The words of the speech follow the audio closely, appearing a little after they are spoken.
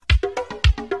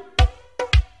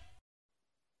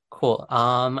Cool.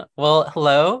 Well,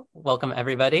 hello, welcome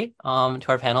everybody to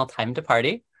our panel, Time to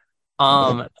Party.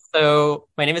 So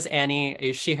my name is Annie, I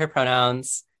use she, her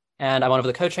pronouns, and I'm one of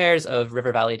the co-chairs of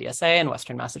River Valley DSA in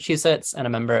Western Massachusetts and a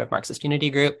member of Marxist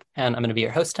Unity Group, and I'm going to be your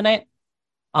host tonight.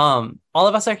 All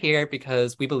of us are here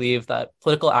because we believe that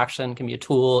political action can be a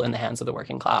tool in the hands of the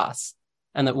working class,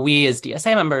 and that we as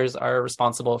DSA members are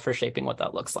responsible for shaping what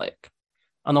that looks like.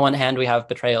 On the one hand, we have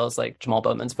betrayals like Jamal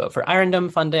Bowman's vote for Iron Dome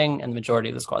funding and the majority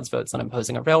of the squad's votes on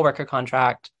imposing a rail worker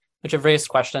contract, which have raised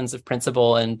questions of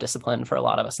principle and discipline for a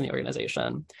lot of us in the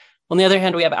organization. On the other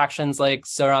hand, we have actions like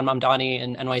Zohran Mamdani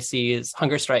and NYC's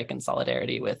hunger strike in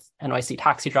solidarity with NYC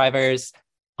taxi drivers,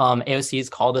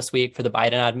 AOC's call this week for the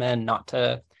Biden admin not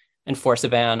to enforce a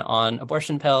ban on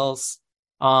abortion pills,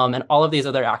 and all of these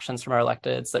other actions from our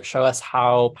electeds that show us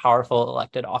how powerful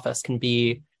elected office can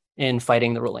be in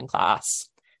fighting the ruling class.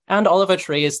 And all of which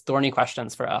raise thorny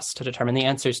questions for us to determine the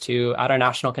answers to at our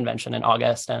national convention in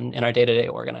August and in our day-to-day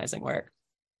organizing work,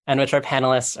 and which our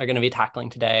panelists are going to be tackling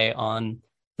today on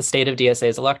the state of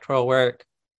DSA's electoral work,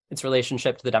 its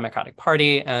relationship to the Democratic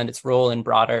Party, and its role in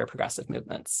broader progressive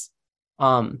movements.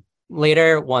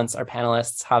 Later, once our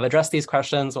panelists have addressed these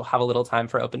questions, we'll have a little time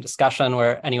for open discussion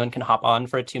where anyone can hop on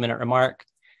for a 2-minute remark,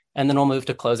 and then we'll move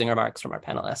to closing remarks from our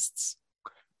panelists.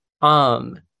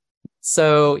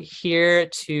 So here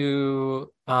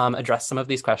to address some of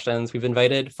these questions, we've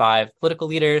invited 5 political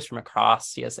leaders from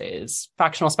across DSA's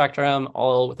factional spectrum,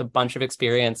 all with a bunch of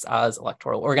experience as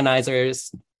electoral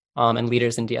organizers and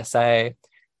leaders in DSA,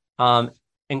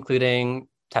 including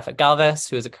Teffa Galvis,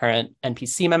 who is a current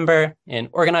NPC member and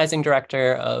organizing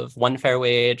director of One Fair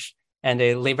Wage and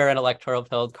a labor and electoral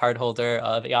field card holder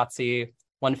of IATSE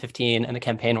 115 and the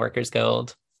Campaign Workers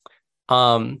Guild.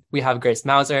 We have Grace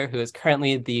Mauser, who is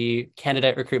currently the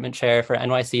candidate recruitment chair for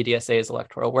NYC DSA's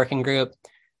electoral working group.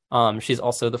 She's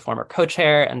also the former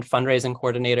co-chair and fundraising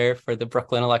coordinator for the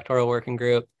Brooklyn electoral working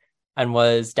group and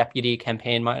was deputy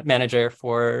campaign manager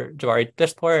for Jawari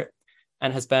Disport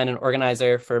and has been an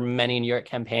organizer for many New York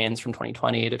campaigns from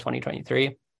 2020 to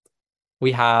 2023.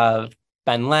 We have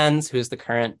Ben Lenz, who is the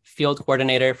current field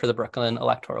coordinator for the Brooklyn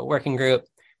electoral working group,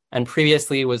 and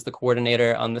previously was the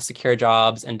coordinator on the Secure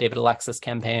Jobs and David Alexis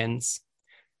campaigns.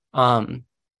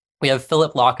 We have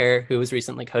Philip Locker, who was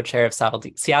recently co-chair of Seattle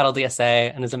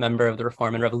DSA and is a member of the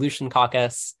Reform and Revolution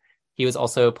Caucus. He was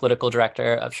also political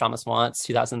director of Shamus Want's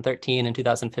 2013 and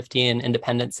 2015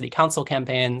 independent city council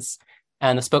campaigns,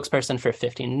 and the spokesperson for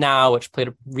 15 Now, which played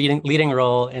a leading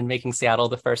role in making Seattle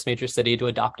the first major city to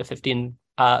adopt a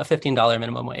 $15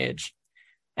 minimum wage.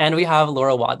 And we have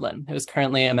Laura Wadlin, who is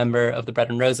currently a member of the Bread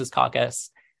and Roses Caucus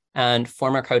and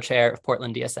former co-chair of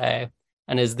Portland DSA,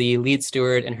 and is the lead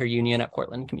steward in her union at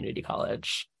Portland Community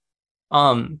College.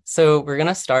 So we're going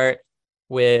to start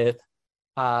with,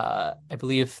 I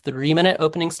believe, 3-minute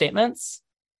opening statements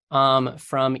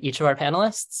from each of our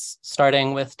panelists,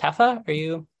 starting with Teffa. Are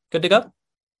you good to go?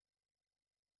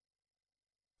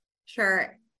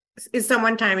 Sure. Is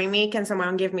someone timing me? Can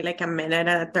someone give me like a minute and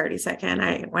a 30-second?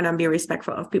 I want to be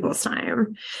respectful of people's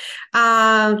time.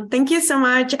 Thank you so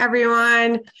much,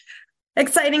 everyone.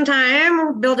 Exciting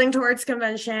time, building towards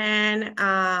convention,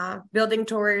 building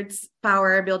towards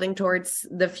power, building towards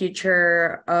the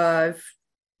future of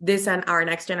this and our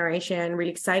next generation.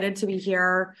 Really excited to be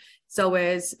here. It's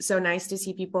always so nice to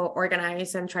see people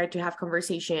organize and try to have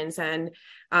conversations and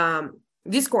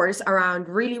discourse around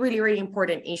really, really, really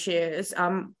important issues.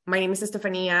 My name is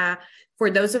Estefania.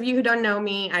 For those of you who don't know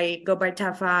me, I go by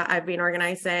Teffa. I've been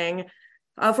organizing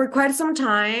for quite some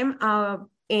time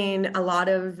in a lot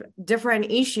of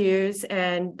different issues,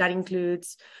 and that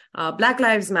includes Black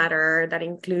Lives Matter, that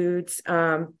includes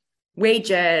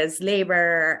wages,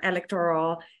 labor,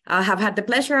 electoral. I have had the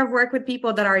pleasure of work with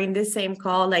people that are in this same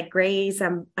call, like Grace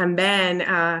and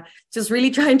Ben, just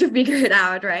really trying to figure it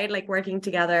out, right? Like working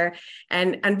together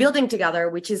and building together,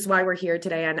 which is why we're here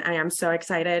today. And I am so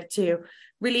excited to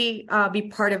really be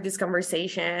part of this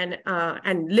conversation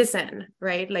and listen,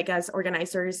 right? Like as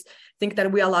organizers, think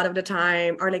that we a lot of the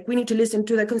time are like, we need to listen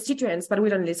to the constituents, but we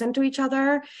don't listen to each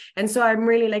other. And so I'm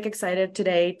really like excited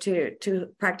today to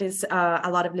practice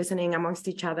a lot of listening amongst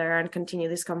each other and continue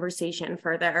this conversation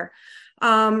further.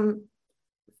 To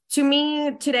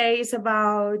me, today is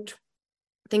about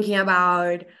thinking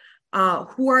about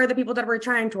who are the people that we're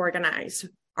trying to organize.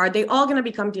 Are they all going to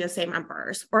become DSA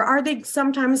members? Or are they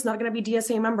sometimes not going to be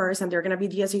DSA members and they're going to be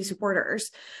DSA supporters?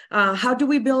 How do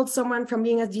we build someone from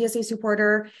being a DSA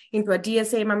supporter into a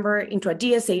DSA member, into a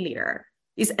DSA leader?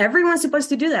 Is everyone supposed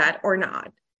to do that or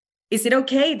not? is it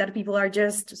okay that people are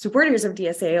just supporters of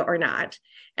DSA or not?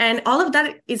 And all of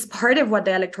that is part of what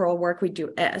the electoral work we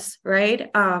do is, right?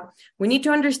 We need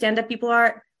to understand that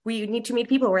we need to meet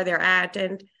people where they're at.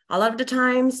 And a lot of the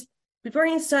times, people are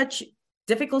in such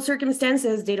difficult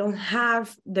circumstances, they don't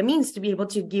have the means to be able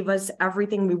to give us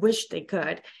everything we wish they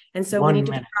could. And so we need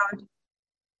to figure out,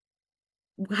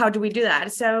 how do we do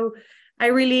that? So I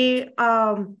really,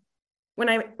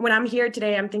 when I'm here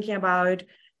today, I'm thinking about,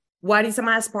 what is a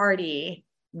mass party?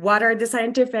 What are the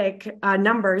scientific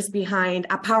numbers behind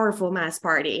a powerful mass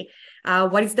party?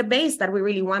 What is the base that we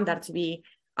really want that to be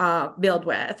built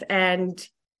with? And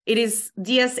it is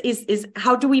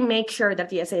how do we make sure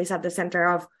that DSA is at the center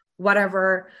of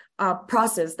whatever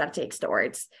process that takes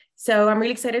towards? So I'm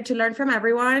really excited to learn from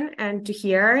everyone and to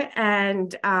hear.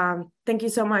 And thank you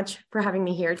so much for having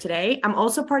me here today. I'm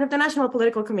also part of the National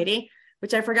Political Committee,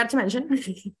 which I forgot to mention.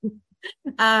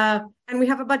 And we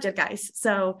have a budget, guys.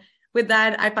 So with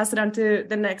that, I pass it on to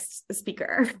the next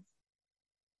speaker.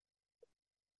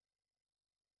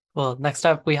 Well, next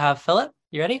up we have Philip.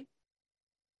 You ready?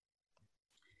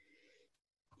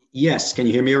 Yes. Can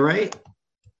you hear me all right?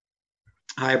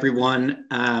 Hi, everyone.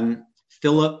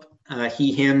 Philip,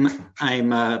 he, him.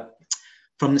 I'm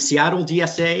from the Seattle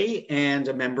DSA and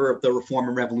a member of the Reform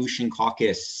and Revolution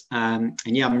Caucus. And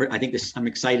yeah, I'm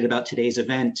excited about today's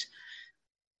event.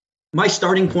 My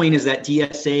starting point is that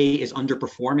DSA is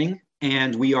underperforming,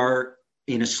 and we are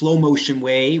in a slow motion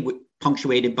way,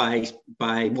 punctuated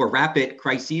by more rapid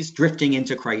crises, drifting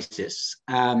into crisis.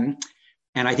 And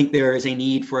I think there is a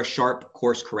need for a sharp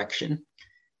course correction.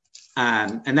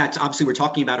 And that's obviously, we're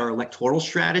talking about our electoral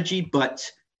strategy,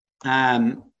 but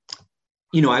I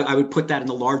would put that in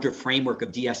the larger framework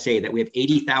of DSA, that we have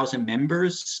 80,000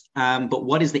 members, but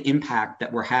what is the impact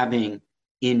that we're having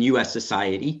in US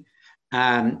society?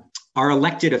 Our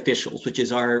elected officials, which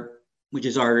is our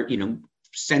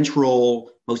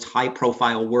central, most high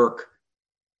profile work.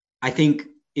 I think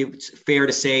it's fair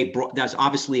to say that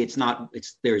obviously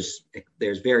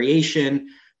there's variation,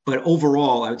 but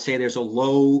overall, I would say there's a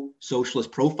low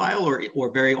socialist profile,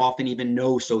 or very often even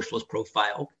no socialist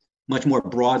profile, much more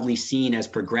broadly seen as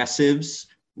progressives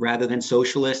rather than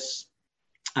socialists,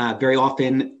 very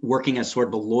often working as sort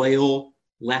of a loyal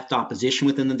left opposition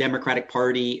within the Democratic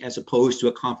Party, as opposed to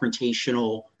a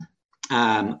confrontational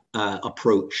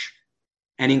approach.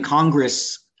 And in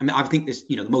Congress, I think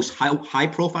the most high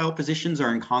profile positions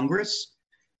are in Congress,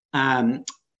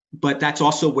 but that's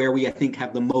also where we, I think,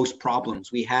 have the most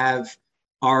problems. We have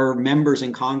our members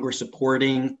in Congress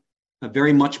supporting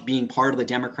very much being part of the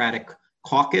Democratic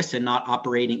caucus and not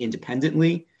operating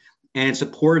independently, and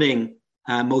supporting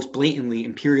most blatantly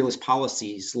imperialist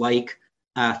policies like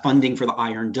funding for the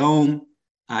Iron Dome,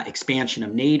 expansion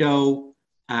of NATO,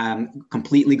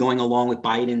 completely going along with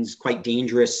Biden's quite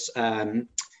dangerous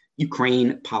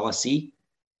Ukraine policy.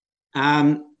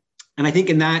 And I think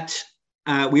in that,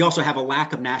 we also have a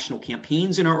lack of national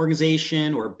campaigns in our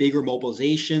organization or bigger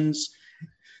mobilizations.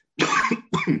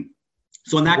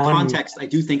 So in that context, I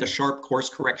do think a sharp course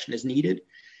correction is needed.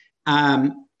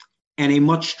 And a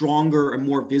much stronger and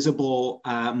more visible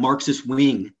Marxist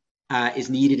wing is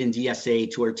needed in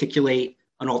DSA to articulate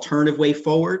an alternative way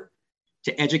forward,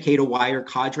 to educate a wider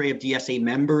cadre of DSA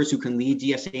members who can lead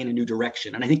DSA in a new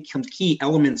direction. And I think some key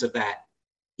elements of that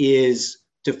is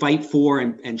to fight for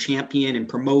and champion and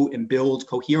promote and build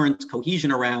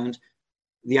cohesion around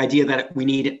the idea that we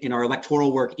need in our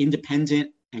electoral work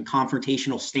independent and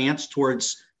confrontational stance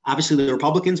towards obviously the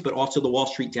Republicans, but also the Wall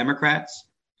Street Democrats,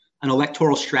 an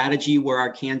electoral strategy where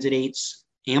our candidates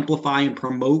amplify and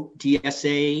promote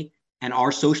DSA and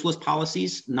our socialist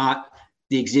policies, not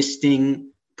the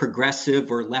existing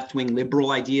progressive or left-wing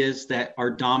liberal ideas that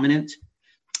are dominant,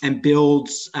 and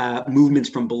builds movements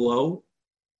from below.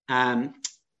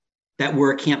 That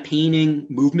we're a campaigning,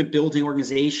 movement-building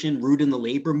organization rooted in the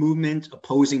labor movement,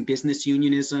 opposing business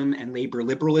unionism and labor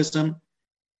liberalism.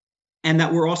 And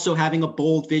that we're also having a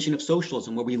bold vision of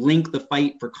socialism, where we link the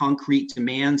fight for concrete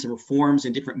demands and reforms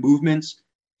in different movements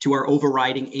to our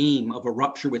overriding aim of a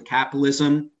rupture with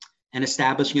capitalism and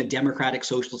establishing a democratic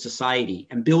social society,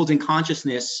 and building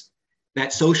consciousness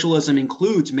that socialism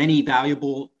includes many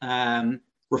valuable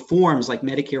reforms like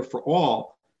Medicare for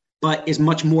all, but is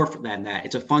much more than that.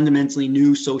 It's a fundamentally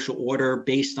new social order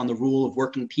based on the rule of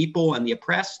working people and the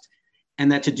oppressed,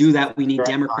 and that to do that, we need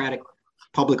democratic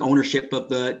public ownership of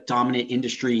the dominant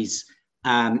industries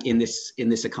in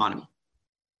this economy.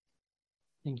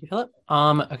 Thank you, Philip.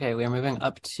 Okay, we are moving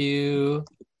up to,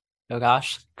 oh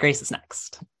gosh, Grace is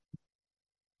next.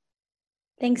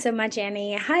 Thanks so much,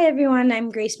 Annie. Hi, everyone.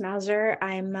 I'm Grace Mauser.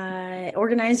 I'm an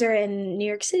organizer in New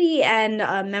York City and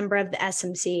a member of the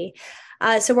SMC.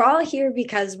 So we're all here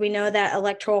because we know that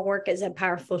electoral work is a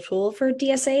powerful tool for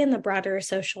DSA and the broader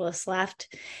socialist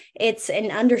left. It's an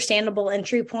understandable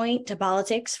entry point to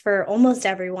politics for almost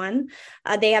everyone.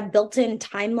 They have built-in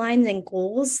timelines and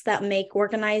goals that make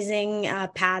organizing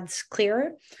paths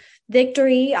clearer.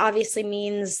 Victory obviously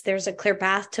means there's a clear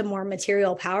path to more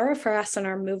material power for us and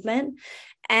our movement.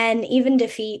 And even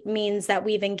defeat means that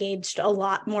we've engaged a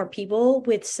lot more people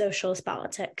with socialist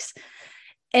politics.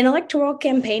 An electoral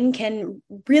campaign can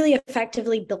really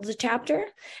effectively build a chapter.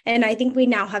 And I think we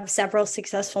now have several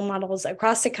successful models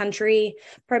across the country,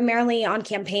 primarily on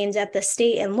campaigns at the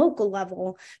state and local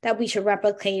level, that we should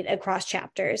replicate across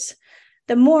chapters.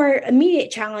 The more immediate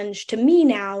challenge to me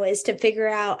now is to figure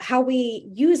out how we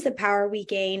use the power we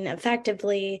gain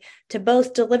effectively to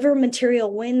both deliver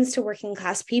material wins to working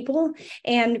class people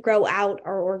and grow out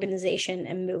our organization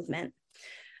and movement.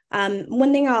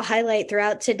 One thing I'll highlight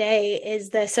throughout today is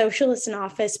the socialist in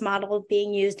office model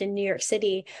being used in New York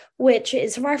City, which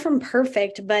is far from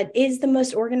perfect, but is the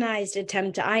most organized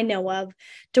attempt I know of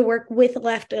to work with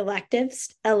left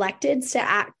electeds to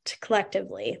act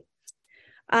collectively.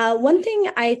 One thing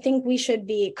I think we should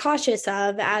be cautious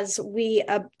of as we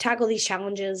tackle these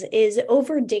challenges is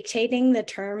over dictating the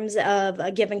terms of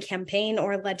a given campaign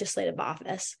or legislative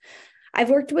office. I've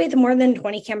worked with more than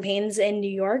 20 campaigns in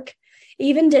New York.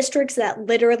 Even districts that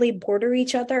literally border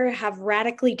each other have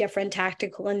radically different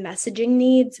tactical and messaging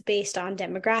needs based on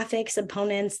demographics,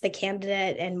 opponents, the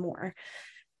candidate, and more.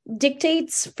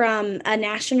 Dictates from a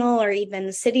national or even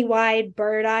citywide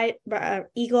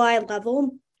eagle-eye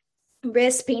level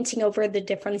risk painting over the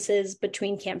differences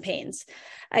between campaigns.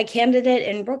 A candidate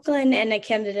in Brooklyn and a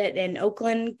candidate in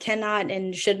Oakland cannot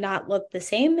and should not look the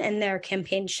same, and their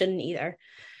campaigns shouldn't either.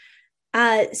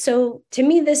 So to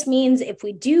me, this means if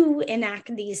we do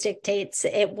enact these dictates,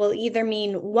 it will either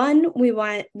mean, one, we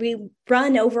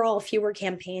run overall fewer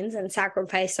campaigns and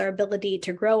sacrifice our ability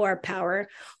to grow our power,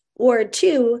 or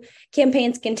two,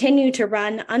 campaigns continue to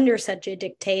run under such a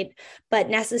dictate, but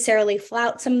necessarily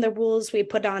flout some of the rules we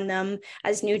put on them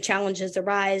as new challenges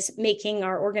arise, making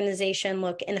our organization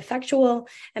look ineffectual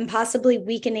and possibly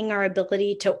weakening our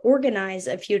ability to organize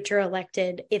a future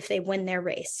elected if they win their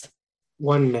race.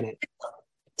 1 minute.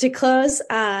 To close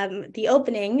the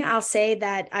opening, I'll say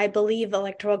that I believe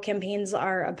electoral campaigns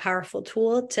are a powerful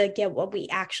tool to get what we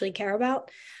actually care about,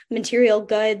 material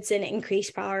goods and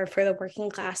increased power for the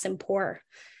working class and poor.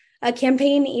 A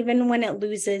campaign, even when it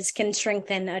loses, can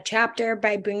strengthen a chapter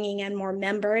by bringing in more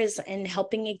members and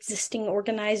helping existing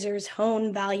organizers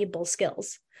hone valuable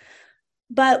skills.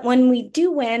 But when we do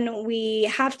win, we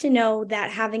have to know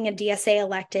that having a DSA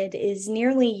elected is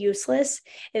nearly useless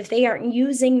if they aren't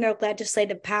using their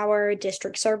legislative power,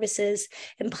 district services,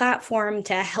 and platform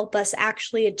to help us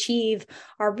actually achieve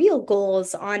our real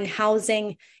goals on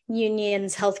housing,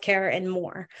 unions, healthcare, and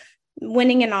more.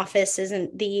 Winning an office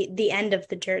isn't the end of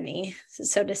the journey,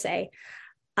 so to say.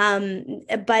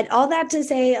 But all that to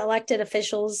say, elected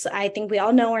officials, I think we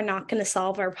all know, are not going to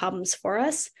solve our problems for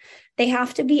us. They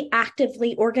have to be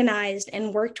actively organized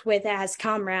and worked with as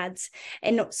comrades,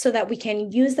 and so that we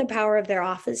can use the power of their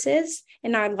offices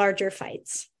in our larger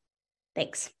fights.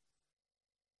 Thanks.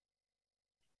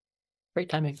 Great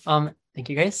timing. Thank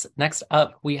you, Grace. Next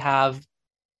up, we have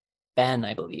Ben,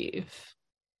 I believe.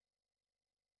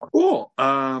 Cool.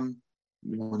 1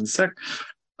 sec.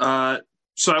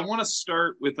 So I want to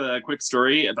start with a quick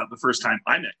story about the first time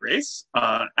I met Grace.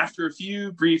 After a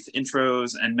few brief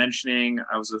intros and mentioning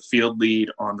I was a field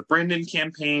lead on the Brandon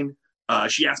campaign,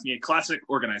 she asked me a classic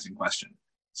organizing question.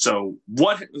 So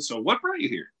what brought you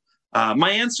here? My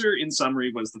answer in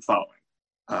summary was the following.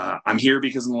 I'm here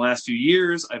because in the last few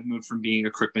years, I've moved from being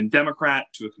a Crickman Democrat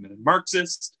to a committed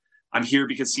Marxist. I'm here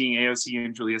because seeing AOC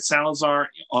and Julia Salazar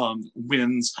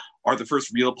wins are the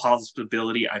first real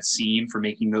possibility I've seen for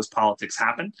making those politics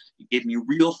happen. It gave me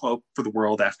real hope for the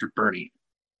world after Bernie.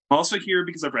 I'm also here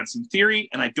because I've read some theory,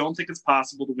 and I don't think it's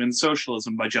possible to win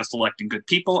socialism by just electing good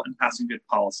people and passing good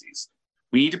policies.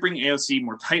 We need to bring AOC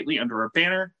more tightly under our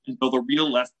banner and build a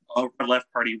real left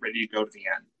party ready to go to the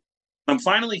end. I'm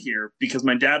finally here because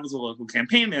my dad was a local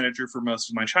campaign manager for most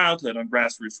of my childhood on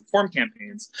grassroots reform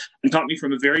campaigns and taught me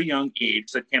from a very young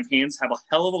age that campaigns have a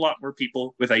hell of a lot more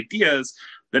people with ideas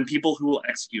than people who will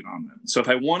execute on them. So if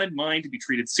I wanted mine to be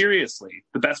treated seriously,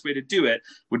 the best way to do it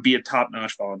would be a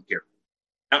top-notch volunteer.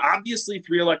 Now, obviously,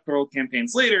 3 electoral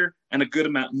campaigns later and a good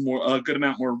amount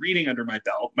more reading under my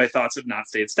belt, my thoughts have not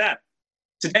stayed static.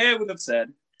 Today, I would have said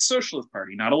socialist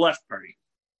party, not a left party.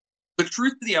 The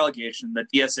truth of the allegation that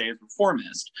DSA is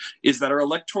reformist is that our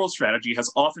electoral strategy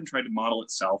has often tried to model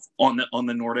itself on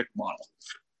the Nordic model.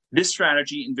 This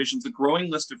strategy envisions a growing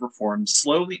list of reforms,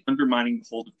 slowly undermining the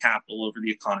hold of capital over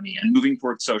the economy and moving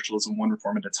towards socialism one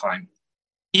reform at a time.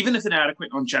 Even if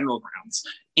inadequate on general grounds,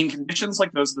 in conditions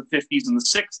like those of the 50s and the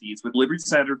 60s, with liberty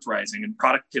standards rising and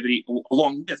productivity,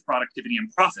 along with productivity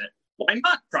and profit, why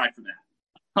not try for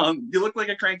that? You look like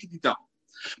a crank if you don't.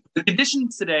 The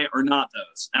conditions today are not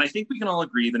those, and I think we can all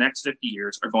agree the next 50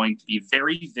 years are going to be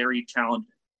very, very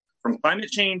challenging. From climate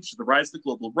change to the rise of the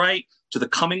global right to the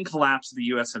coming collapse of the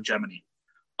U.S. hegemony.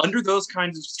 Under those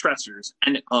kinds of stressors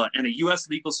and a U.S.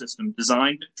 legal system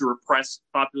designed to repress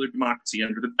popular democracy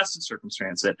under the best of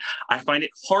circumstances, I find it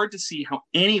hard to see how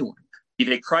anyone, be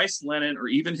they Christ, Lenin, or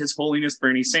even His Holiness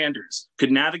Bernie Sanders,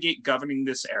 could navigate governing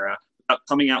this era without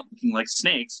coming out looking like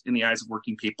snakes in the eyes of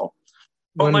working people.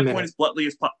 But my point as bluntly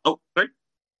as possible,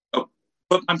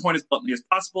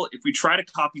 if we try to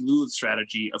copy Lula's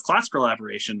strategy of class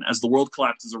collaboration as the world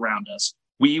collapses around us,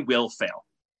 we will fail.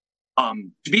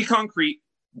 To be concrete,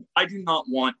 I do not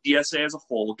want DSA as a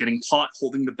whole getting caught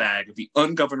holding the bag of the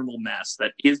ungovernable mess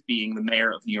that is being the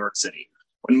mayor of New York City.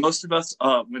 When most of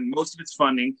its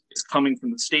funding is coming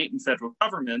from the state and federal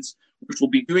governments, which will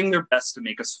be doing their best to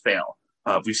make us fail.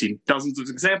 We've seen dozens of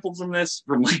examples of this,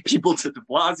 from like people to de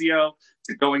Blasio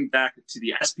to going back to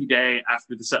the SPD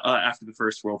after the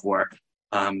First World War.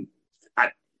 I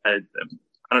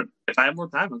don't, if I have more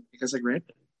time, I guess I grant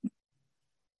it.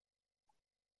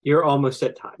 You're almost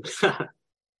at time.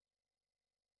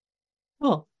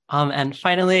 Cool. And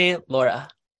finally, Laura.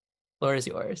 Laura's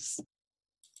yours.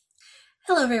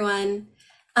 Hello, everyone.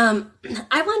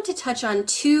 I want to touch on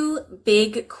two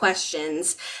big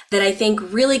questions that I think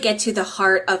really get to the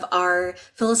heart of our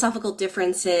philosophical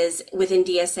differences within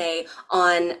DSA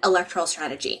on electoral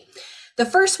strategy. The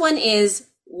first one is,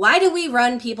 why do we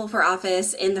run people for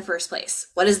office in the first place?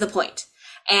 What is the point?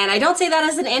 And I don't say that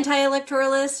as an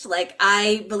anti-electoralist. Like,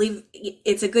 I believe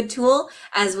it's a good tool,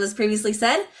 as was previously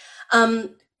said.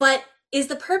 But is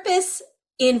the purpose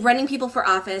in running people for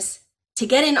office to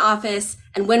get in office,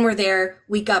 and when we're there,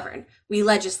 we govern, we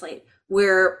legislate,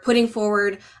 we're putting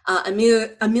forward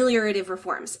ameliorative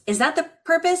reforms? Is that the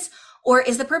purpose? Or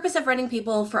is the purpose of running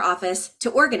people for office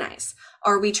to organize?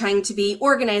 Are we trying to be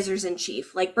organizers in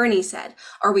chief, like Bernie said?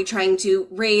 Are we trying to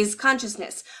raise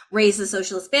consciousness, raise the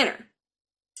socialist banner?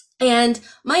 And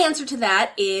my answer to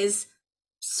that is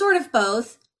sort of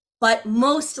both, but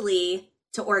mostly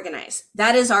to organize.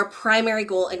 That is our primary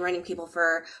goal in running people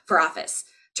for office,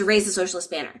 to raise the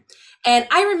socialist banner. And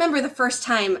I remember the first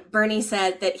time Bernie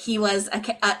said that he was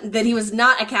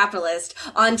not a capitalist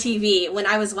on TV when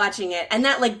I was watching it, and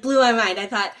that like blew my mind. I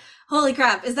thought, holy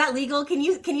crap, is that legal? Can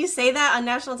you say that on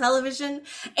national television?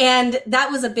 And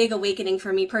that was a big awakening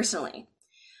for me personally.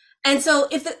 And so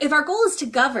if our goal is to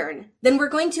govern, then we're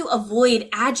going to avoid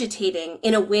agitating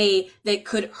in a way that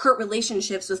could hurt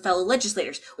relationships with fellow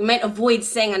legislators. We might avoid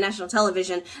saying on national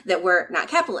television that we're not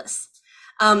capitalists.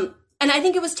 And I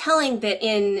think it was telling that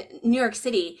in New York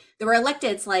City, there were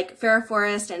electeds like Farrah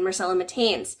Forrest and Marcella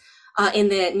Mataines in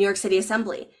the New York City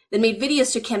Assembly that made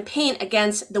videos to campaign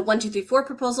against the 1, 2, 3, 4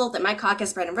 proposal that my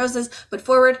caucus, Bread and Roses, put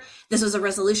forward. This was a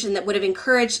resolution that would have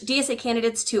encouraged DSA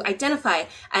candidates to identify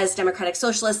as democratic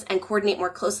socialists and coordinate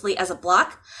more closely as a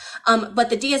bloc.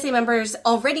 But the DSA members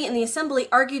already in the assembly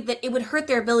argued that it would hurt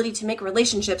their ability to make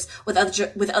relationships with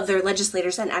other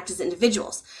legislators and act as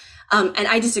individuals. And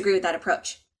I disagree with that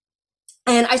approach.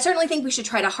 And I certainly think we should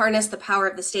try to harness the power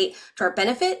of the state to our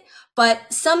benefit.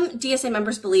 But some DSA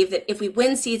members believe that if we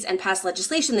win seats and pass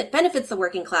legislation that benefits the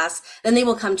working class, then they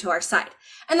will come to our side.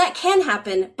 And that can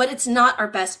happen, but it's not our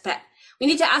best bet. We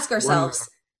need to ask ourselves,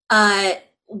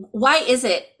 why is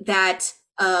it that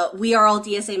we are all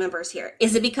DSA members here?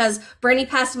 Is it because Bernie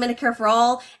passed Medicare for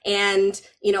all and,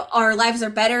 our lives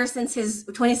are better since his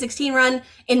 2016 run?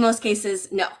 In most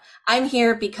cases, no. I'm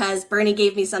here because Bernie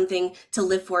gave me something to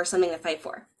live for, something to fight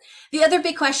for. The other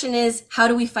big question is, how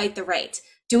do we fight the right?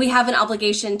 Do we have an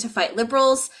obligation to fight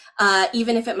liberals,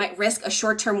 even if it might risk a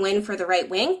short-term win for the right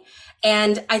wing?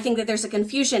 And I think that there's a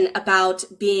confusion about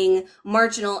being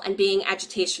marginal and being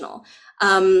agitational.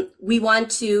 We want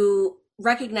to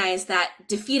recognize that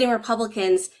defeating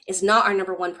Republicans is not our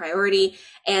number one priority,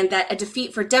 and that a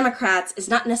defeat for Democrats is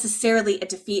not necessarily a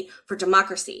defeat for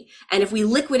democracy. And if we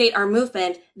liquidate our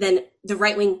movement, then the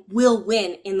right wing will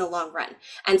win in the long run.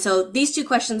 And so these two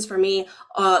questions for me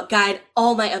guide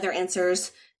all my other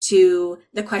answers to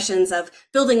the questions of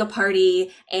building a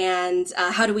party and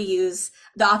how do we use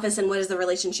the office and what is the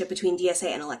relationship between DSA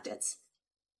and electeds.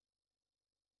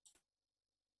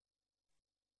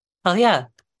 Well, yeah.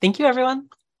 Thank you, everyone.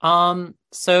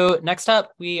 So next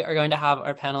up, we are going to have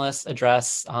our panelists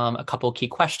address a couple key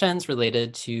questions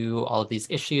related to all of these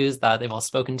issues that they've all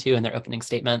spoken to in their opening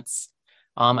statements.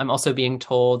 I'm also being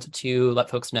told to let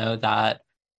folks know that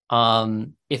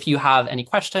if you have any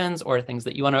questions or things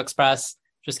that you want to express,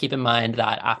 just keep in mind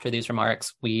that after these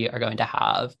remarks, we are going to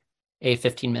have a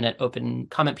 15-minute open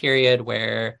comment period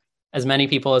where as many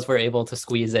people as we're able to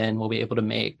squeeze in will be able to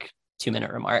make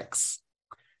 2-minute remarks.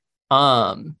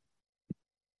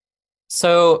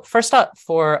 So first up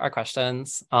for our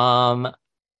questions,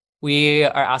 we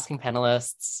are asking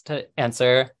panelists to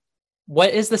answer,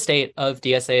 what is the state of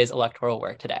DSA's electoral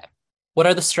work today? What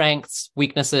are the strengths,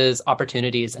 weaknesses,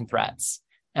 opportunities, and threats?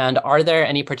 And are there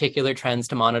any particular trends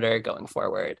to monitor going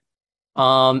forward?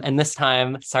 And this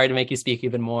time, sorry to make you speak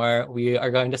even more, we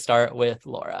are going to start with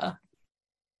Laura.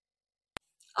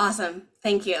 Awesome,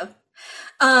 thank you.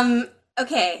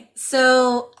 Okay,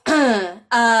 so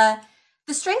the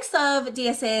strengths of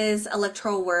DSA's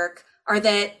electoral work are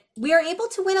that we are able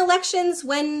to win elections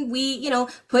when we,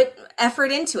 put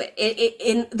effort into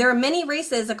it. There are many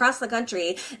races across the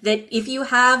country that if you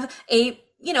have a,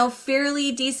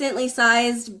 fairly decently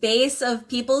sized base of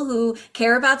people who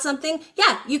care about something,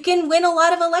 yeah, you can win a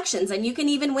lot of elections, and you can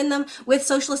even win them with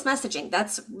socialist messaging.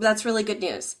 That's really good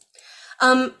news.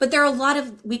 But there are a lot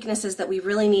of weaknesses that we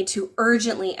really need to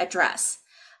urgently address.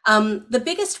 The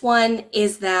biggest one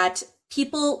is that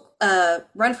people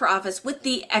run for office with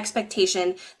the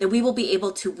expectation that we will be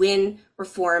able to win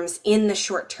reforms in the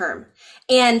short term,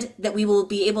 and that we will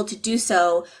be able to do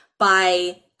so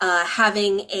by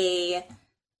having a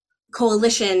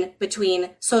coalition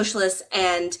between socialists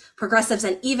and progressives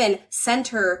and even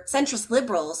centrist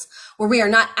liberals, where we are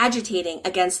not agitating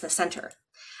against the center.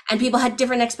 And people had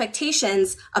different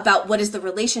expectations about what is the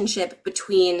relationship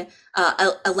between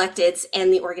electeds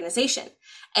and the organization.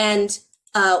 And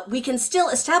we can still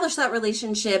establish that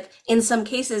relationship in some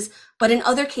cases, but in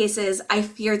other cases, I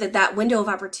fear that window of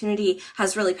opportunity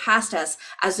has really passed us,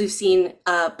 as we've seen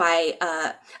by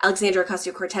Alexandria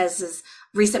Ocasio-Cortez's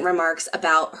recent remarks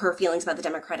about her feelings about the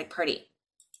Democratic Party.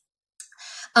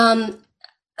 Some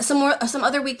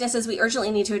other weaknesses we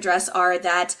urgently need to address are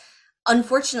that,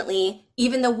 unfortunately,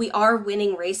 even though we are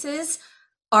winning races,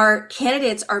 our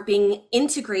candidates are being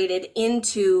integrated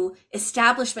into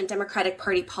establishment Democratic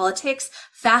Party politics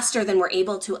faster than we're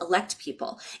able to elect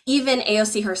people. Even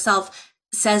AOC herself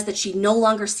says that she no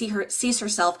longer sees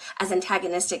herself as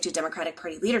antagonistic to Democratic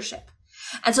Party leadership.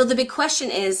 And so the big question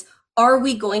is, are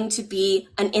we going to be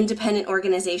an independent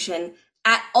organization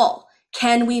at all?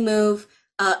 Can we move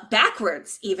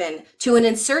backwards even to an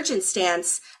insurgent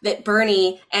stance that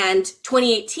Bernie and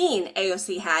 2018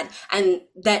 AOC had, and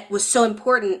that was so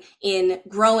important in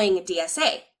growing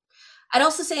DSA? I'd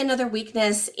also say another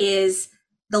weakness is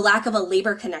the lack of a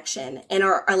labor connection in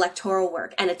our electoral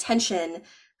work, and a tension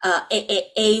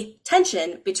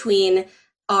between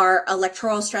our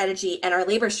electoral strategy and our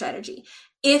labor strategy.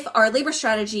 If our labor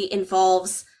strategy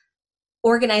involves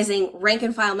organizing rank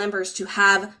and file members to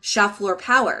have shop floor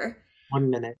power, 1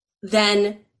 minute,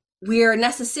 then we're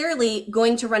necessarily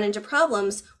going to run into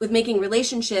problems with making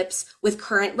relationships with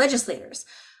current legislators.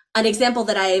 An example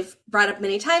that I've brought up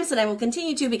many times, and I will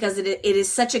continue to because it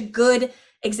is such a good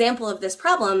example of this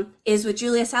problem, is with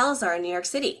Julia Salazar in New York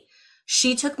City.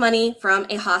 She took money from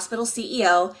a hospital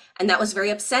CEO, and that was very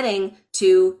upsetting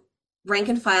to rank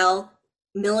and file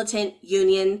militant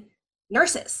union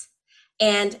nurses.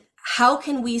 And how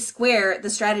can we square the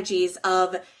strategies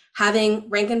of having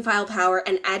rank and file power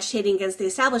and agitating against the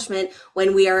establishment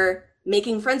when we are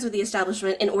making friends with the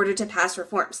establishment in order to pass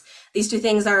reforms? These two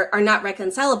things are not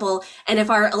reconcilable. And if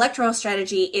our electoral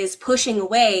strategy is pushing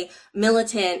away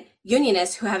militant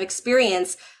unionists who have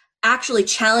experience actually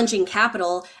challenging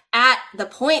capital at the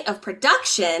point of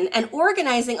production and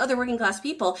organizing other working class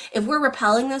people, if we're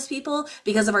repelling those people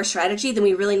because of our strategy, then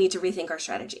we really need to rethink our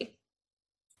strategy.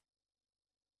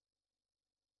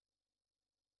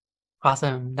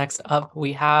 Awesome. Next up,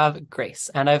 we have Grace.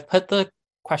 And I've put the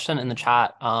question in the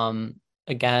chat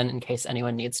again, in case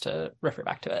anyone needs to refer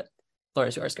back to it. The floor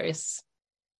is yours, Grace.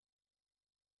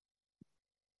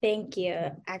 Thank you.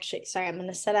 Actually, sorry, I'm going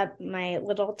to set up my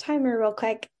little timer real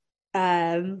quick.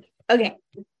 Okay.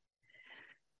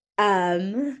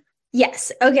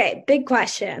 Yes. Okay. Big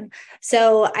question.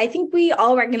 So I think we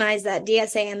all recognize that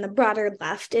DSA and the broader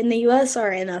left in the US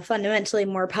are in a fundamentally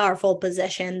more powerful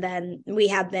position than we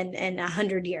have been in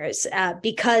 100 years,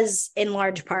 because in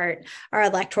large part our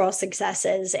electoral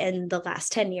successes in the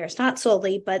last 10 years, not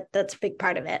solely, but that's a big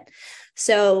part of it.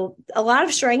 So a lot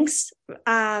of strengths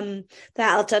that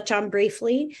I'll touch on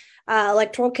briefly.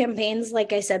 Electoral campaigns,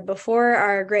 like I said before,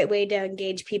 are a great way to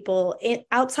engage people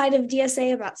outside of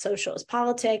DSA about socialist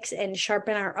politics and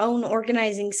sharpen our own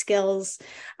organizing skills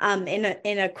in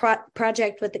a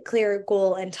project with a clear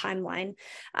goal and timeline.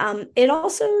 It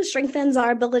also strengthens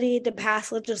our ability to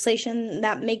pass legislation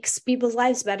that makes people's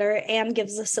lives better and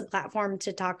gives us a platform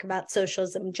to talk about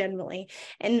socialism generally.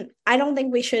 And I don't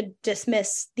think we should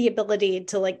dismiss the ability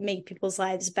to make people's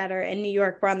lives better. In New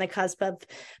York, we're on the cusp of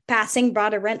passing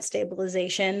broader rent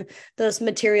stabilization. Those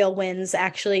material wins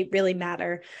actually really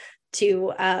matter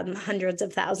to hundreds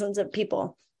of thousands of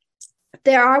people.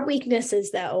 There are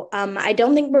weaknesses, though. I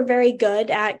don't think we're very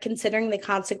good at considering the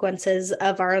consequences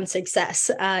of our own success,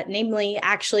 namely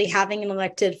actually having an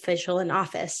elected official in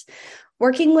office.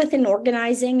 Working with and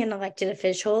organizing an elected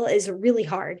official is really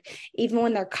hard, even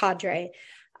when they're cadre.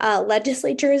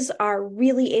 Legislatures are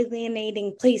really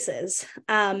alienating places,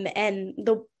 and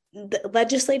the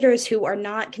legislators who are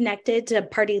not connected to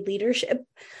party leadership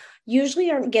usually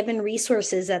aren't given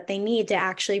resources that they need to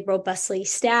actually robustly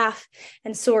staff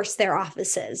and source their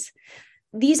offices.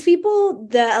 These people,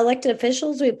 the elected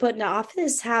officials we put into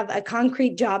office, have a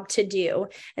concrete job to do,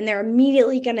 and they're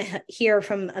immediately going to hear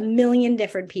from a million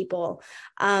different people.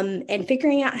 And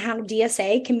figuring out how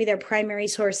DSA can be their primary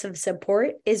source of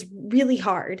support is really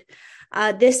hard.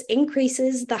 This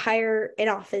increases the higher an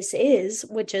office is,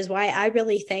 which is why I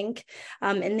really think,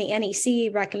 and the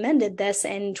NEC recommended this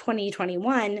in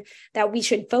 2021, that we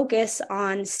should focus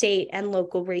on state and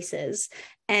local races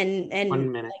and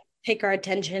 1 minute. Take our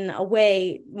attention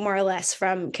away more or less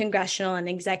from congressional and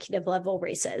executive level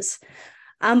races.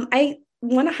 I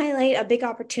want to highlight a big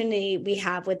opportunity we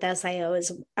have with SIO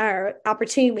is our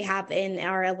opportunity we have in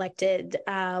our elected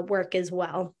work as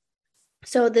well.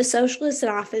 So the socialist in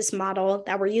office model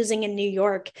that we're using in New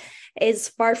York is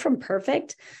far from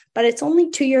perfect, but it's only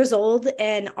 2 years old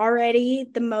and already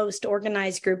the most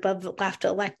organized group of left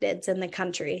electeds in the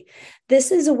country.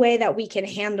 This is a way that we can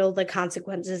handle the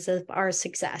consequences of our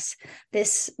success.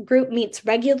 This group meets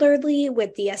regularly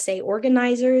with DSA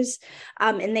organizers,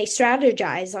 and they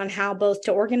strategize on how both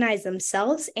to organize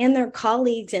themselves and their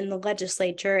colleagues in the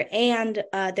legislature and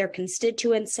their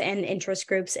constituents and interest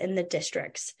groups in the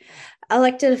districts.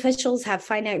 Elected officials have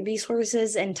finite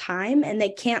resources and time, and they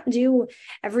can't do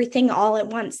everything all at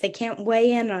once. They can't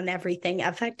weigh in on everything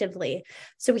effectively.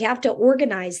 So we have to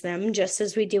organize them, just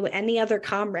as we do any other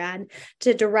comrade,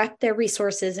 to direct their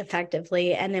resources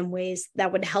effectively and in ways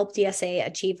that would help DSA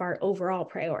achieve our overall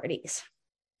priorities.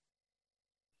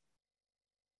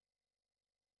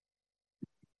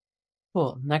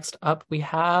 Cool. Next up, we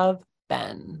have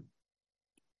Ben.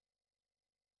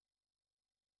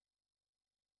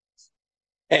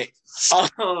 Hey,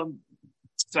 sorry,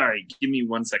 give me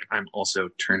 1 second. I'm also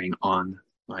turning on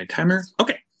my timer.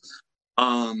 Okay.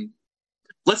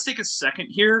 Let's take a second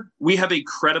here. We have a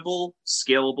credible,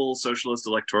 scalable socialist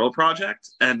electoral project,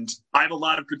 and I have a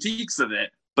lot of critiques of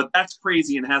it, but that's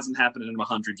crazy and hasn't happened in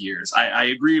 100 years. I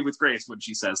agree with Grace when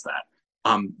she says that.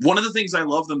 One of the things I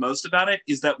love the most about it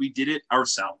is that we did it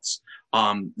ourselves.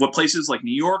 What places like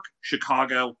New York,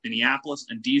 Chicago, Minneapolis,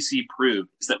 and DC proved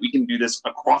is that we can do this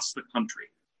across the country.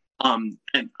 And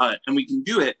we can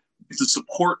do it with the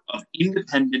support of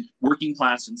independent working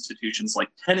class institutions like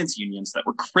tenants unions that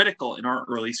were critical in our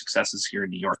early successes here in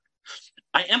New York.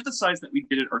 I emphasize that we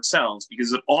did it ourselves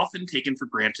because it's often taken for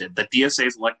granted that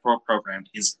DSA's electoral program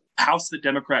is house the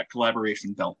Democrat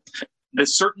collaboration bill. That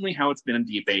is certainly how it's been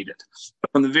debated.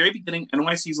 But from the very beginning,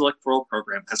 NYC's electoral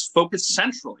program has focused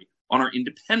centrally on our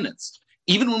independence,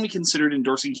 even when we considered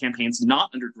endorsing campaigns not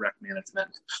under direct management.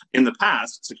 In the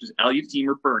past, such as Elliot Team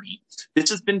or Bernie, this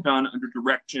has been done under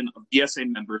direction of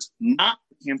DSA members, not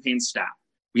the campaign staff.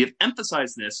 We have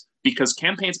emphasized this because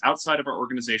campaigns outside of our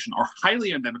organization are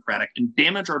highly undemocratic and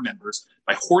damage our members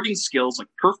by hoarding skills like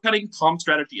turf cutting, comm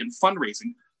strategy, and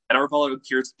fundraising that our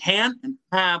volunteers can and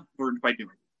have learned by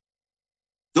doing.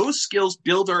 Those skills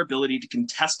build our ability to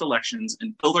contest elections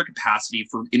and build our capacity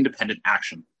for independent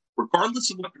action,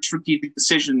 regardless of what strategic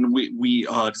decision we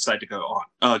decide to go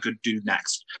do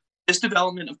next. This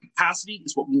development of capacity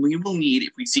is what we will need if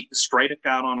we seek to strike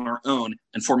out on our own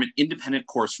and form an independent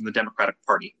course from the Democratic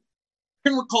Party. I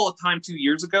can recall a time 2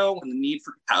 years ago when the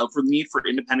need for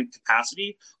independent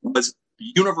capacity was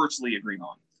universally agreed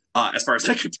on, as far as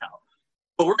I could tell.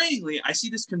 But worryingly, I see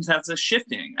this consensus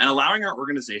shifting and allowing our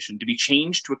organization to be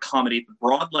changed to accommodate the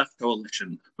broad left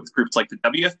coalition with groups like the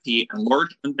WFP and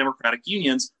large undemocratic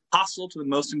unions hostile to the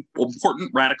most important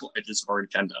radical edges of our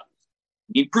agenda.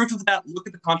 We need proof of that. Look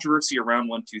at the controversy around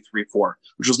 1, 2, 3, 4,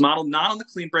 which was modeled not on the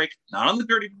clean break, not on the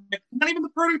dirty break, not even the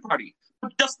Party Party,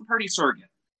 but just the party surrogate.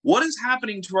 What is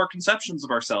happening to our conceptions of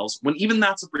ourselves when even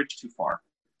that's a bridge too far?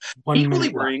 Equally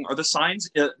worrying are the signs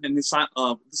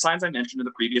the signs I mentioned in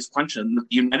the previous question that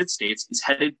the United States is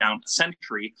headed down a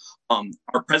century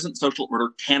our present social order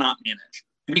cannot manage.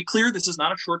 To be clear, this is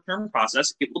not a short-term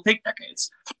process. It will take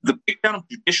decades. The breakdown of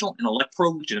judicial and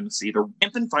electoral legitimacy, the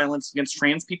rampant violence against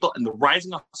trans people, and the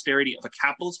rising austerity of a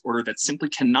capitalist order that simply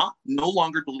cannot no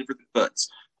longer deliver the goods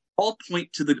all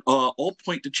point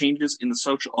to changes in the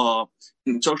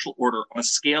social order on a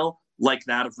scale like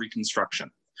that of Reconstruction.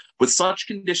 With such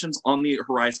conditions on the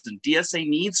horizon, DSA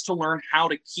needs to learn how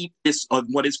to keep this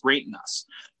what is great in us,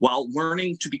 while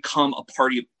learning to become a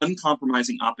party of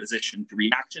uncompromising opposition to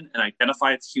reaction and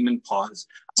identify its human cause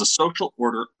as a social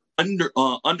order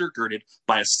undergirded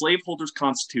by a slaveholder's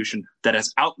constitution that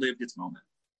has outlived its moment.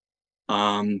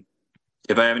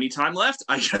 If I have any time left,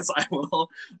 I guess I will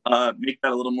make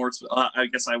that a little more. I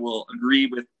guess I will agree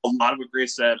with a lot of what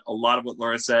Grace said, a lot of what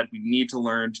Laura said. We need to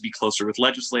learn to be closer with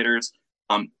legislators.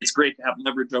 It's great to have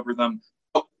leverage over them.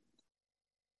 Oh.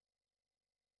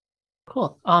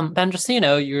 Cool. Ben, just so you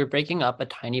know, you were breaking up a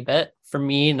tiny bit. For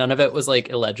me, none of it was like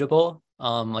illegible.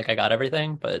 Like I got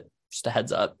everything, but just a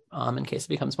heads up in case it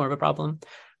becomes more of a problem.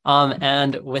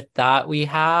 And with that, we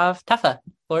have Tefa.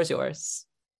 The floor is yours.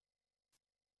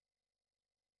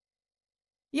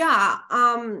 Yeah,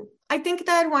 I think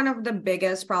that one of the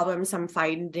biggest problems I'm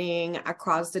finding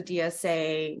across the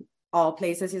DSA, all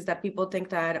places, is that people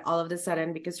think that all of a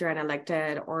sudden, because you're an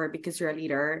elected or because you're a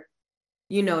leader,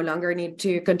 you no longer need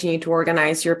to continue to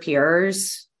organize your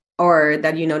peers, or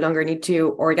that you no longer need to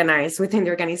organize within the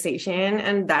organization.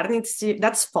 And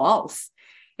that's false.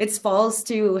 It's false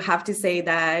to have to say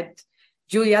that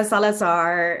Julia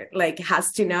Salazar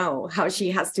has to know how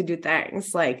she has to do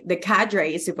things. Like the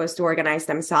cadre is supposed to organize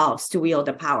themselves to wield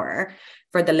the power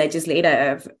for the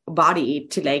legislative body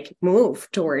to move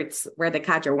towards where the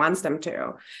cadre wants them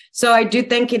to. So I do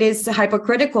think it is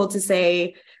hypocritical to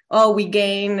say, oh, we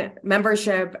gain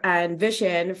membership and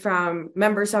vision from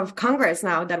members of Congress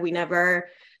now that we never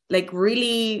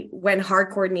really went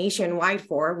hardcore nationwide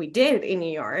for. We did in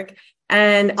New York.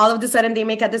 And all of a sudden they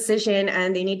make a decision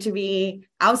and they need to be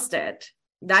ousted.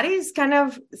 That is kind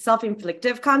of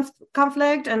self-inflictive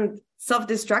conflict and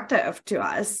self-destructive to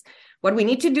us. What we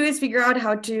need to do is figure out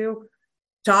how to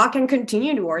talk and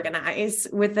continue to organize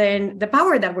within the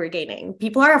power that we're gaining.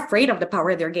 People are afraid of the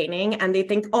power they're gaining, and they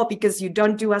think, oh, because you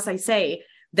don't do as I say,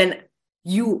 then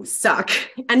you suck.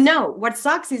 And no, what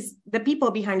sucks is the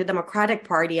people behind the Democratic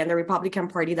Party and the Republican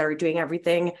Party that are doing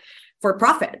everything for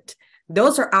profit.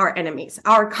 Those are our enemies.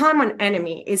 Our common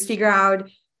enemy is figure out,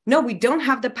 no, we don't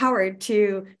have the power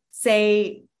to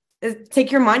say,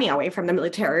 take your money away from the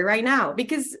military right now,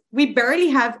 because we barely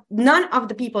have, none of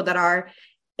the people that are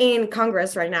in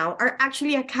Congress right now are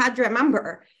actually a cadre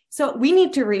member. So we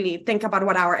need to really think about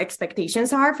what our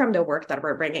expectations are from the work that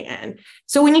we're bringing in.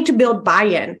 So we need to build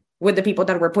buy-in with the people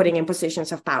that we're putting in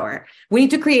positions of power. We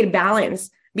need to create balance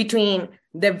between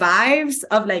the vibes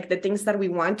of the things that we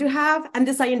want to have and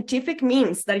the scientific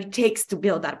means that it takes to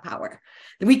build that power.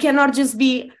 We cannot just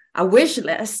be a wish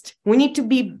list. We need to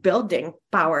be building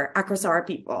power across our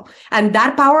people. And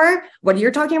that power, what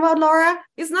you're talking about, Laura,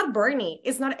 is not Bernie,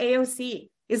 it's not AOC.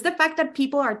 It's the fact that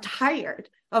people are tired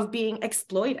of being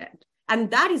exploited.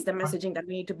 And that is the messaging that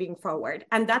we need to bring forward.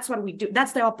 And that's what we do.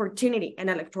 That's the opportunity in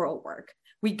electoral work.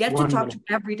 We get to talk to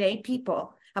everyday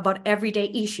people about everyday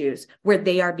issues where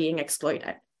they are being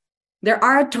exploited. There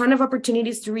are a ton of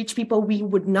opportunities to reach people we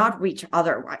would not reach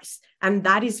otherwise. And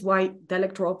that is why the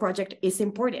Electoral project is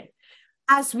important.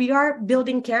 As we are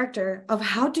building character of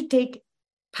how to take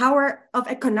power of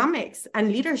economics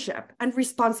and leadership and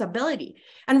responsibility.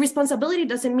 And responsibility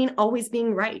doesn't mean always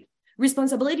being right.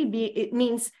 Responsibility, it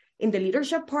means in the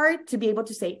leadership part to be able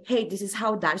to say, hey, this is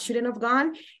how that shouldn't have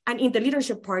gone. And in the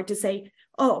leadership part to say,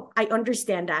 oh, I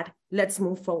understand that. Let's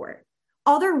move forward.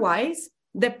 Otherwise,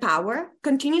 the power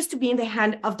continues to be in the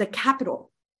hand of the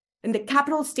capital, in the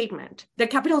capital statement, the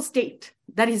capital state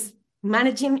that is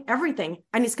managing everything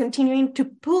and is continuing to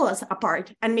pull us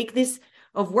apart and make this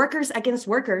of workers against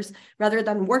workers rather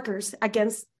than workers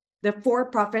against the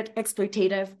for-profit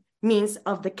exploitative means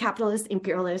of the capitalist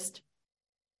imperialist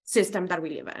system that we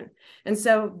live in. And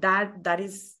so that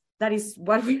is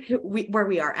what where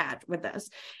we are at with this.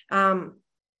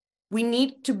 We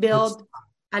need to build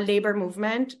a labor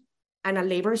movement and a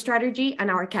labor strategy,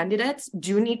 and our candidates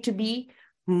do need to be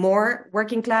more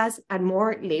working class and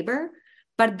more labor,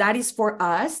 but that is for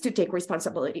us to take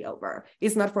responsibility over.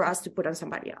 It's not for us to put on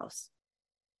somebody else.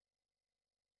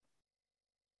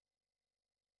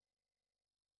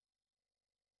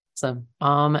 Awesome.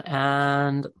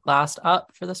 And last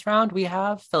up for this round, we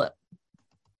have Philip.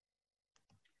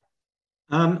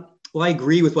 Well, I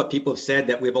agree with what people have said,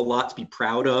 that we have a lot to be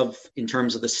proud of in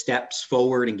terms of the steps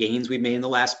forward and gains we've made in the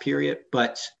last period.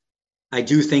 But I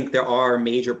do think there are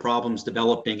major problems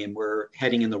developing, and we're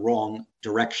heading in the wrong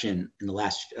direction in the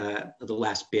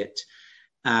last bit.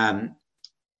 And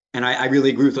I really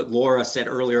agree with what Laura said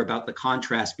earlier about the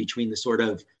contrast between the sort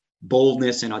of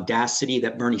boldness and audacity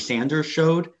that Bernie Sanders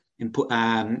showed in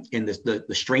the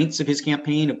strengths of his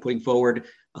campaign of putting forward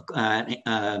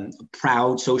a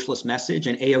proud socialist message,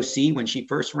 and AOC when she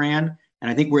first ran.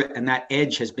 And I think that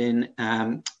edge has been,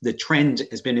 the trend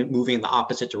has been moving in the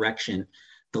opposite direction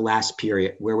the last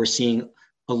period, where we're seeing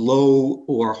a low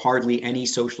or hardly any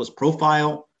socialist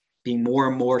profile being more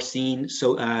and more seen.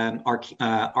 So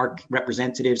our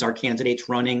representatives, our candidates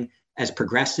running as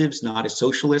progressives, not as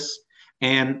socialists.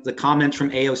 And the comments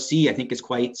from AOC, I think, is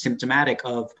quite symptomatic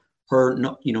of her,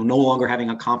 no longer having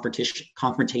a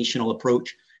confrontational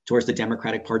approach towards the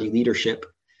Democratic Party leadership.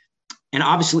 And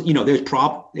obviously,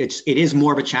 it is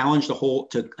more of a challenge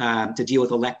to deal with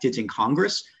electeds in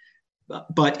Congress,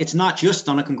 but it's not just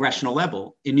on a congressional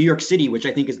level. In New York City, which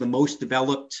I think is the most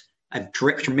developed, I have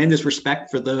tremendous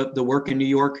respect for the work in New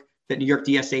York that New York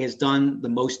DSA has done, the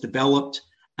most developed,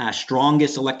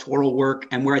 strongest electoral work,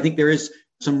 and where I think there is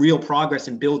some real progress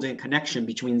in building a connection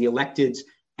between the electeds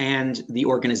and the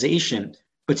organization.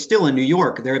 But still in New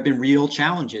York, there have been real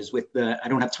challenges with I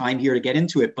don't have time here to get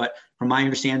into it, but from my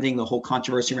understanding, the whole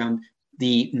controversy around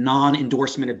the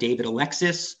non-endorsement of David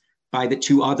Alexis by the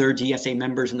two other DSA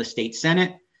members in the state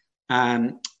Senate,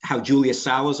 how Julia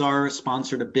Salazar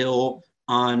sponsored a bill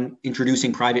on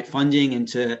introducing private funding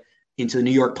into the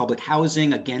New York public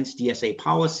housing against DSA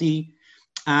policy.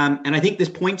 And I think this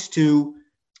points to,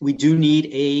 we do need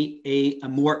a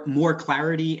more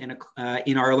clarity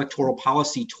in our electoral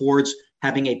policy towards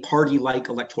having a party-like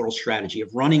electoral strategy of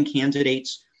running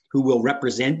candidates who will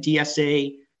represent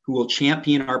DSA, who will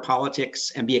champion our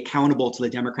politics and be accountable to the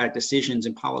democratic decisions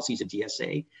and policies of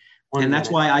DSA. And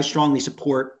that's why I strongly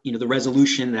support, the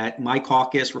resolution that my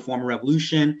caucus, Reform and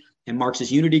Revolution, and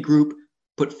Marxist Unity Group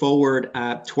put forward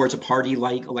towards a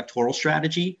party-like electoral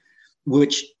strategy,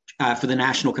 which for the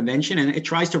National Convention. And it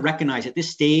tries to recognize at this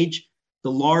stage,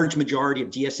 the large majority of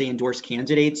DSA endorsed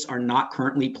candidates are not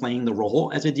currently playing the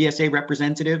role as a DSA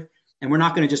representative. And we're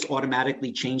not going to just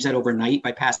automatically change that overnight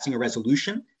by passing a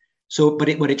resolution. So, but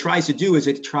what it tries to do is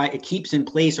it keeps in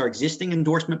place our existing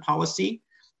endorsement policy,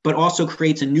 but also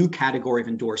creates a new category of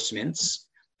endorsements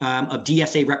of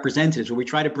DSA representatives, where we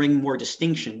try to bring more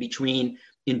distinction between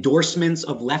endorsements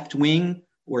of left-wing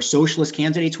or socialist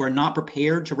candidates who are not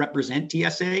prepared to represent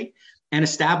DSA, and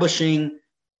establishing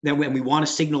that when we want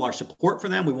to signal our support for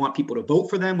them, we want people to vote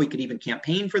for them, we could even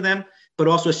campaign for them, but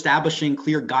also establishing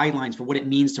clear guidelines for what it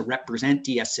means to represent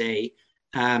DSA,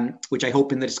 which I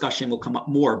hope in the discussion will come up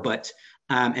more, but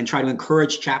and try to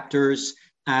encourage chapters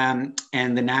and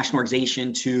the national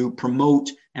organization to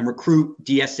promote and recruit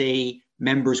DSA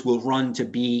members who will run to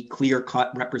be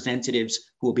clear-cut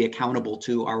representatives who will be accountable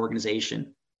to our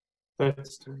organization.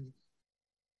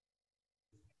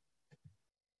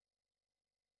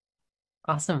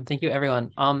 Awesome. Thank you,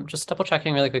 everyone. Just double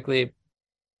checking really quickly.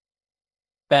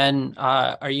 Ben,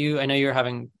 I know you're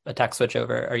having a tech switch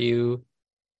over. Are you?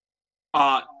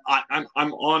 I'm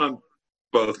on them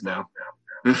both now.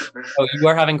 Oh, you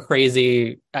are having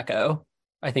crazy echo,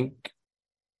 I think.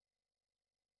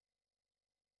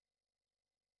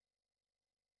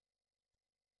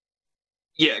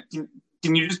 Yeah,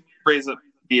 can you just raise up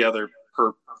the other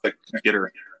perfect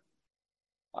computer?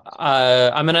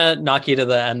 I'm gonna knock you to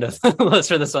the end of the list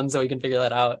for this one so we can figure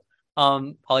that out.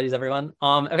 Apologies, everyone.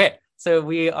 Okay, so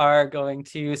we are going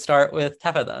to start with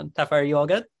Tefa then. Tefa, are you all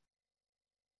good?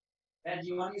 Ben, do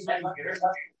you want to use my computer?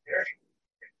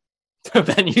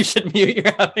 Ben, you should mute.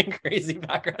 You're having crazy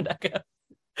background echo.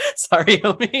 Sorry,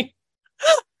 homie.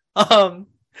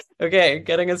 Okay,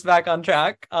 getting us back on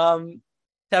track.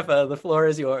 Tefa, the floor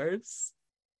is yours.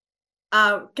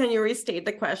 Can you restate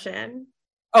the question?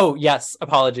 Oh, yes.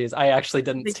 Apologies. I actually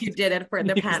didn't. I think you did it for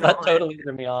the panel. That totally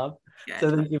threw me off. Good.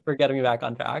 So thank you for getting me back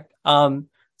on track. So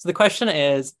the question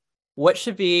is, what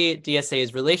should be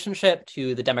DSA's relationship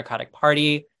to the Democratic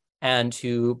Party and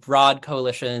to broad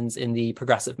coalitions in the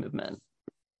progressive movement?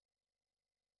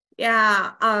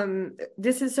 Yeah,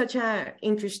 this is such an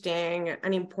interesting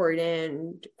and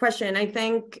important question.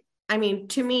 I mean,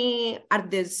 to me,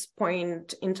 at this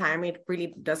point in time, it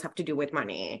really does have to do with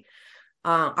money.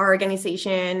 Our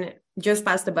organization just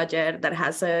passed a budget that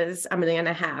has us $1.5 million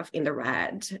in the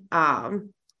red.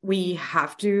 We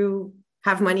have to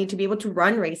have money to be able to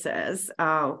run races.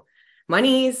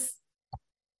 Money is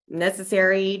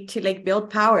necessary to build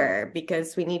power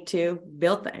because we need to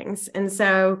build things. And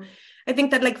so I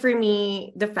think that, like, for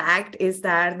me, the fact is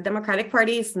that the Democratic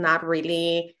Party is not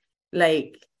really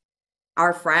like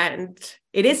our friend.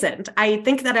 It isn't. I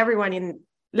think that everyone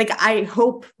I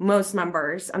hope most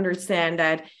members understand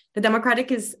that the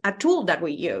Democratic is a tool that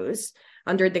we use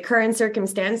under the current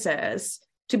circumstances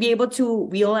to be able to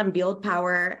wield and build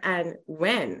power and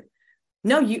win.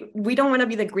 No, we don't want to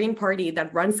be the Green Party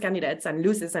that runs candidates and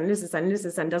loses and loses and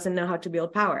loses and doesn't know how to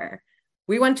build power.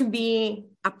 We want to be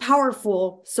a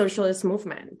powerful socialist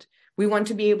movement. We want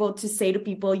to be able to say to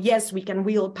people, yes, we can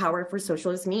wield power for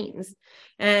socialist means.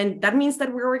 And that means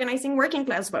that we're organizing working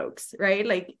class folks, right?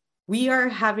 Like, we are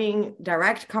having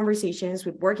direct conversations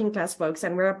with working class folks,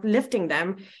 and we're uplifting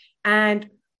them. And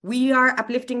we are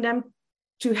uplifting them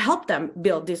to help them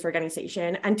build this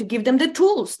organization and to give them the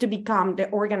tools to become the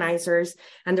organizers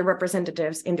and the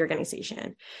representatives in the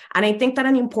organization. And I think that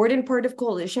an important part of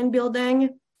coalition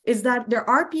building is that there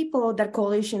are people that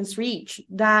coalitions reach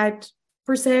that,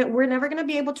 per se, we're never going to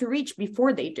be able to reach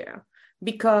before they do,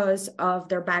 because of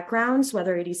their backgrounds,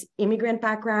 whether it is immigrant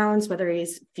backgrounds, whether it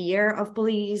is fear of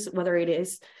police, whether it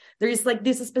is, there is like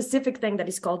this specific thing that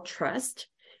is called trust.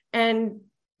 And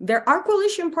there are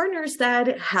coalition partners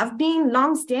that have been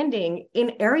longstanding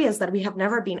in areas that we have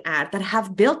never been at, that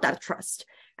have built that trust.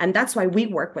 And that's why we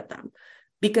work with them,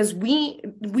 because we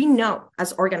know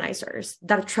as organizers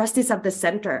that trust is at the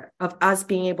center of us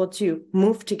being able to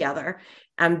move together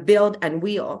and build and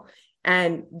wield.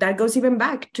 And that goes even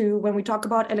back to when we talk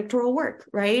about electoral work,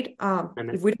 right?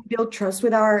 If we don't build trust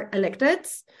with our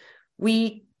electeds,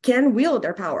 we can wield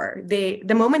their power. The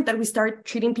moment that we start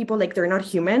treating people like they're not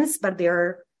humans, but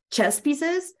they're chess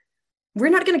pieces, we're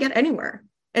not going to get anywhere.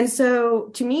 And so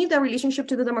to me, the relationship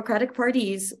to the Democratic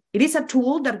Party it is a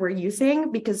tool that we're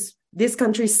using because this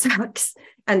country sucks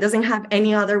and doesn't have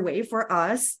any other way for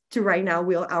us to right now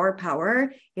wield our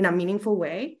power in a meaningful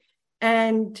way.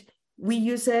 And we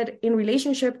use it in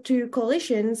relationship to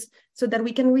coalitions so that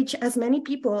we can reach as many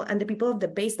people and the people of the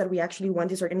base that we actually want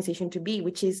this organization to be,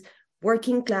 which is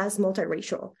working class,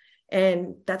 multiracial.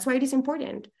 And that's why it is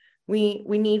important. We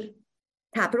need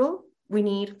capital, we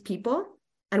need people,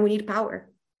 and we need power.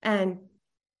 And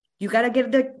you got to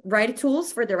get the right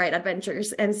tools for the right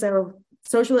adventures. And so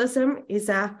socialism is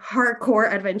a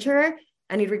hardcore adventure,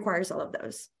 and it requires all of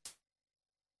those.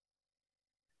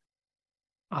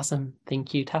 Awesome.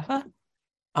 Thank you, Tefa.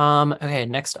 Okay,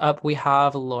 next up we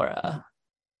have Laura.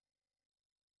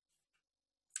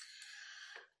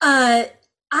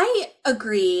 I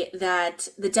agree that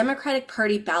the Democratic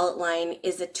Party ballot line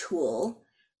is a tool,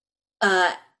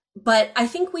 but I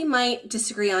think we might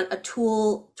disagree on a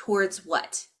tool towards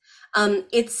what.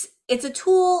 It's a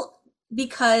tool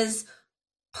because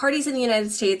parties in the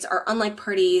United States are unlike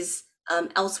parties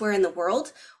elsewhere in the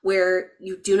world, where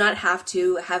you do not have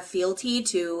to have fealty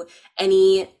to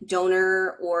any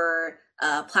donor or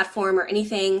platform or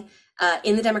anything.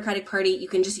 In the Democratic Party, you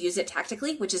can just use it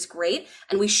tactically, which is great.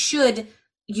 And we should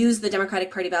use the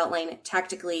Democratic Party ballot line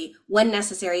tactically when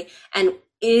necessary. And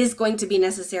it is going to be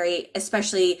necessary,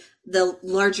 especially the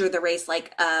larger the race,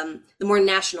 like the more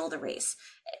national the race.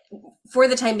 For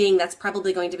the time being, that's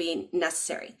probably going to be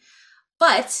necessary.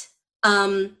 But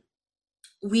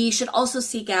we should also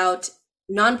seek out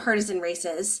nonpartisan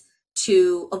races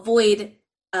to avoid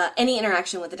any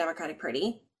interaction with the Democratic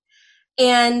Party.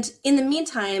 And in the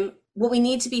meantime, what we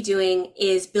need to be doing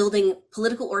is building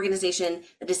political organization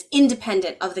that is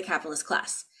independent of the capitalist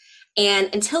class.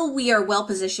 And until we are well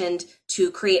positioned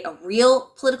to create a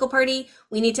real political party,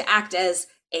 we need to act as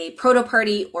a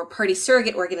proto-party or party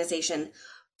surrogate organization,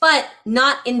 but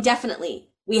not indefinitely.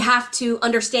 We have to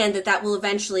understand that that will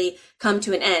eventually come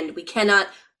to an end. We cannot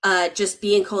just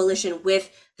be in coalition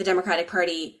with the Democratic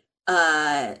Party,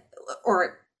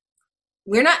 or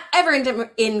we're not ever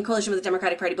in coalition with the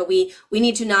Democratic Party, but we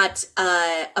need to not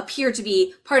appear to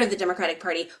be part of the Democratic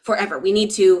Party forever. We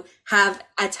need to have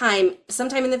a time,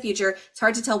 sometime in the future, it's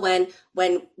hard to tell when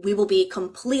we will be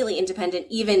completely independent,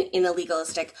 even in a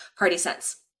legalistic party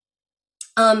sense.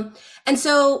 And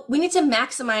so we need to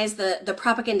maximize the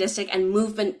propagandistic and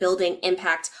movement building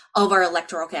impact of our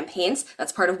electoral campaigns.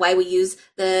 That's part of why we use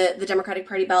the Democratic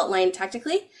Party ballot line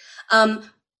tactically.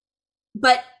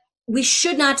 But we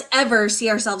should not ever see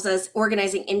ourselves as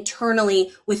organizing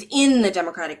internally within the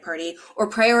Democratic Party or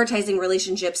prioritizing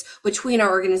relationships between our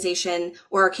organization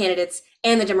or our candidates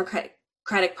and the Democratic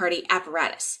Party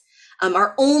apparatus.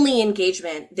 Our only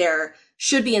engagement there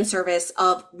should be in service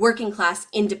of working class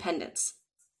independence.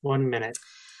 1 minute.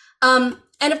 And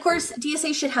of course,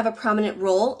 DSA should have a prominent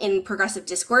role in progressive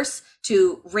discourse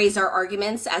to raise our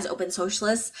arguments as open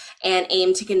socialists and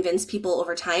aim to convince people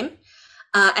over time.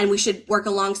 And we should work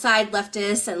alongside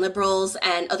leftists and liberals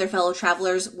and other fellow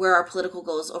travelers where our political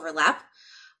goals overlap.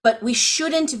 But we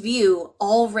shouldn't view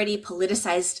already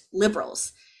politicized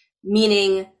liberals,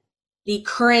 meaning the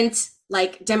current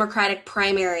Democratic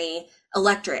primary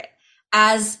electorate,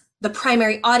 as the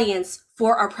primary audience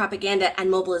for our propaganda and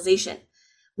mobilization.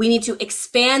 We need to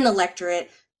expand the electorate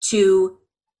to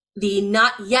the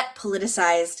not yet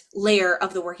politicized layer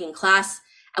of the working class,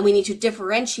 and we need to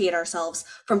differentiate ourselves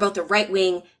from both the right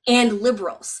wing and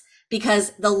liberals,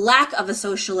 because the lack of a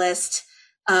socialist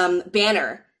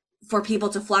banner for people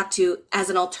to flock to as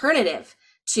an alternative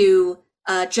to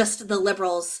just the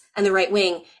liberals and the right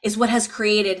wing is what has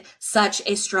created such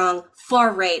a strong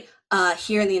far right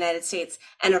here in the United States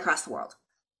and across the world.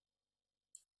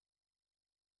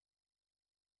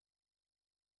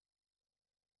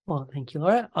 Well, thank you,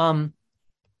 Laura.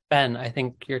 Ben, I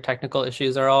think your technical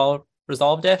issues are all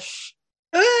resolved-ish.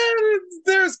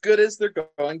 They're as good as they're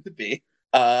going to be.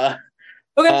 Okay,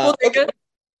 we'll take okay.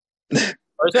 it.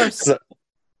 Where's yours?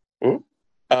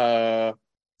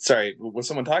 Sorry, was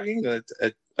someone talking?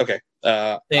 Okay.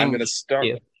 I'm going to start.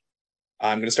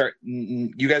 I'm going to start.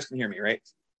 You guys can hear me, right?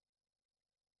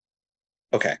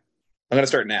 Okay. I'm going to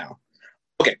start now.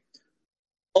 Okay.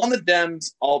 On the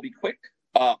Dems, I'll be quick.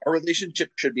 Our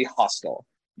relationship should be hostile.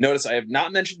 Notice I have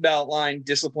not mentioned ballot line,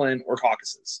 discipline, or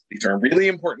caucuses. These are really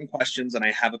important questions, and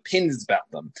I have opinions about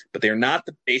them, but they are not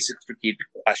the basic strategic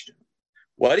question.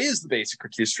 What is the basic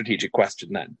strategic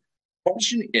question, then? The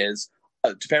question is,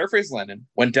 to paraphrase Lenin,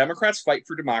 when Democrats fight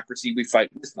for democracy, we fight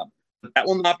with them. But that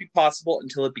will not be possible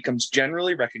until it becomes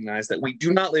generally recognized that we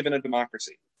do not live in a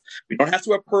democracy. We don't have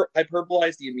to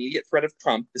hyperbolize the immediate threat of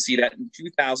Trump to see that in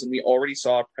 2000 we already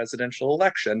saw a presidential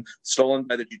election stolen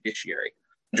by the judiciary.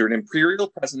 Under an imperial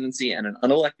presidency and an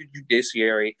unelected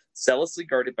judiciary zealously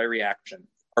guarded by reaction,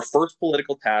 our first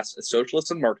political task as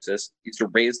socialists and Marxists is to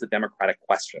raise the democratic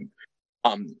question.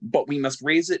 But we must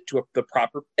raise it to the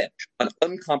proper pitch, an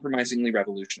uncompromisingly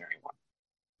revolutionary one.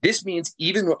 This means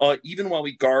even while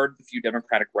we guard the few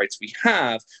democratic rights we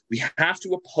have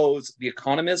to oppose the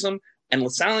economism and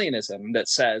Lassalleanism that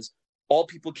says all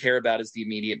people care about is the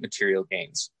immediate material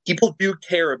gains. People do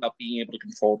care about being able to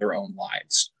control their own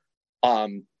lives.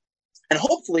 And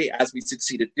hopefully, as we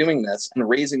succeed at doing this and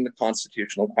raising the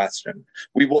constitutional question,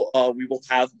 we will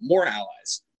have more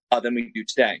allies than we do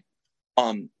today.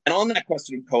 And on that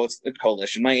question of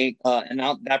coalition,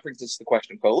 that brings us to the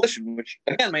question of coalition, which,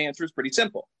 again, my answer is pretty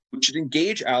simple. We should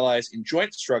engage allies in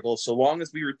joint struggle so long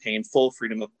as we retain full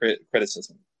freedom of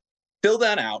criticism. Fill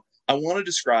that out. I want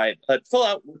to fill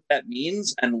out what that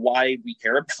means and why we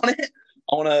care about it.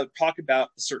 I want to talk about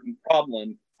a certain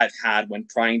problem I've had when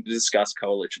trying to discuss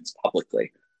coalitions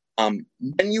publicly. When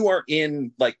you are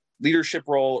in leadership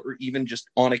role or even just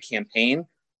on a campaign,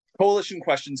 coalition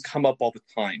questions come up all the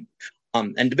time.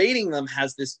 And debating them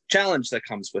has this challenge that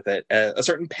comes with it, a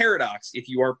certain paradox if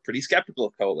you are pretty skeptical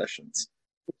of coalitions.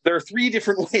 There are three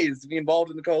different ways to be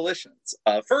involved in the coalitions.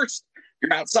 First,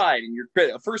 you're outside and you're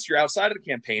outside of the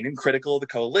campaign and critical of the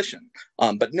coalition,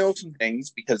 but know some things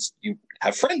because you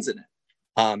have friends in it.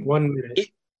 1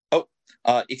 minute.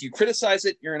 If you criticize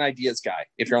it, you're an ideas guy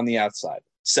if you're on the outside.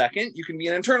 Second, you can be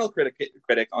an internal critic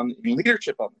in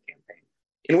leadership of the campaign,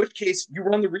 in which case you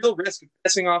run the real risk of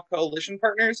pissing off coalition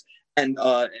partners and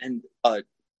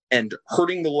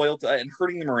hurting the loyalty and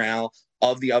hurting the morale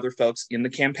of the other folks in the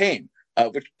campaign,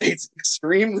 which creates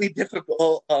extremely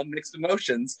difficult mixed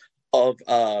emotions of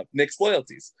mixed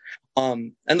loyalties.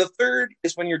 And the third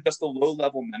is when you're just a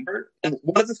low-level member. And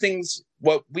one of the things,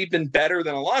 what we've been better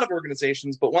than a lot of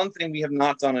organizations, but one thing we have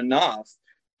not done enough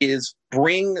is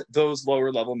bring those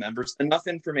lower-level members enough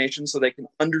information so they can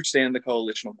understand the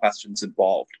coalitional questions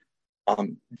involved.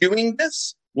 Doing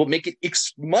this will make it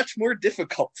much more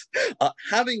difficult.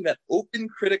 Having that open,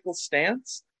 critical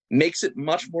stance makes it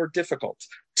much more difficult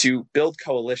to build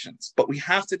coalitions, but we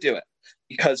have to do it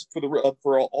because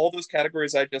for all those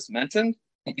categories I just mentioned,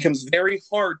 it becomes very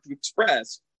hard to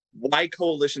express why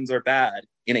coalitions are bad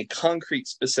in a concrete,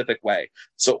 specific way.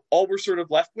 So all we're sort of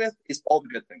left with is all the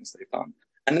good things they've done,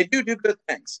 and they do good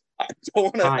things. I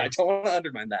don't want to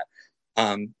undermine that.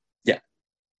 Yeah.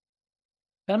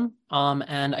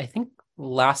 And I think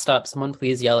last up, someone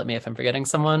please yell at me if I'm forgetting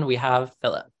someone. We have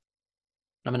Philip.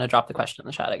 I'm going to drop the question in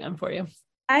the chat again for you.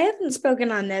 I haven't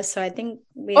spoken on this, so I think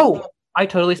we. Oh, I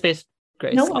totally spaced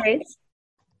Grace. No worries.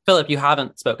 Philip, you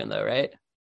haven't spoken though, right?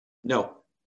 No.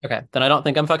 Okay, then I don't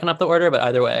think I'm fucking up the order, but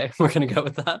either way, we're going to go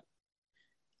with that.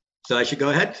 So I should go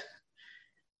ahead.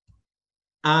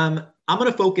 I'm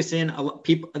going to focus in.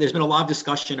 There's been a lot of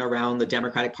discussion around the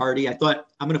Democratic Party. I thought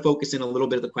I'm going to focus in a little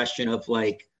bit of the question of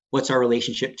what's our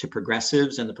relationship to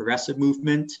progressives and the progressive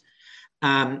movement.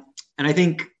 And I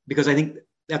think, because I think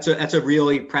that's a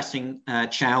really pressing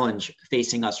challenge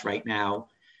facing us right now,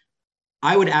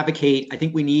 I would advocate, I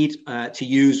think we need to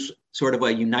use sort of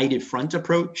a united front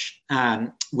approach,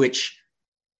 and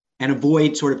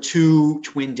avoid sort of two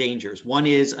twin dangers. One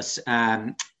is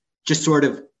just sort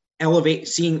of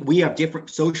seeing we have different,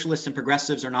 socialists and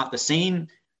progressives are not the same.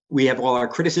 We have all our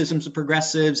criticisms of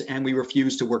progressives and we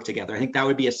refuse to work together. I think that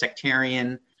would be a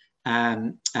sectarian,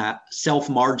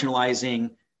 self-marginalizing,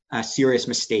 serious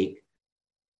mistake.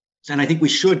 And I think we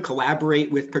should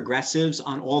collaborate with progressives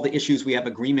on all the issues we have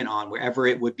agreement on, wherever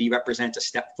it would represent a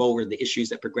step forward, the issues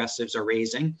that progressives are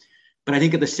raising. But I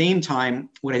think at the same time,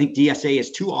 what I think DSA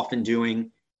is too often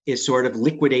doing is sort of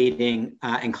liquidating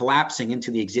and collapsing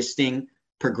into the existing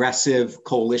progressive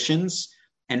coalitions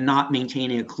and not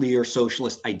maintaining a clear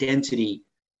socialist identity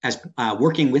as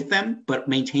working with them, but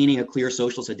maintaining a clear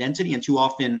socialist identity. And too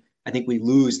often, I think we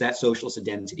lose that socialist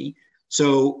identity.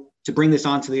 So to bring this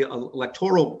onto the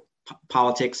electoral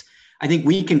politics, I think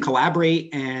we can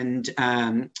collaborate and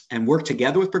work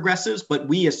together with progressives, but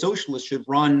we as socialists should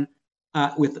run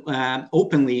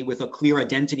openly with a clear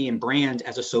identity and brand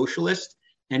as a socialist,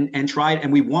 and try.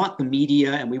 And we want the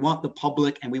media and we want the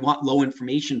public and we want low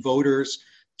information voters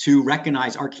to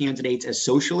recognize our candidates as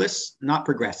socialists, not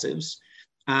progressives.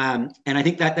 And I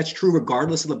think that that's true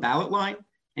regardless of the ballot line.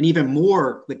 And even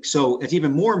more, so it's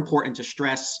even more important to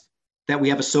stress that we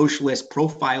have a socialist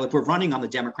profile if we're running on the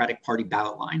Democratic Party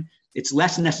ballot line. It's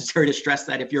less necessary to stress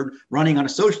that if you're running on a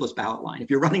socialist ballot line. If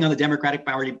you're running on the Democratic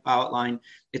Party ballot line,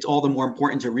 it's all the more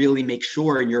important to really make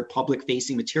sure in your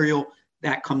public-facing material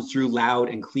that comes through loud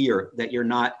and clear, that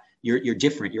you're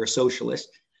different, you're a socialist.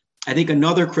 I think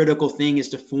another critical thing is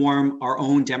to form our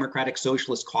own Democratic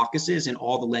Socialist caucuses in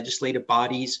all the legislative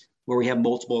bodies where we have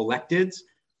multiple electeds,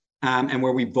 and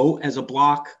where we vote as a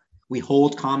bloc, we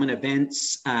hold common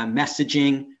events,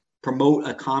 messaging, promote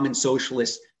a common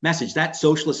socialist message. That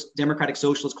Democratic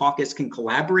Socialist caucus can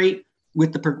collaborate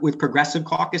with progressive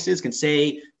caucuses, can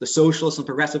say the Socialist and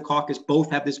Progressive Caucus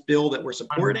both have this bill that we're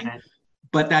supporting, 100%.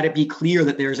 But that it be clear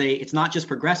that it's not just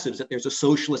progressives, that there's a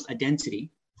socialist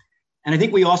identity. And I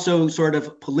think we also sort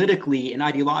of politically and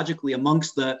ideologically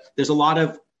there's a lot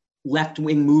of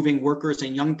left-wing moving workers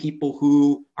and young people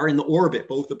who are in the orbit,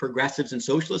 both the progressives and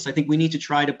socialists. I think we need to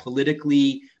try to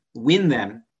politically win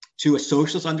them to a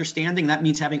socialist understanding. That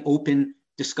means having open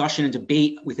discussion and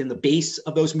debate within the base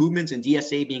of those movements, and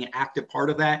DSA being an active part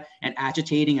of that, and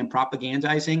agitating and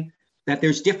propagandizing that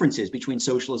there's differences between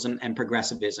socialism and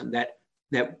progressivism, that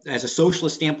as a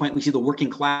socialist standpoint, we see the working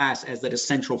class as that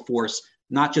essential force,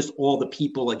 not just all the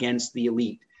people against the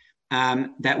elite,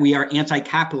 that we are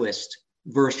anti-capitalist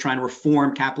versus trying to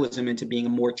reform capitalism into being a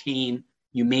more tame,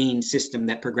 humane system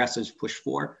that progressives push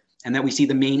for, and that we see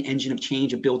the main engine of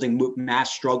change of building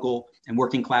mass struggle and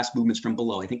working class movements from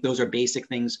below. I think those are basic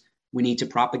things we need to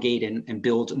propagate and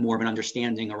build more of an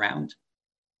understanding around.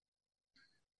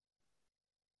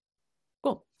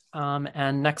 Cool.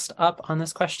 And next up on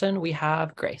this question, we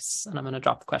have Grace, and I'm going to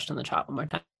drop the question in the chat one more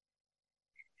time.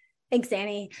 Thanks,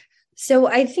 Annie. So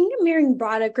I think I'm hearing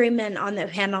broad agreement on the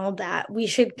panel that we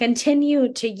should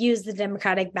continue to use the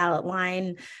Democratic ballot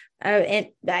line. And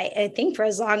I think for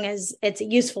as long as it's a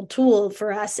useful tool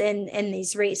for us in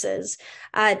these races.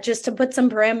 Just to put some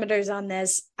parameters on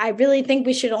this, I really think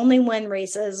we should only win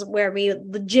races where we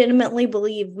legitimately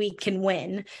believe we can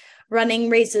win. Running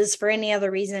races for any other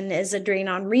reason is a drain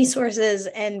on resources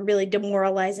and really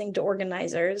demoralizing to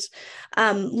organizers.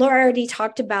 Laura already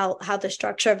talked about how the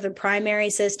structure of the primary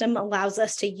system allows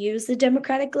us to use the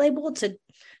Democratic label to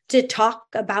talk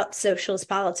about socialist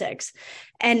politics.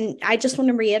 And I just want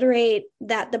to reiterate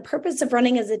that the purpose of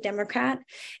running as a Democrat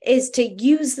is to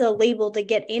use the label to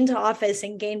get into office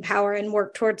and gain power and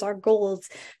work towards our goals,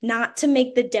 not to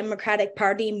make the Democratic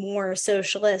Party more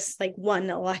socialist, like one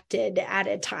elected at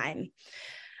a time.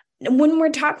 When we're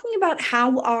talking about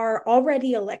how our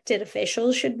already elected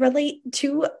officials should relate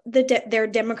to their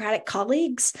Democratic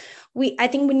colleagues, I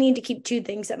think we need to keep two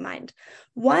things in mind.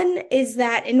 One is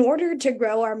that in order to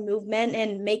grow our movement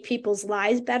and make people's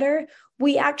lives better,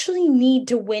 we actually need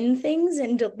to win things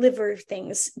and deliver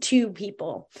things to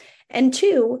people. And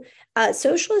two,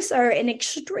 socialists are an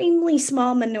extremely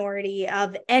small minority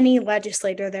of any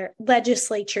legislature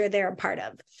they're a part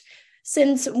of.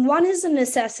 Since one is a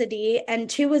necessity and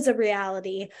two is a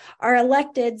reality, our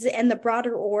electeds and the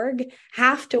broader org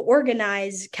have to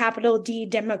organize capital D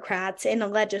Democrats in a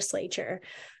legislature.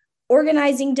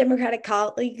 Organizing Democratic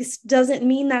colleagues doesn't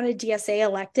mean that a DSA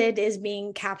elected is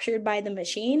being captured by the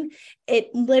machine. It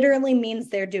literally means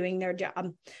they're doing their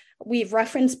job. We've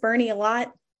referenced Bernie a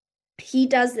lot. he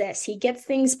does this. He gets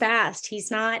things passed.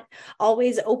 He's not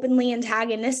always openly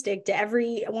antagonistic to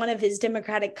every one of his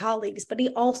Democratic colleagues, but he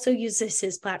also uses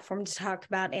his platform to talk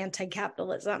about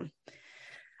anti-capitalism.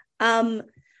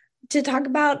 To talk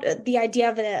about the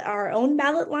idea of our own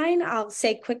ballot line, I'll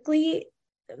say quickly,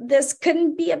 this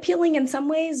couldn't be appealing in some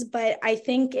ways, but I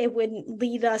think it would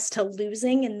lead us to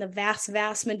losing in the vast,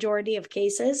 vast majority of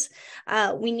cases.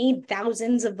 We need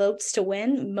thousands of votes to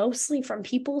win, mostly from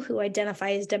people who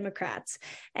identify as Democrats.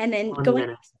 And then going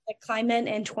to the climate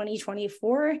in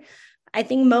 2024, I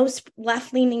think most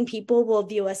left-leaning people will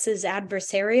view us as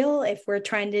adversarial if we're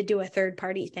trying to do a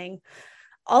third-party thing.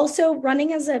 Also,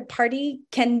 running as a party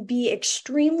can be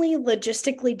extremely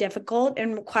logistically difficult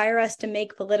and require us to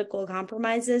make political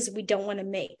compromises we don't want to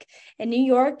make. In New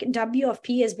York,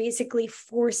 WFP is basically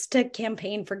forced to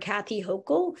campaign for Kathy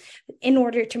Hochul in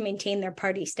order to maintain their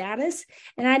party status,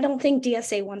 and I don't think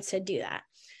DSA wants to do that.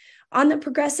 On the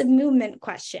progressive movement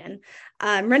question,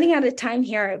 I'm running out of time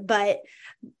here, but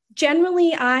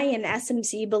generally, I and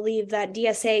SMC believe that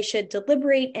DSA should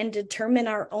deliberate and determine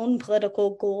our own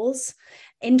political goals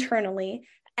internally,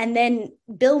 and then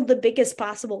build the biggest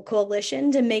possible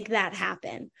coalition to make that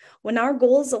happen. When our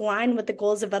goals align with the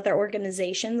goals of other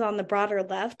organizations on the broader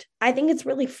left, I think it's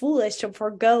really foolish to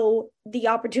forego the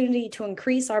opportunity to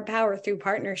increase our power through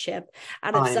partnership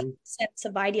out of some sense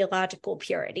of ideological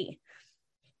purity.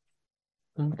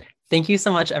 Thank you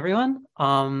so much, everyone.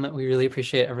 We really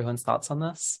appreciate everyone's thoughts on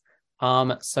this.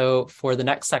 So for the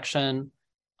next section,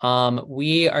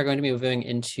 we are going to be moving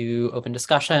into open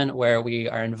discussion where we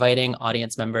are inviting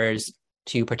audience members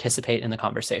to participate in the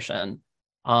conversation.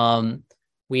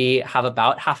 We have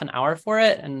about half an hour for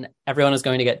it, and everyone is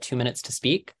going to get 2 minutes to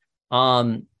speak.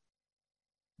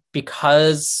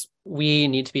 Because we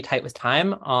need to be tight with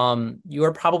time, you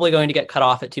are probably going to get cut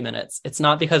off at 2 minutes. It's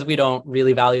not because we don't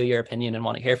really value your opinion and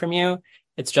want to hear from you.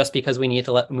 It's just because we need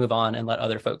to move on and let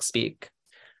other folks speak.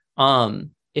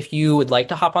 If you would like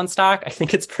to hop on Stack, I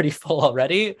think it's pretty full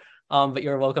already, but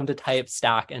you're welcome to type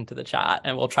Stack into the chat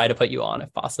and we'll try to put you on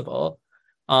if possible.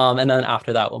 And then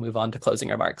after that, we'll move on to closing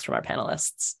remarks from our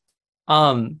panelists.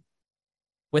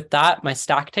 With that, my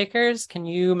Stack takers, can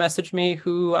you message me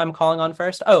who I'm calling on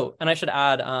first? Oh, and I should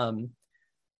add,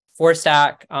 for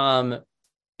Stack,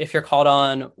 if you're called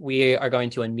on, we are going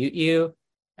to unmute you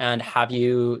and have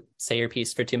you say your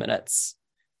piece for 2 minutes.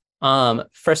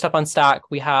 First up on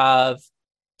Stack, we have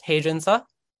Tejinsa.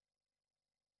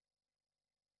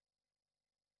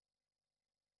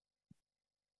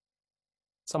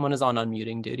 Someone is on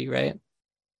unmuting duty, right?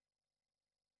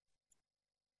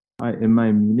 Hi, am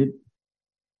I muted?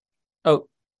 Oh,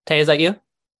 Tay, is that you?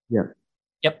 Yeah.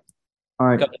 Yep. All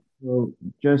right. So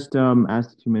just as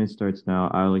the 2 minutes starts now,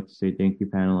 I would like to say thank you,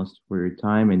 panelists, for your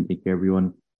time, and thank you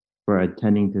everyone for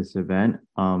attending this event.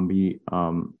 It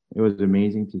was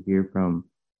amazing to hear from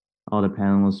all the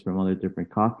panelists from all the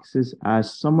different caucuses.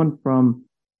 As someone from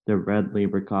the Red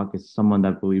Labor Caucus, someone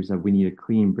that believes that we need a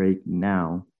clean break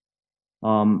now,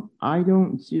 I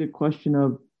don't see the question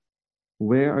of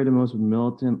where are the most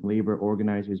militant labor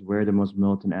organizers, where are the most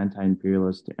militant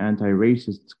anti-imperialists,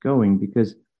 anti-racists going,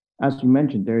 because as you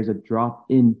mentioned, there is a drop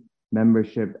in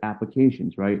membership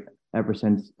applications, right? Ever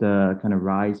since the kind of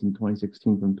rise in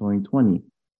 2016 from 2020.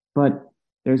 But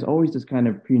there's always this kind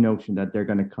of pre-notion that they're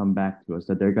going to come back to us,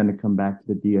 that they're going to come back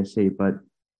to the DSA. But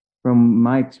from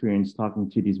my experience talking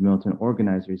to these militant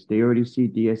organizers, they already see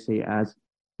DSA as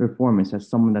reformist, as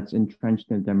someone that's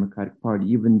entrenched in the Democratic Party,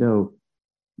 even though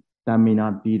that may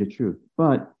not be the truth.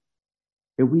 But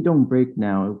if we don't break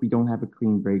now, if we don't have a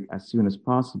clean break as soon as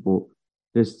possible,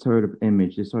 this sort of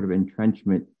image, this sort of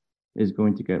entrenchment is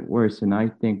going to get worse. And I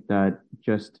think that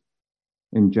just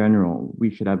in general, we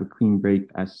should have a clean break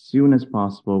as soon as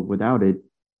possible. Without it,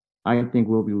 I think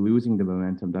we'll be losing the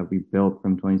momentum that we built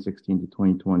from 2016 to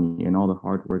 2020 and all the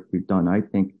hard work we've done. I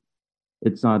think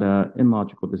it's not an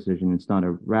illogical decision. It's not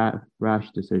a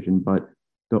rash decision, but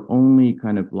the only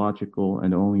kind of logical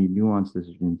and the only nuanced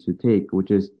decision to take,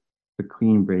 which is a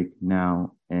clean break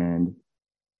now and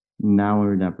now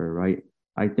or never, right?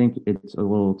 I think it's a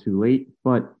little too late,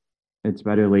 but it's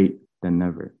better late than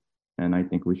never. And I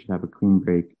think we should have a clean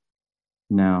break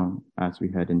now as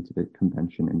we head into the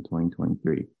convention in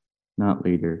 2023. Not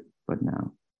later, but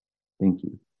now. Thank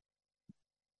you.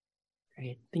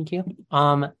 Great, thank you.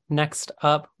 Next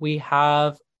up, we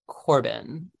have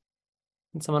Corbin.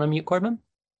 Can someone unmute Corbin?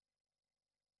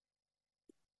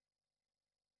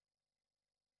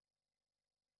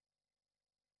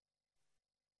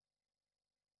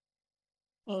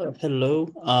 Hello.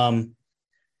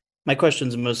 My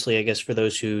questions are mostly, I guess, for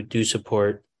those who do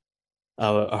support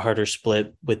a harder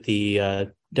split with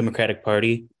the Democratic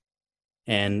Party.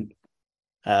 And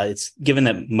it's given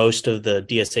that most of the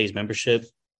DSA's membership,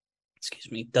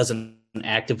 doesn't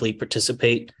actively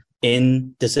participate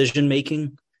in decision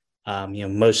making.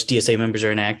 Most DSA members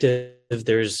are inactive.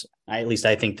 At least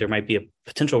I think there might be a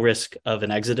potential risk of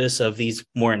an exodus of these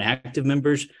more inactive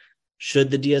members should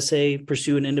the DSA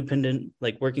pursue an independent,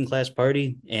 working class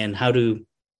party. And how do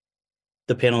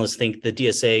the panelists think the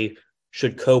DSA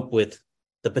should cope with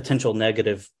the potential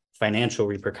negative financial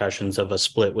repercussions of a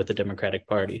split with the Democratic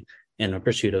Party in a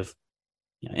pursuit of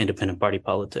independent party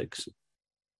politics?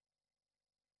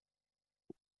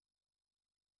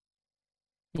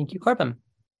 Thank you, Corbin.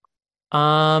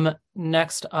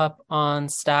 Next up on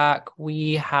stack,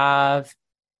 we have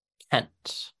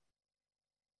Kent.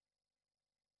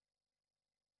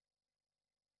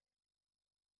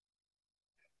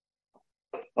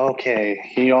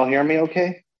 Okay, can you all hear me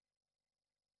okay?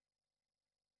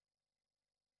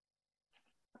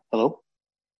 Hello?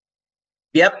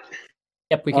 Yep,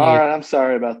 we can All hear right, I'm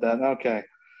sorry about that. Okay.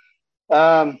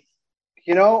 I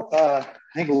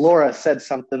think Laura said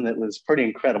something that was pretty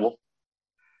incredible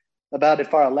about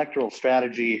if our electoral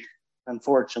strategy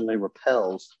unfortunately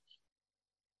repels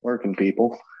working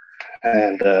people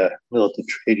and militant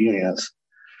trade unions.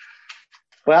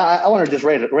 Well, I want to just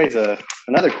raise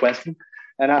another question.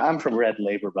 And I'm from Red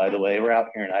Labor, by the way. We're out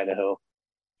here in Idaho.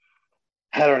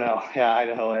 I don't know. Yeah,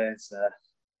 Idaho is a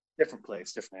different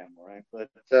place, different animal, right? But,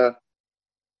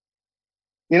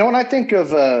 when I think of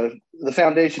the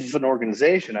foundations of an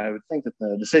organization, I would think that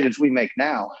the decisions we make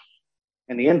now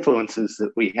and the influences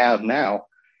that we have now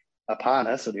upon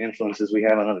us, or the influences we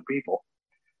have on other people,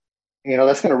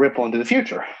 that's going to ripple into the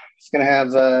future. It's going to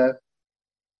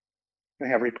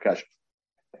have repercussions.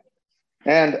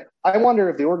 And I wonder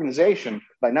if the organization,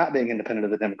 by not being independent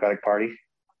of the Democratic Party,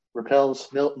 repels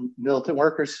militant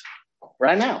workers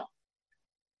right now.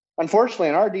 Unfortunately,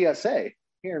 in our DSA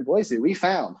here in Boise, we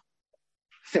found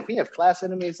that we have class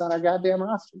enemies on our goddamn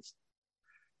rosters.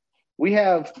 We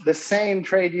have the same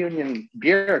trade union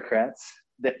bureaucrats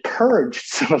that purged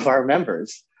some of our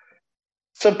members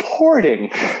supporting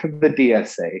the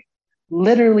DSA,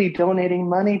 literally donating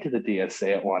money to the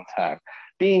DSA at one time,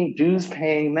 being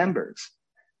dues-paying members.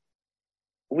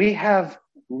 We have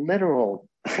literal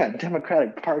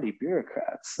Democratic Party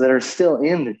bureaucrats that are still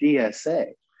in the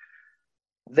DSA,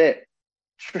 that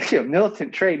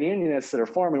militant trade unionists that are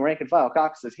forming rank and file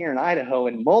caucuses here in Idaho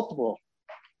and multiple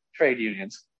trade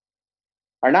unions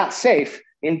are not safe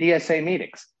in DSA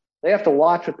meetings. They have to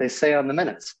watch what they say on the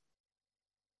minutes.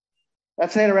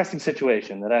 That's an interesting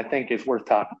situation that I think is worth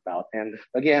talking about. And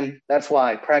again, that's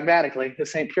why pragmatically,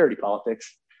 this ain't purity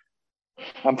politics.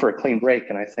 I'm for a clean break,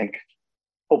 and I think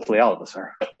hopefully all of us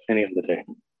are at the end of the day.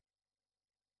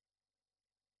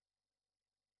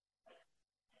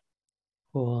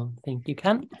 Cool. Thank you,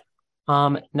 Kent.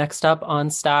 Next up on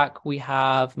stack, we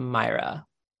have Myra.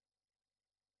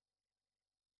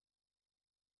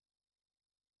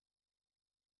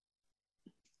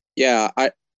 Yeah,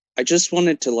 I just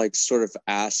wanted to sort of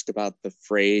ask about the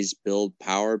phrase build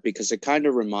power, because it kind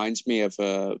of reminds me of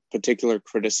a particular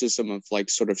criticism of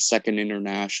sort of Second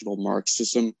International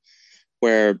Marxism,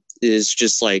 where it's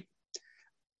just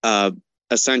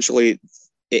essentially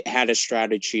it had a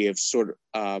strategy of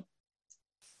a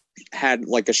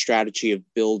strategy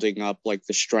of building up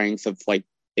the strength of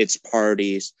its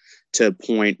parties to a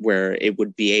point where it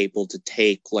would be able to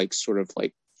take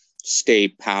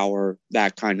state power,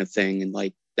 that kind of thing, and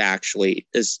actually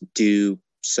do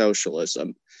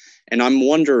socialism. And I'm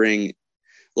wondering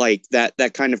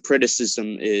that kind of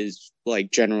criticism is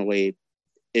generally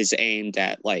is aimed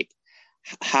at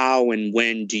how and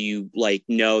when do you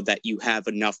know that you have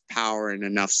enough power and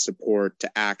enough support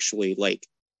to actually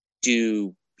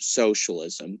do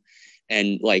socialism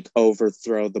and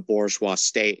overthrow the bourgeois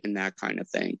state and that kind of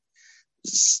thing.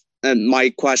 And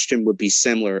my question would be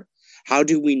similar. How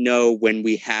do we know when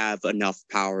we have enough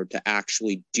power to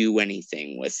actually do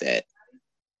anything with it?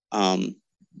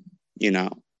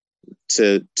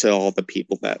 To all the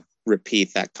people that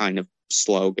repeat that kind of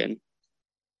slogan.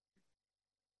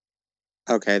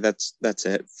 Okay, that's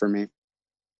it for me.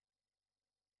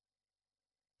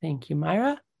 Thank you,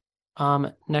 Myra.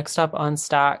 Next up on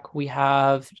stack, we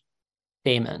have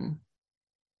Damon.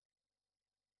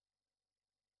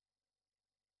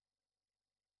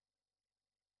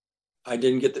 I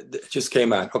didn't get it just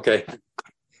came on. Okay.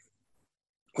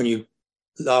 When you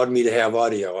allowed me to have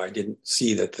audio, I didn't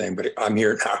see that thing, but I'm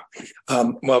here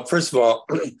now. Well, first of all,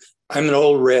 I'm an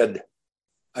old red.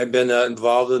 I've been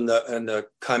involved in the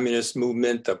communist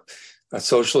movement, the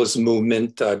socialist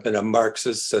movement. I've been a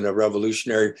Marxist and a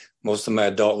revolutionary most of my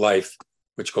adult life,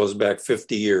 which goes back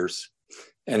 50 years.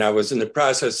 And I was in the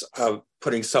process of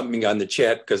putting something on the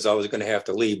chat because I was going to have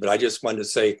to leave, but I just wanted to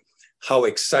say how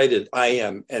excited I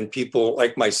am and people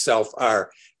like myself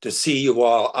are to see you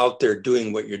all out there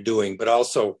doing what you're doing, but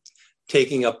also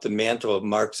taking up the mantle of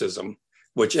Marxism,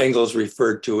 which Engels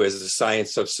referred to as the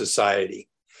science of society.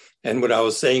 And what I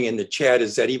was saying in the chat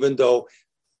is that even though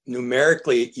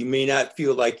numerically you may not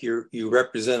feel like you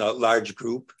represent a large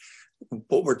group,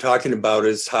 what we're talking about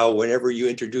is how whenever you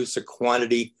introduce a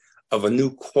quantity of a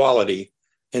new quality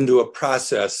into a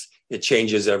process, it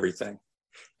changes everything.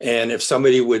 And if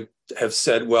somebody would have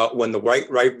said, well, when the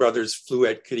Wright brothers flew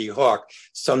at Kitty Hawk,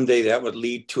 someday that would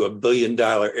lead to $1 billion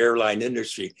airline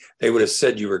industry, they would have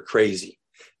said you were crazy.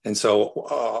 And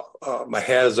so my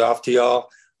hat is off to y'all.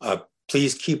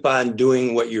 Please keep on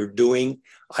doing what you're doing.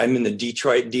 I'm in the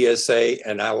Detroit DSA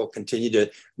and I will continue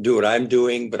to do what I'm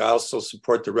doing, but I also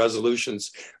support the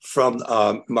resolutions from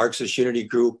Marxist Unity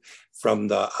Group, from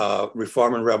the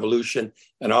Reform and Revolution,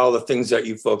 and all the things that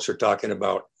you folks are talking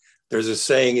about. There's a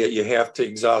saying that you have to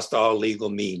exhaust all legal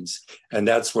means, and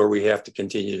that's where we have to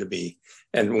continue to be.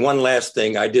 And one last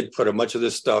thing, I did put a bunch of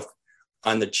this stuff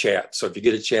on the chat. So if you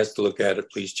get a chance to look at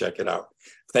it, please check it out.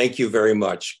 Thank you very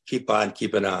much. Keep on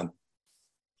keeping on.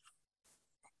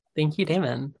 Thank you,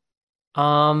 Damon.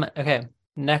 Okay,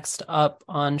 next up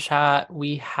on chat,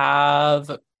 we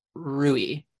have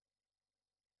Rui.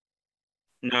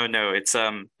 No, it's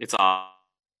off.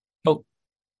 Oh,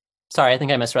 sorry, I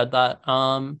think I misread that.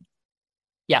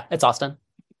 Yeah, it's Austin.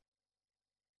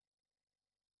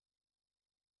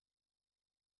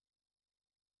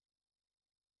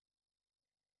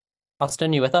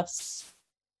 Austin, you with us?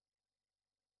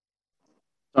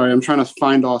 Sorry, I'm trying to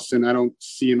find Austin. I don't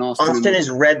see an Austin. Austin is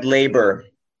Red Labor.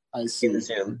 I see. In the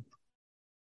Zoom.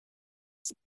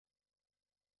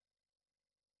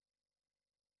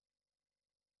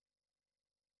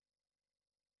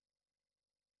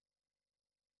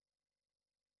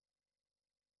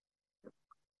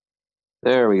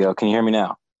 There we go. Can you hear me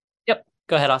now? Yep.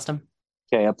 Go ahead, Austin.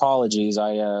 Okay. Apologies.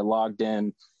 I logged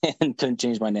in and couldn't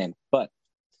change my name. But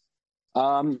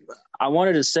I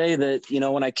wanted to say that,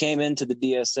 when I came into the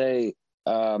DSA,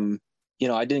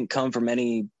 I didn't come from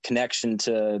any connection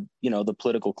to, the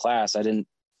political class. I didn't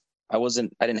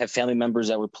have family members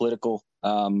that were political.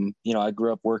 I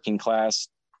grew up working class,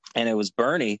 and it was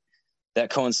Bernie that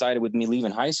coincided with me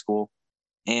leaving high school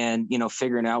and,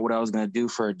 figuring out what I was going to do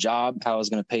for a job, how I was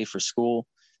going to pay for school.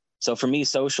 So for me,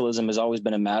 socialism has always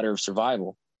been a matter of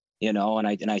survival, and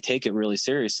I take it really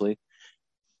seriously.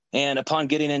 And upon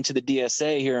getting into the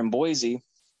DSA here in Boise,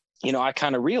 I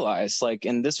kind of realized,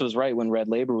 and this was right when Red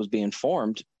Labor was being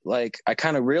formed, I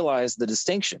kind of realized the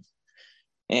distinction.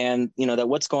 And, that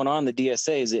what's going on in the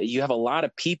DSA is that you have a lot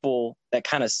of people that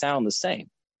kind of sound the same,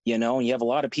 and you have a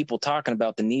lot of people talking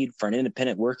about the need for an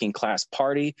independent working class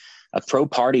party, a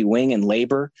pro-party wing in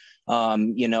labor, for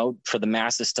the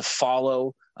masses to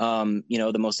follow,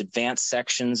 the most advanced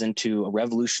sections into a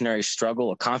revolutionary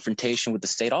struggle, a confrontation with the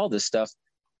state, all this stuff.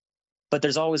 But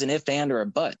there's always an if, and, or a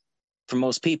but for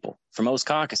most people, for most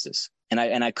caucuses. And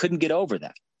I couldn't get over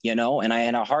that, and I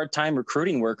had a hard time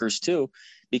recruiting workers too,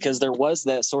 because there was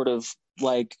that sort of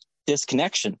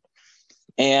disconnection.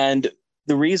 And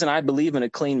the reason I believe in a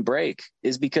clean break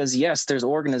is because, yes, there's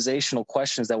organizational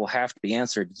questions that will have to be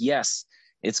answered. Yes,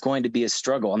 it's going to be a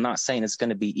struggle. I'm not saying it's going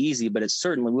to be easy, but it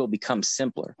certainly will become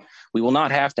simpler. We will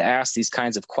not have to ask these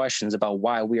kinds of questions about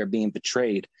why we are being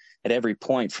betrayed at every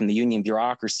point, from the union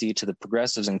bureaucracy to the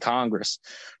progressives in Congress,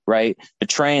 right?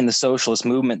 Betraying the socialist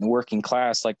movement and the working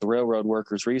class like the railroad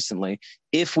workers recently.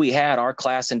 If we had our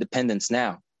class independence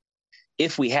now,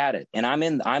 if we had it, and I'm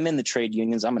in the trade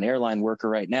unions, I'm an airline worker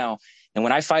right now. And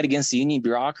when I fight against the union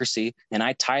bureaucracy and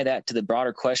I tie that to the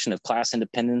broader question of class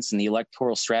independence and the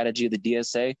electoral strategy of the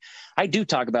DSA, I do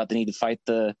talk about the need to fight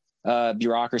the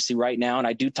bureaucracy right now. And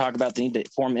I do talk about the need to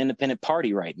form an independent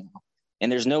party right now.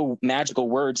 And there's no magical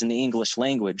words in the English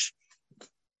language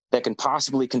that can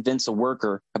possibly convince a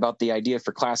worker about the idea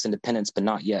for class independence, but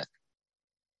not yet.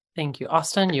 Thank you,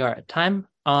 Austin. You are at time.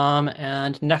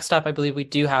 And next up, I believe we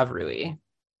do have Rui.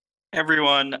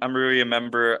 Everyone, I'm Rui, a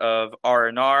member of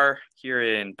R&R here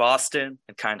in Boston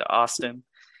and kind of Austin.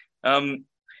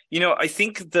 I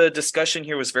think the discussion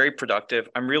here was very productive.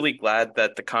 I'm really glad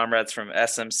that the comrades from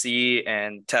SMC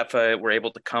and TEFA were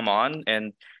able to come on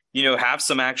and have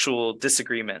some actual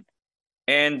disagreement.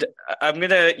 And I'm going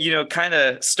to, kind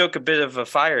of stoke a bit of a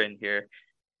fire in here.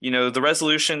 The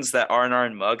resolutions that R&R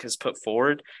and MUG has put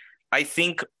forward, I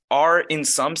think are in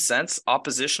some sense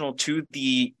oppositional to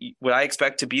what I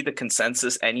expect to be the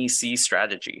consensus NEC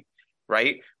strategy,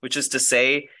 right? Which is to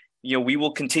say, we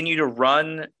will continue to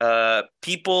run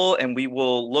people, and we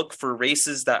will look for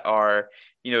races that are,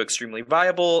 extremely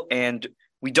viable. And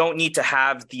we don't need to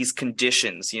have these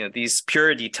conditions, these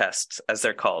purity tests, as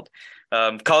they're called.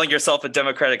 Calling yourself a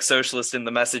democratic socialist in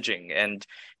the messaging, and,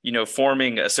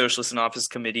 forming a socialist in office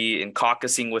committee and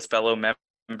caucusing with fellow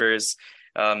members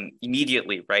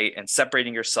immediately, right? And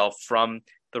separating yourself from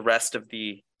the rest of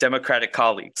the democratic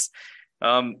colleagues.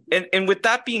 And with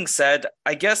that being said,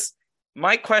 I guess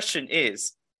my question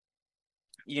is,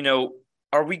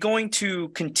 are we going to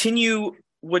continue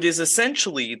what is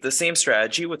essentially the same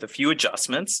strategy with a few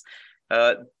adjustments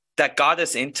that got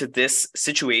us into this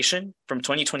situation from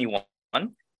 2021?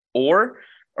 Or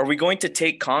are we going to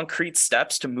take concrete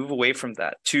steps to move away from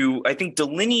that, to, I think,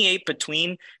 delineate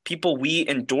between people we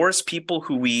endorse, people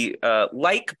who we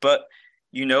like, but,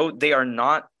 they are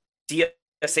not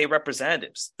DSA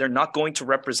representatives. They're not going to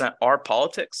represent our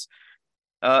politics.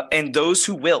 And those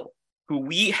who will, who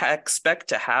we expect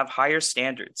to have higher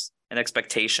standards and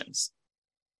expectations.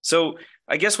 So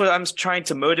I guess what I'm trying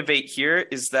to motivate here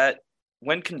is that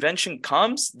when convention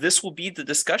comes, this will be the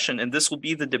discussion and this will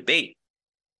be the debate.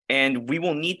 And we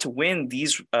will need to win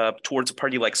these towards a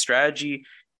party-like strategy,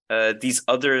 these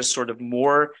other sort of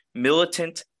more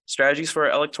militant strategies for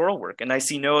our electoral work. And I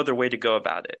see no other way to go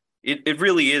about it. It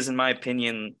really is, in my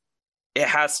opinion, it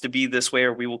has to be this way,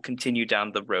 or we will continue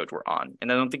down the road we're on.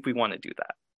 And I don't think we want to do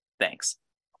that. Thanks.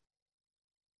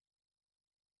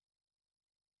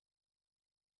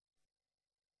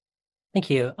 Thank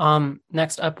you.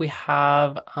 Next up, we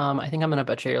have, I think I'm going to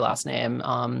butcher your last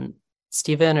name,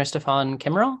 Stephen or Stefan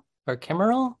Kimmerl or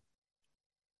Kimmerl?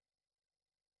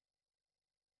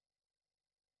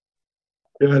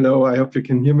 Yeah, hello. I hope you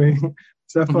can hear me.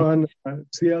 Stefan,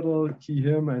 Seattle, he,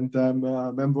 him, and I'm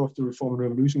a member of the Reform and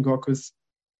Revolution Caucus.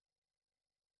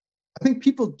 I think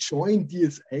people join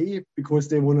DSA because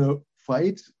they want to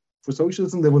fight for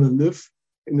socialism. They want to live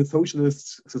in a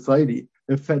socialist society.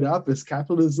 They're fed up with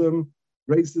capitalism,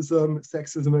 racism,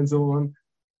 sexism, and so on.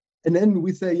 And then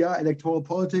we say, yeah, electoral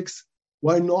politics,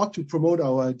 why not to promote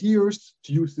our ideas,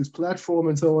 to use this platform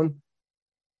and so on.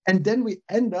 And then we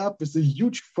end up with a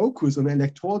huge focus on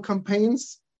electoral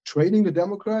campaigns, training the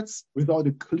Democrats without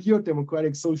a clear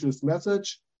democratic socialist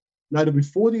message, neither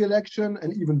before the election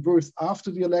and even worse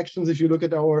after the elections. If you look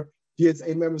at our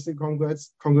DSA members in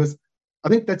Congress, I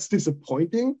think that's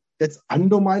disappointing. That's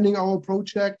undermining our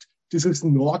project. This is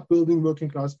not building working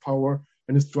class power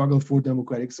and a struggle for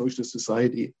democratic socialist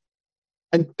society.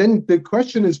 And then the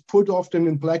question is put often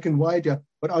in black and white, yeah,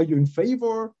 but are you in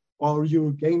favor or are you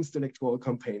against electoral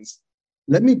campaigns?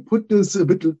 Let me put this a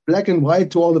bit black and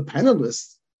white to all the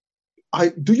panelists.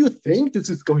 Do you think this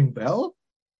is going well?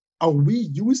 Are we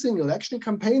using election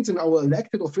campaigns and our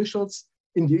elected officials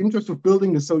in the interest of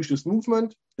building the socialist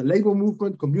movement, the labor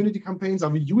movement, community campaigns? Are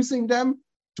we using them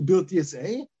to build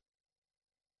DSA?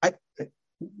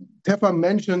 Tefa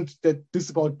mentioned that this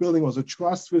is about building also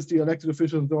trust with the elected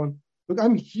officials and so on. Look,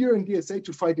 I'm here in DSA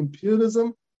to fight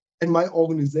imperialism, and my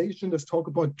organization does talk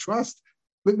about trust.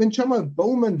 But when Jamal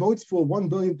Bowman votes for $1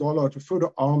 billion to further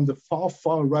arm the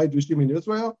far right regime in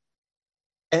Israel,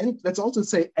 and let's also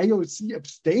say AOC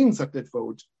abstains at that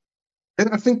vote, then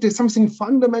I think there's something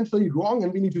fundamentally wrong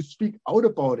and we need to speak out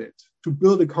about it to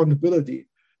build accountability.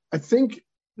 I think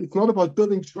it's not about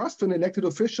building trust when elected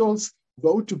officials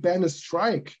vote to ban a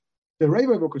strike, the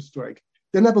labor workers' strike.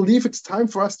 Then I believe it's time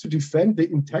for us to defend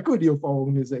the integrity of our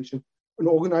organization and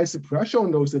organize the pressure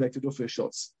on those elected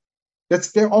officials.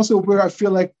 That's there also where I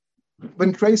feel like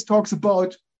when Grace talks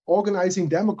about organizing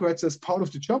Democrats as part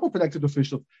of the job of elected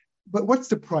officials, but what's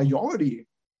the priority?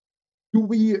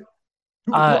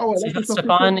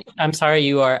 Stefan, I'm sorry,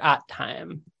 you are at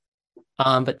time.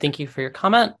 But thank you for your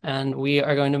comment. And we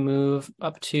are going to move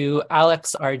up to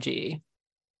Alex RG.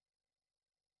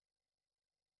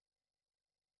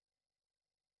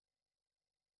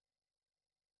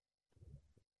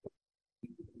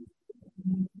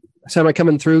 So am I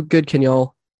coming through good? Can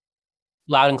y'all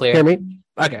loud and clear hear me?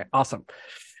 Okay, awesome.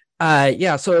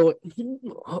 Yeah, so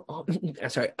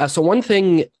sorry. So one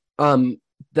thing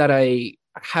that I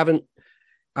haven't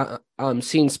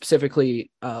seen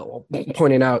specifically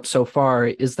pointing out so far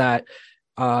is that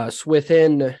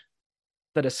within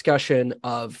the discussion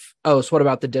of, so what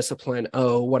about the discipline?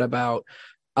 What about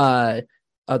the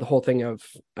whole thing of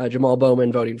Jamal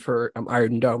Bowman voting for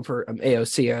Iron Dome for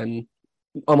AOC and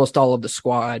almost all of the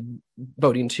squad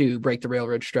voting to break the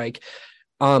railroad strike.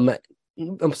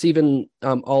 Even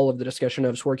all of the discussion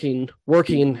of us working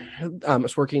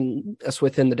us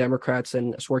within the Democrats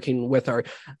and us working with our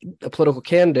political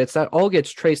candidates, that all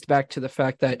gets traced back to the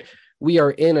fact that we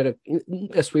are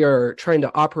we are trying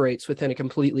to operate within a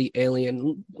completely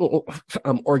alien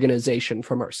organization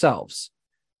from ourselves.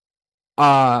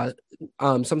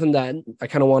 Something that I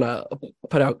kind of want to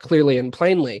put out clearly and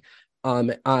plainly,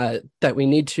 that we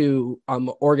need to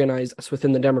organize us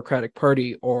within the Democratic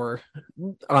Party or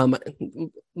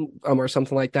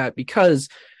something like that, because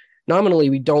nominally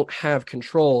we don't have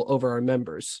control over our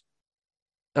members,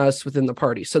 us within the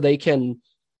party, so they can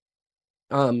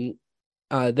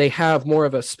they have more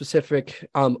of a specific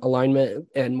alignment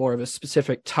and more of a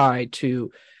specific tie to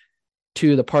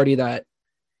the party that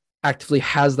actively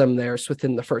has them there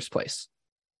within the first place.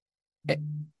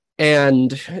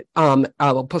 And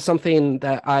I will put something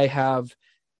that I have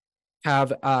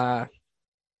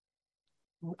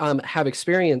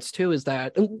experienced too, is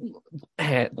that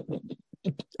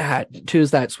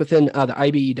it's within the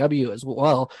IBEW as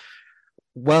well.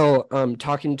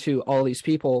 Talking to all these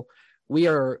people, we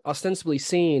are ostensibly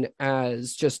seen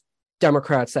as just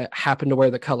Democrats that happen to wear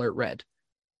the color red.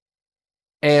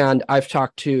 And I've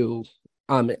talked to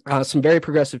some very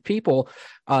progressive people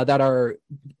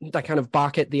that kind of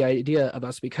balk at the idea of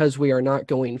us because we are not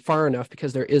going far enough,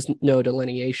 because there is no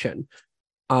delineation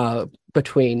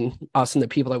between us and the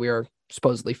people that we are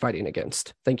supposedly fighting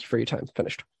against. Thank you for your time.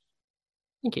 Finished.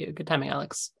 Thank you. Good timing,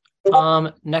 Alex.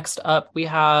 Next up, we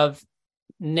have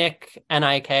Nick,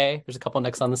 N-I-K. There's a couple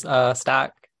Nicks on this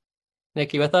stack.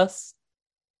 Nick, you with us?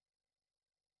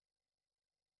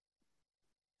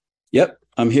 Yep,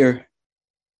 I'm here.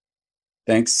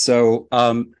 Thanks. So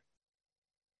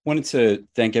wanted to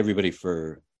thank everybody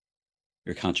for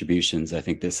your contributions. I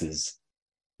think this is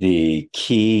the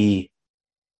key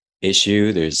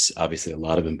issue. There's obviously a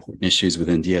lot of important issues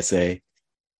within DSA,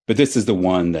 but this is the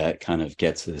one that kind of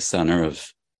gets to the center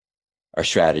of our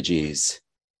strategies.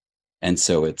 And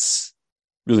so it's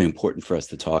really important for us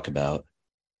to talk about.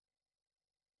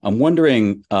 I'm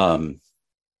wondering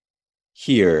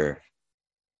here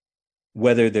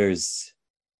whether there's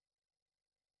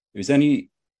any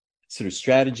sort of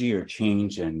strategy or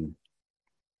change in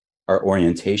our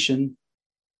orientation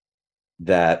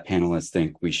that panelists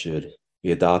think we should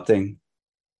be adopting.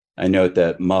 I note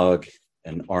that MUG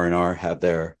and R&R have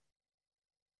their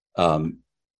the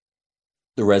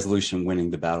resolution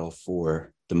winning the battle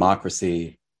for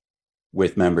democracy.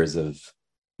 With members of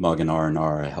MUG and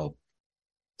R&R, I helped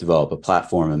develop a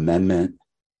platform amendment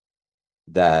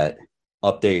that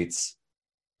updates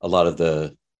a lot of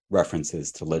the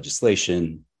references to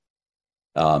legislation,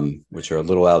 which are a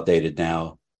little outdated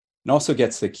now, and also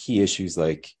gets to key issues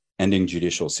like ending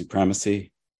judicial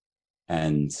supremacy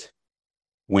and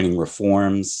winning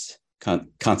reforms,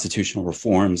 constitutional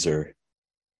reforms, or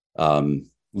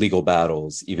legal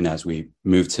battles, even as we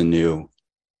move to new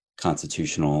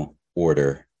constitutional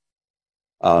order.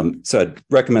 So I'd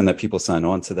recommend that people sign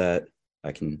on to that.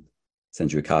 I can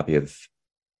send you a copy of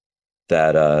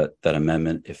that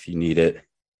amendment if you need it.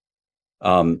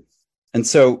 And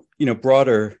so,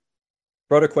 broader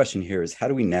question here is, how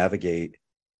do we navigate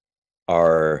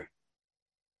our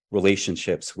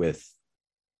relationships with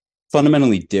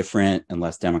fundamentally different and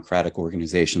less democratic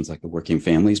organizations like the Working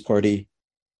Families Party,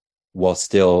 while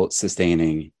still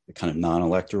sustaining the kind of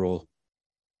non-electoral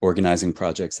organizing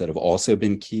projects that have also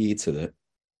been key to the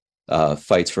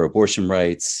fights for abortion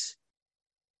rights,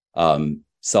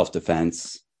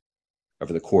 self-defense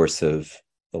over the course of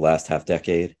the last half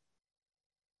decade?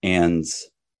 And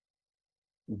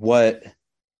what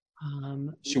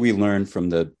should we learn from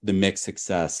the mixed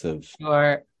success of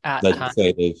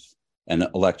legislative and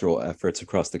electoral efforts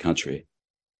across the country?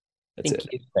 That's Thank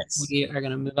it. you. Thanks. We are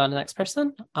going to move on to the next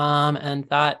person. And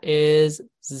that is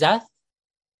Zeth.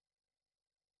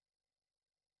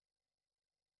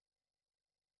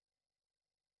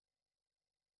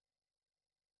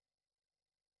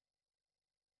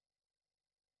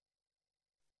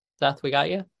 Zeth, we got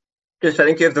you. Just, I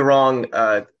think you have the wrong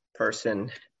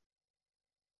person.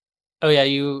 Oh yeah,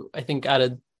 I think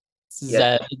added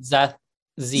Zeth. Zeth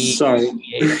Z. Sorry.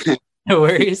 No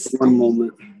worries. One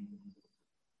moment.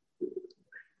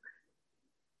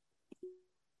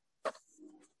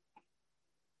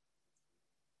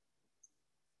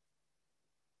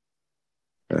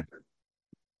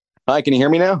 Hi, can you hear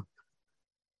me now?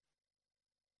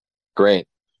 Great.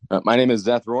 My name is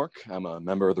Zeth Rourke. I'm a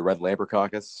member of the Red Labor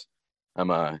Caucus. I'm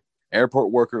a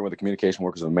airport worker with the Communication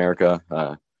Workers of America,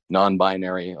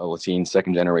 non-binary, a Latin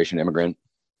second-generation immigrant.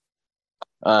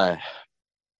 There's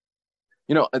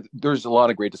a lot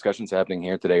of great discussions happening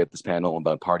here today at this panel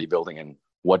about party building and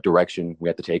what direction we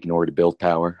have to take in order to build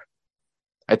power.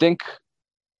 I think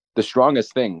the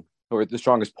strongest thing, or the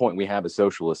strongest point we have as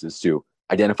socialists, is to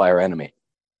identify our enemy.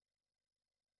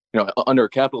 Under a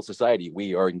capitalist society,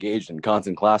 we are engaged in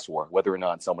constant class war, whether or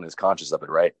not someone is conscious of it,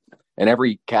 right? In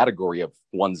every category of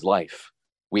one's life,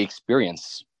 we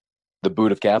experience the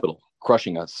boot of capital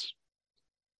crushing us.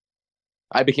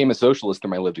 I became a socialist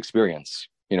through my lived experience.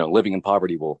 Living in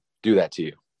poverty will do that to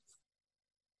you.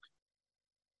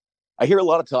 I hear a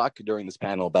lot of talk during this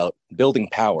panel about building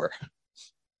power.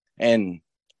 And,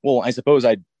 well, I suppose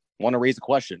I'd want to raise a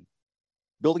question.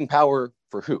 Building power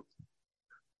for who?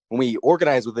 When we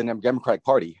organize within the Democratic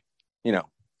Party,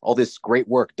 all this great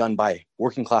work done by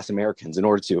working class Americans in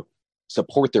order to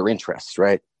support their interests,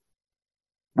 right?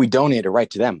 We donate it right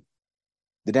to them.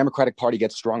 The Democratic Party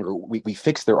gets stronger. We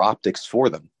fix their optics for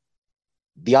them.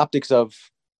 The optics of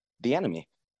the enemy,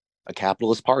 a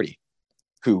capitalist party,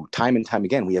 who time and time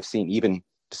again we have seen, even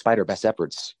despite our best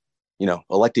efforts,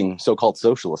 electing so-called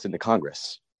socialists into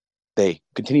Congress, they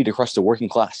continue to crush the working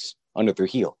class under their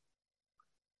heel.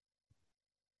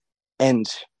 And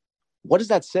what does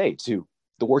that say to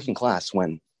the working class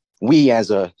when we,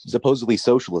 as a supposedly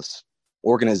socialist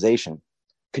organization,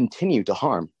 continue to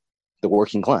harm the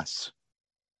working class?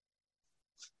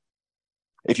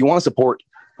 If you want to support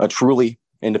a truly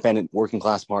independent working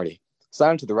class party,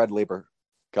 sign to the Red Labor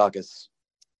Caucus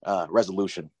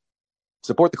resolution.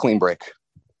 Support the clean break.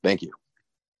 Thank you.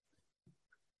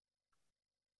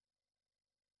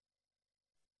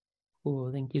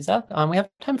 Cool, thank you, Zeth. We have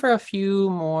time for a few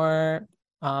more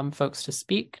folks to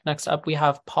speak. Next up, we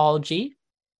have Paul G.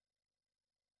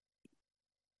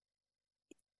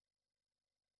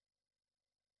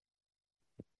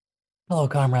 Hello,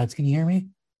 comrades. Can you hear me?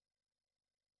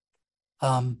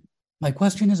 My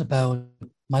question is about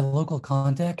my local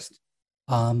context.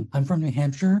 I'm from New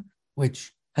Hampshire,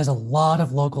 which has a lot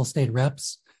of local state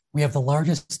reps. We have the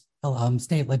largest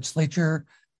state legislature.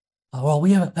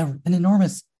 We have an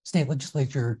enormous state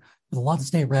legislature with a lot of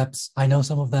state reps. I know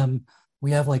some of them.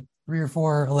 We have like 3 or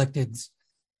 4 electeds,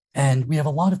 and we have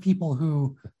a lot of people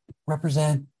who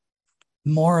represent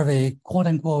more of a quote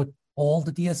unquote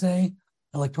old DSA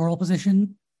electoral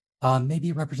position,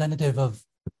 maybe representative of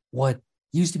what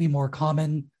used to be more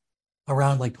common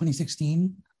around like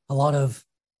 2016. A lot of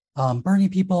Bernie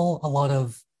people, a lot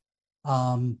of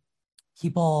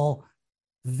people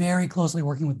very closely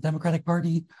working with the Democratic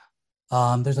Party.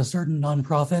 There's a certain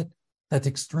nonprofit that's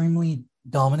extremely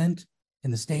dominant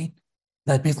in the state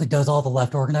that basically does all the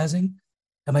left organizing.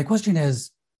 And my question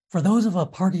is, for those of a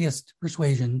partyist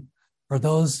persuasion, or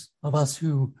those of us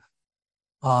who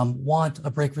want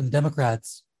a break from the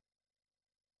Democrats,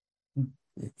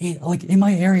 like in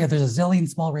my area, there's a zillion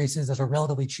small races that are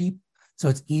relatively cheap. So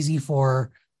it's easy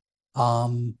for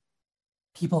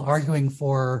people arguing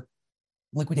for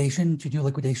liquidation to do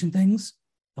liquidation things.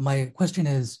 And my question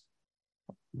is,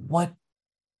 what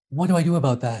do I do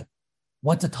about that?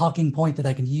 What's a talking point that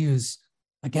I can use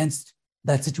against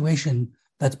that situation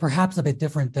that's perhaps a bit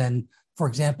different than, for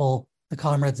example, the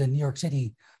comrades in New York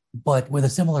City, but with a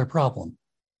similar problem?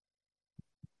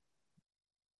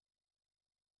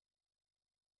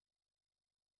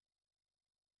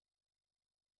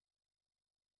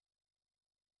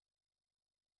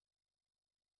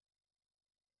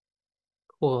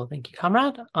 Cool, thank you,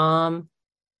 comrade.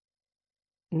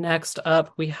 Next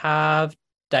up, we have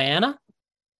Diana.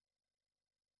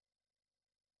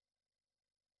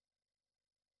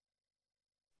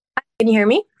 Can you hear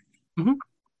me? Mm-hmm.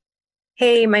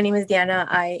 Hey, my name is Diana.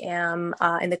 I am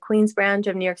in the Queens branch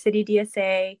of New York City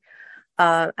DSA.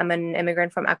 I'm an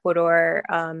immigrant from Ecuador,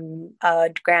 a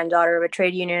granddaughter of a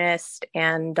trade unionist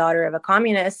and daughter of a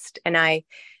communist. And I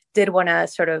did want to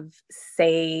sort of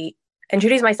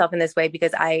introduce myself in this way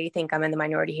because I think I'm in the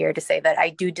minority here to say that I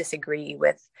do disagree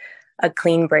with a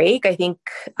clean break. I think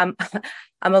I'm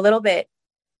a little bit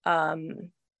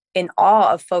in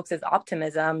awe of folks'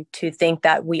 optimism to think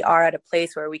that we are at a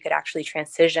place where we could actually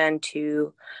transition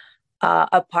to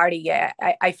a party. Yeah,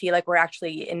 I feel like we're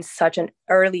actually in such an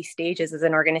early stages as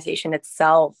an organization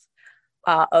itself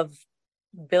of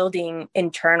building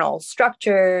internal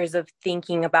structures, of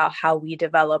thinking about how we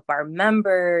develop our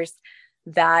members,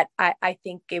 that I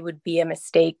think it would be a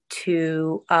mistake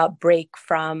to break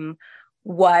from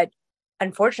what,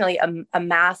 unfortunately, a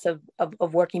mass of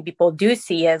working people do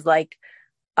see as like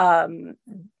the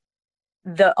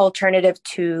alternative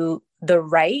to the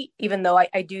right, even though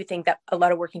I do think that a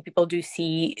lot of working people do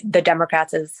see the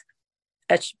Democrats as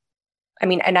I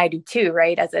mean, and I do too,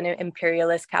 right, as an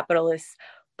imperialist capitalist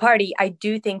party. I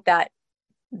do think that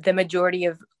the majority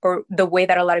of, or the way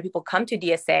that a lot of people come to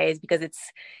DSA is because it's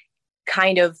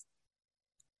kind of,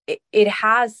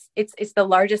 it's the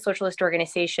largest socialist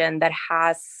organization that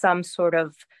has some sort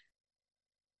of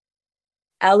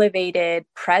elevated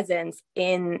presence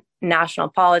in national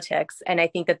politics. And I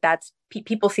think that that's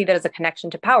people see that as a connection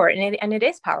to power, and it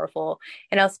is powerful.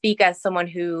 And I'll speak as someone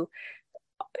who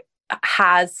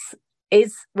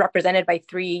is represented by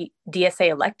 3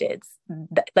 DSA electeds.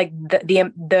 Like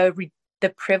the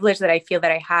privilege that I feel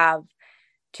that I have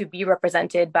to be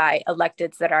represented by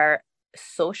electeds that are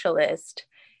socialist.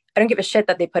 I don't give a shit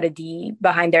that they put a D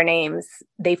behind their names.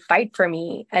 They fight for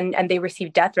me, and they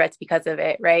receive death threats because of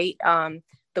it, right?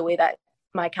 The way that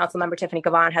my council member, Tiffany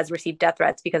Kavan, has received death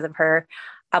threats because of her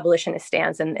abolitionist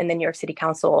stance in the New York City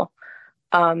Council.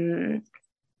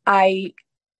 I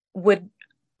would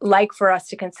like for us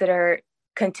to consider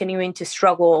continuing to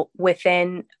struggle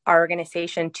within our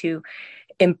organization to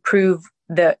improve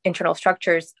the internal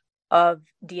structures of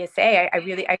DSA.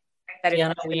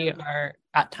 Deanna, we are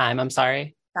at time. I'm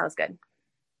sorry. Sounds good.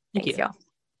 Thank Thanks, you.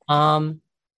 y'all.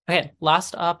 Okay,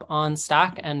 last up on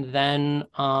Stack, and then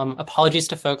apologies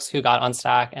to folks who got on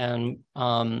Stack and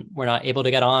were not able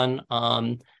to get on.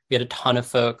 We had a ton of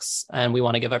folks, and we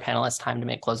want to give our panelists time to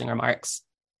make closing remarks.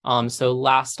 So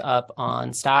last up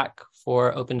on Stack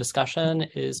for open discussion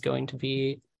is going to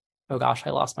be, oh gosh, I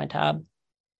lost my tab.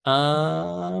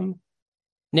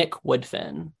 Nick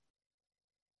Woodfin.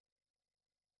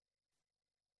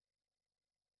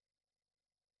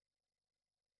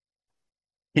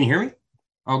 Can you hear me?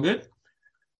 All good?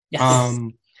 Yes.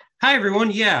 Hi,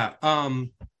 everyone. Yeah.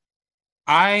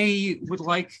 I would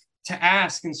like to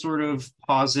ask and sort of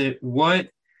posit what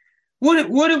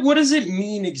does it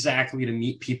mean exactly to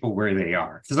meet people where they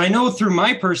are? Because I know through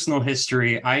my personal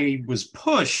history, I was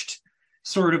pushed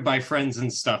sort of by friends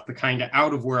and stuff to kind of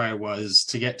out of where I was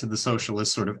to get to the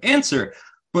socialist sort of answer.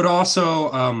 But also,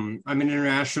 I'm an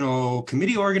international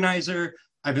committee organizer.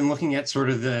 I've been looking at sort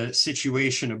of the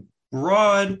situation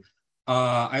abroad.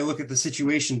 I look at the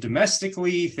situation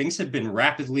domestically. Things have been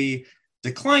rapidly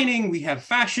declining. We have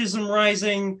fascism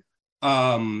rising.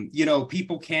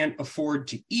 People can't afford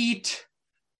to eat.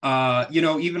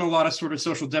 Even a lot of sort of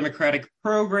social democratic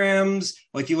programs,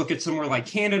 like you look at somewhere like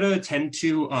Canada, tend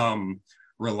to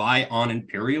rely on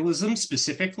imperialism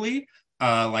specifically.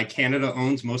 Like Canada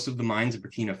owns most of the mines of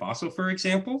Burkina Faso, for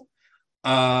example.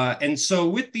 And so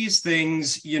with these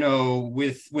things,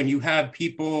 when you have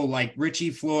people like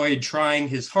Richie Floyd trying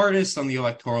his hardest on the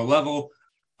electoral level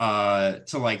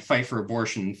to like fight for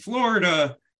abortion in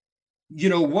Florida,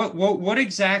 what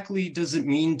exactly does it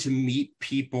mean to meet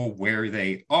people where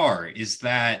they are?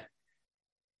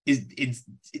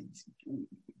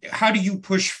 How do you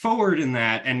push forward in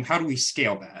that, and how do we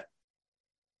scale that?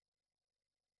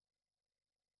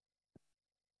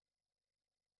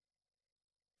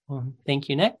 Thank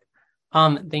you, Nick.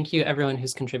 Thank you, everyone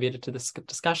who's contributed to this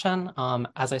discussion.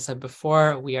 As I said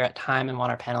before, we are at time and want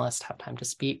our panelists to have time to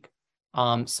speak.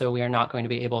 So we are not going to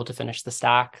be able to finish the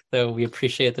stack, though we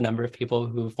appreciate the number of people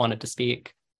who've wanted to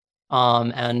speak,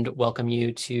 and welcome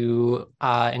you to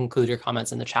include your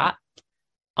comments in the chat.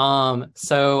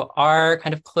 So our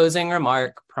kind of closing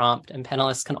remark prompt, and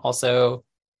panelists can also,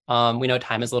 we know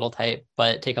time is a little tight,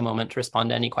 but take a moment to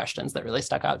respond to any questions that really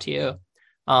stuck out to you.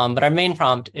 But our main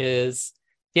prompt is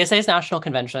DSA's National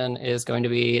Convention is going to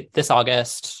be this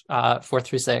August, 4th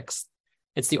through 6th.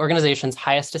 It's the organization's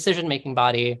highest decision-making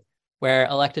body, where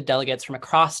elected delegates from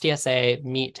across DSA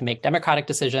meet to make democratic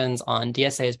decisions on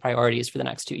DSA's priorities for the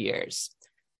next 2 years.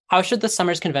 How should the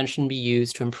summer's convention be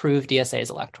used to improve DSA's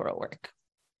electoral work?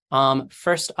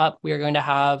 First up, we are going to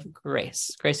have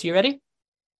Grace. Grace, are you ready?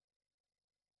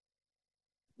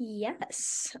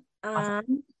 Yes.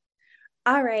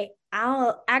 All right.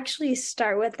 I'll actually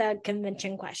start with a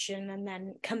convention question and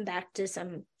then come back to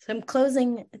some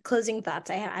closing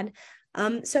thoughts I had.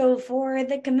 So for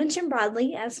the convention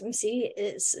broadly, SMC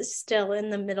is still in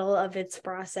the middle of its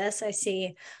process. I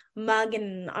see MUG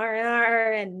and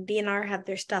R&R and DNR have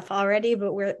their stuff already,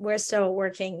 but we're still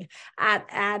working at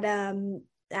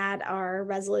our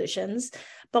resolutions.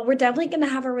 But we're definitely going to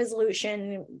have a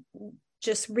resolution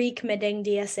just recommitting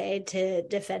DSA to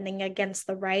defending against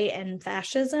the right and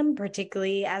fascism,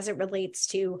 particularly as it relates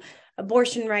to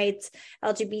abortion rights,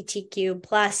 LGBTQ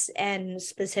plus, and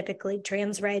specifically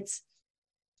trans rights,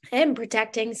 and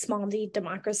protecting small d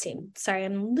democracy. Sorry,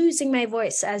 I'm losing my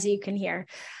voice, as you can hear.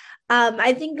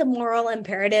 I think the moral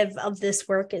imperative of this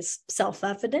work is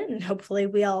self-evident, and hopefully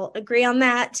we all agree on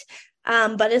that.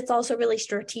 But it's also really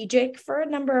strategic for a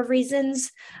number of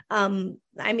reasons. One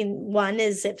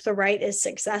is if the right is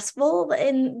successful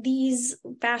in these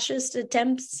fascist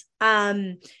attempts,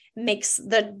 makes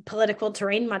the political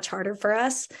terrain much harder for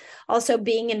us. Also,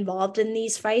 being involved in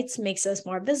these fights makes us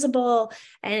more visible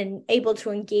and able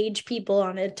to engage people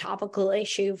on a topical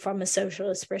issue from a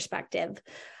socialist perspective.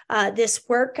 This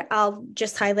work, I'll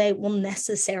just highlight, will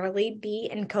necessarily be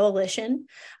in coalition.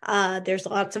 There's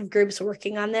lots of groups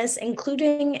working on this,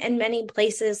 including in many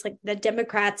places, like the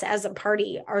Democrats as a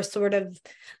party are sort of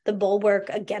the bulwark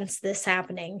against this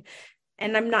happening.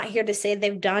 And I'm not here to say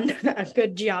they've done a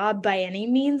good job by any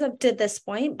means up to this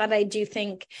point, but I do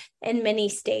think in many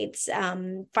states,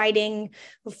 fighting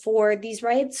for these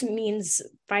rights means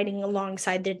fighting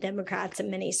alongside the Democrats in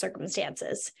many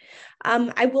circumstances.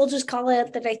 I will just call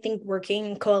it that I think working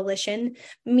in coalition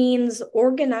means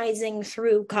organizing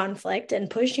through conflict and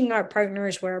pushing our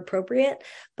partners where appropriate,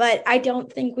 but I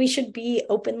don't think we should be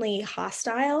openly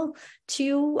hostile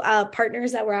to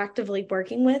partners that we're actively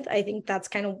working with. I think that's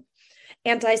kind of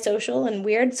antisocial and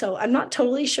weird. So I'm not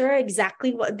totally sure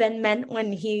exactly what Ben meant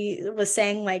when he was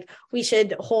saying like we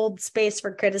should hold space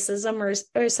for criticism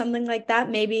or something like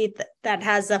that. Maybe that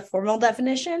has a formal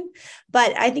definition,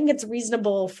 but I think it's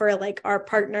reasonable for like our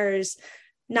partners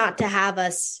not to have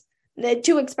us,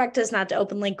 to expect us not to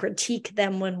openly critique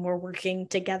them when we're working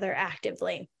together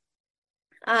actively.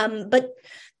 But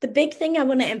the big thing I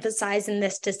want to emphasize in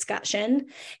this discussion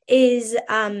is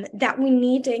that we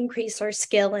need to increase our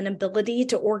skill and ability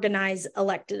to organize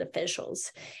elected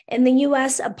officials. In the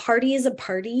US, a party is a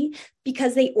party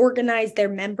because they organize their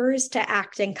members to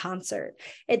act in concert.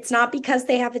 It's not because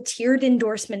they have a tiered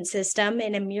endorsement system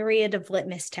and a myriad of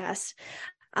litmus tests.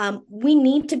 We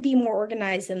need to be more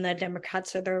organized than the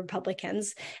Democrats or the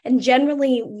Republicans. And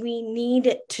generally, we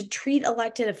need to treat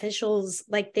elected officials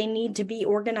like they need to be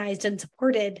organized and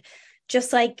supported,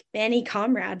 just like any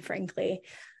comrade, frankly.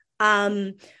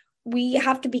 We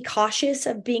have to be cautious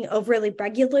of being overly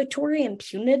regulatory and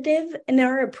punitive in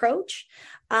our approach,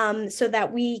 so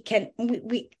that we can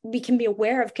be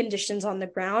aware of conditions on the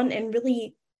ground and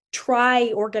really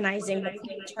try organizing.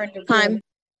 Time.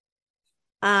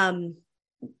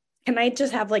 Can I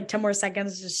just have like 10 more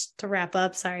seconds just to wrap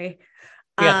up? Sorry.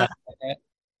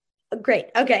 Great.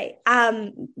 Okay.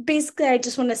 Basically, I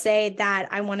just want to say that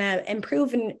I want to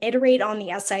improve and iterate on the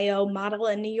SIO model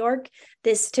in New York.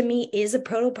 This, to me, is a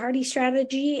proto-party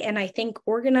strategy, and I think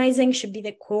organizing should be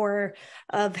the core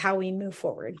of how we move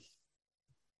forward.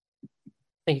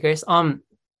 Thank you, Grace.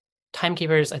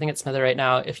 Timekeepers, I think it's Smither right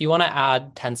now. If you want to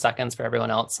add 10 seconds for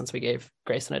everyone else, since we gave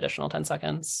Grace an additional 10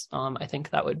 seconds, I think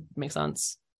that would make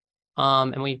sense.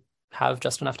 And we have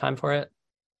just enough time for it.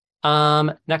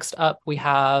 Next up, we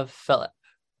have Philip.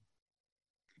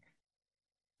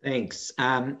 Thanks.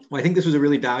 Well, I think this was a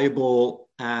really valuable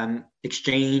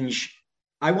exchange.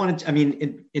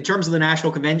 In terms of the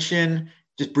National Convention,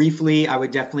 just briefly, I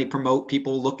would definitely promote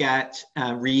people look at,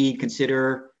 read,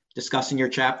 consider, discussing your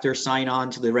chapter, sign on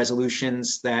to the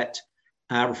resolutions that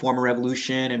Reform and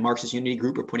Revolution and Marxist Unity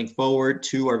Group are putting forward.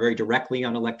 Two are very directly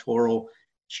on electoral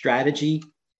strategy.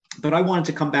 But I wanted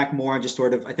to come back more on just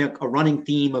sort of, I think a running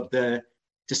theme of the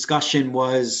discussion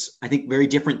was, I think, very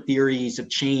different theories of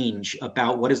change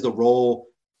about what is the role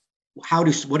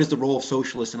of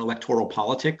socialists in electoral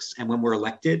politics and when we're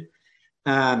elected,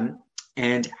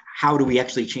 and how do we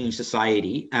actually change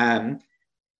society. I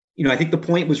think the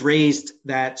point was raised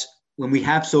that when we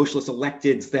have socialist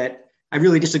electeds, that I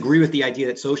really disagree with the idea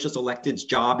that socialist electeds'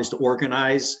 job is to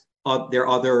organize their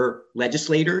other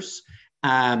legislators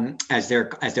as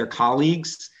their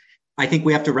colleagues. I think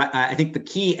we have to. I think the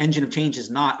key engine of change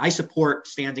is not. I support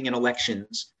standing in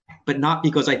elections, but not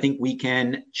because I think we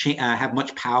can have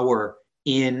much power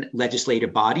in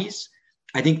legislative bodies.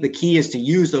 I think the key is to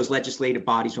use those legislative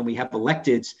bodies when we have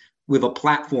electeds with a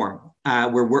platform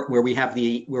where we have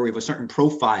a certain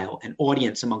profile and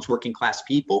audience amongst working class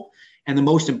people. And the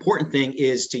most important thing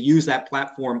is to use that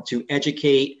platform to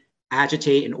educate,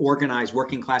 agitate, and organize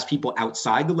working class people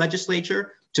outside the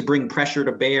legislature to bring pressure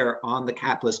to bear on the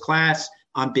capitalist class,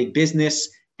 on big business,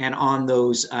 and on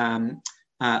those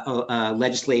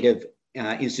legislative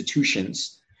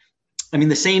institutions. I mean,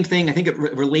 the same thing, I think it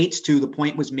relates to the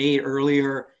point was made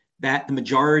earlier that the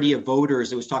majority of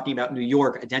voters, it was talking about New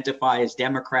York, identify as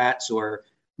Democrats or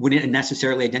wouldn't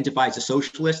necessarily identify as a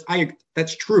socialist.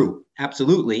 That's true,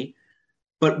 absolutely.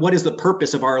 But what is the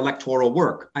purpose of our electoral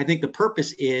work? I think the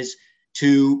purpose is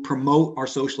to promote our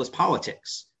socialist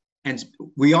politics. And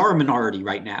we are a minority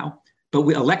right now, but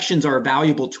elections are a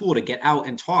valuable tool to get out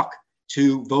and talk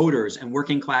to voters and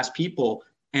working class people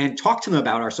and talk to them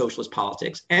about our socialist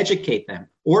politics, educate them,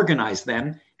 organize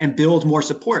them, and build more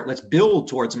support. Let's build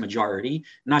towards a majority,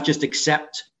 not just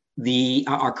accept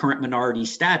our current minority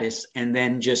status and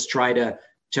then just try to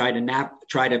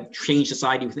change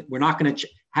society. We're not going to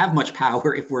have much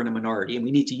power if we're in a minority, and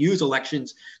we need to use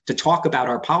elections to talk about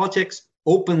our politics,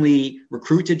 openly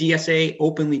recruit to DSA,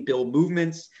 openly build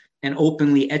movements, and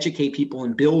openly educate people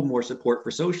and build more support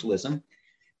for socialism.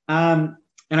 And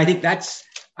I think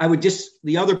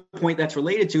the other point that's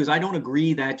related to is I don't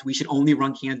agree that we should only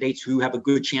run candidates who have a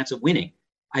good chance of winning.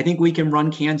 I think we should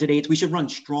run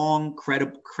strong,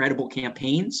 credible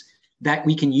campaigns that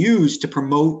we can use to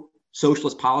promote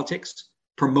socialist politics,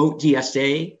 promote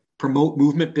DSA, promote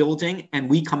movement building, and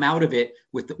we come out of it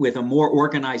with a more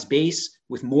organized base,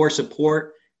 with more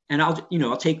support. And I'll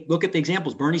look at the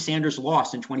examples. Bernie Sanders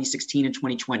lost in 2016 and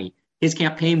 2020. His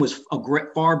campaign was a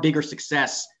far bigger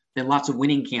success than lots of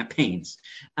winning campaigns.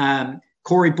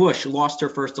 Cori Bush lost her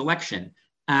first election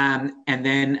and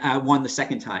then won the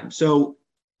second time. So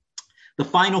the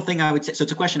final thing I would say, so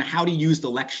it's a question of how to use the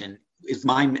election. Is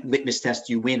my litmus test,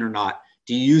 do you win or not?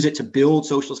 Do you use it to build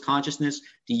socialist consciousness?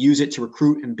 Do you use it to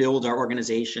recruit and build our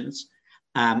organizations?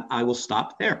 I will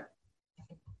stop there.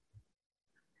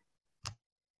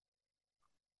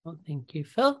 Well, thank you,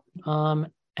 Phil.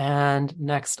 And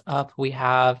next up, we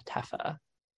have Tefa.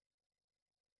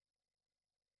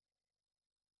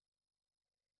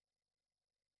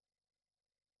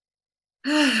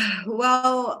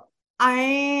 Well,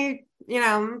 I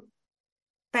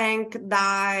think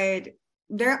that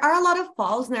there are a lot of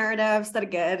false narratives that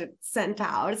get sent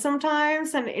out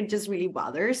sometimes, and it just really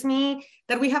bothers me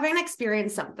that we haven't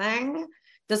experienced something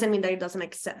doesn't mean that it doesn't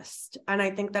exist. And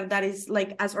I think that is,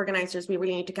 like, as organizers, we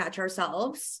really need to catch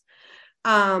ourselves.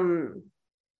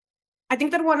 I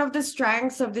think that one of the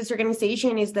strengths of this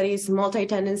organization is that it's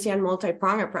multi-tendency and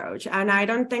multi-prong approach. And I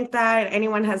don't think that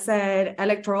anyone has said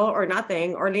electoral or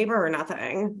nothing or labor or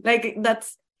nothing.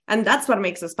 That's what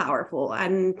makes us powerful.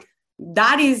 And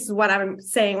that is what I'm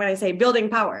saying when I say building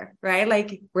power, right?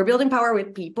 Like, we're building power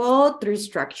with people through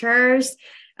structures,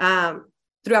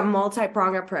 through a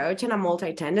multi-prong approach and a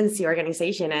multi-tendency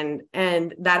organization.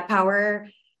 And that power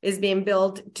is being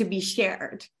built to be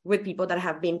shared with people that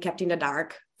have been kept in the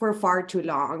dark for far too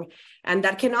long and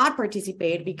that cannot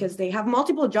participate because they have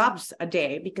multiple jobs a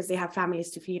day, because they have families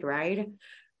to feed, right?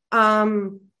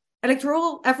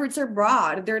 Electoral efforts are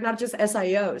broad. They're not just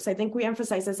SIOs. I think we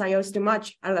emphasize SIOs too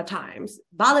much at times.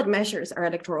 Ballot measures are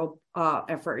electoral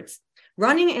efforts.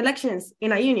 Running elections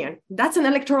in a union, that's an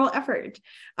electoral effort.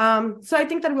 So I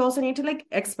think that we also need to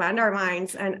expand our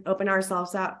minds and open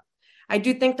ourselves up. I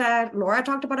do think that Laura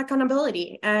talked about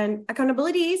accountability, and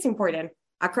accountability is important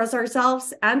across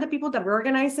ourselves and the people that we're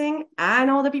organizing and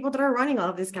all the people that are running all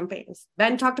of these campaigns.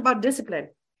 Ben talked about discipline.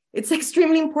 It's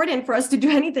extremely important for us to do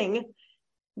anything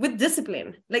with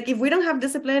discipline. Like, if we don't have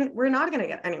discipline, we're not going to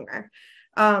get anywhere.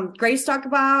 Grace talked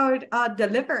about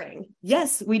delivering.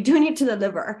 Yes, we do need to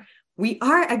deliver. We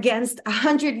are against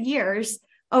 100 years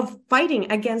of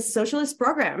fighting against socialist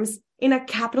programs in a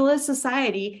capitalist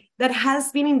society that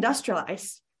has been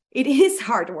industrialized. It is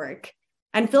hard work.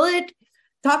 And Philip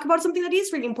talk about something that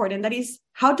is really important. That is,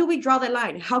 how do we draw the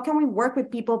line? How can we work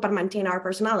with people but maintain our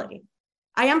personality?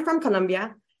 I am from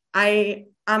Colombia. I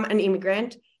am an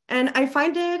immigrant. And I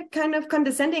find it kind of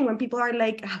condescending when people are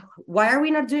like, why are we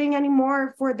not doing any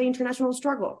more for the international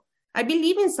struggle? I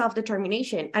believe in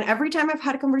self-determination. And every time I've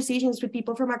had conversations with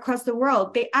people from across the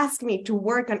world, they ask me to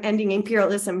work on ending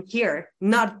imperialism here,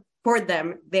 not for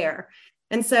them there.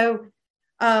 And so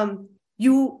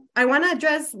I want to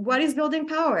address what is building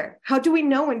power. How do we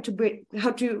know when to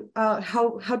how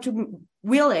to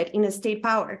wield it in a state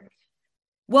power?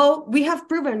 Well, we have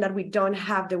proven that we don't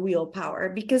have the willpower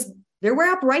because there were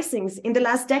uprisings in the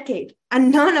last decade,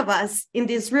 and none of us in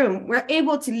this room were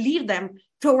able to lead them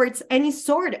towards any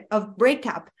sort of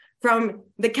breakup from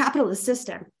the capitalist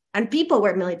system. And people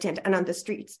were militant and on the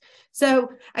streets.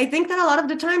 So I think that a lot of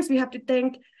the times we have to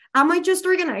think, am I just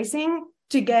organizing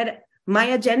to get my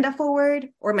agenda forward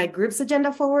or my group's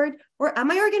agenda forward? Or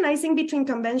am I organizing between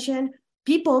convention,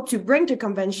 people to bring to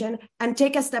convention and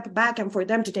take a step back and for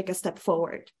them to take a step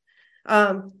forward?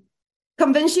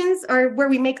 Conventions are where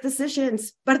we make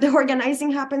decisions, but the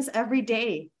organizing happens every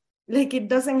day. Like, it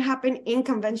doesn't happen in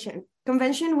convention.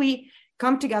 Convention, we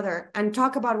come together and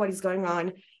talk about what is going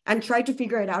on and try to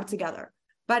figure it out together.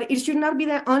 But it should not be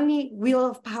the only wheel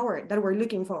of power that we're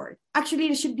looking for. Actually,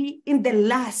 it should be in the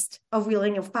last of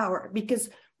wheeling of power, because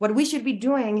what we should be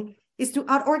doing is to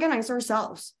out-organize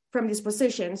ourselves from these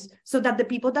positions so that the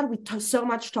people that we so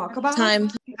much talk about can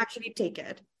actually take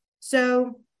it.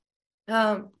 So,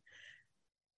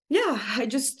 yeah,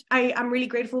 I'm really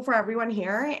grateful for everyone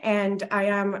here. And I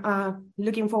am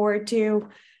looking forward to,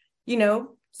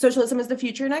 socialism is the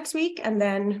future next week, and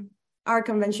then our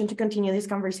convention to continue this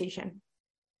conversation.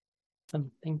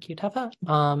 Thank you,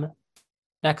 Tefa.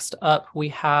 Next up, we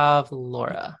have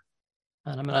Laura.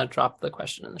 And I'm going to drop the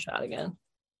question in the chat again.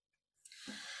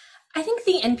 I think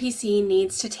the NPC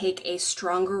needs to take a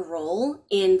stronger role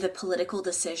in the political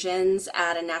decisions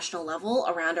at a national level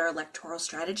around our electoral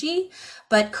strategy,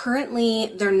 but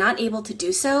currently they're not able to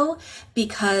do so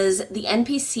because the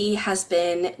NPC has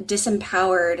been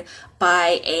disempowered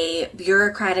by a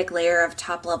bureaucratic layer of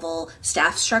top-level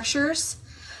staff structures.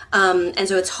 And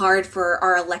so it's hard for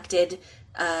our elected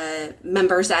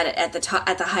members at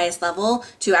the highest level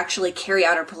to actually carry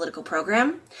out our political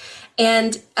program.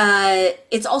 And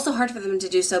it's also hard for them to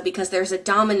do so because there's a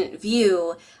dominant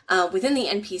view within the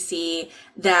NPC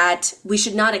that we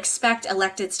should not expect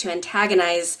electeds to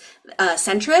antagonize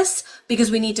centrists because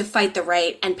we need to fight the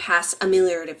right and pass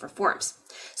ameliorative reforms.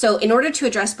 So in order to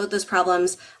address both those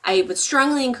problems, I would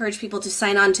strongly encourage people to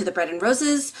sign on to the Bread and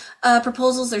Roses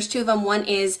proposals. There's two of them. One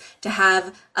is to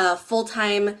have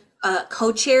full-time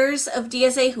co-chairs of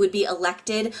DSA who would be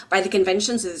elected by the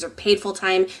convention. So these are paid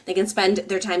full-time. They can spend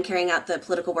their time carrying out the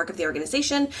political work of the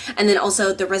organization. And then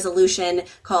also the resolution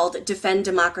called Defend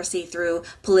Democracy Through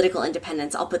Political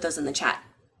Independence. I'll put those in the chat.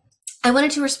 I wanted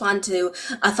to respond to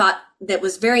a thought that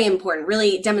was very important,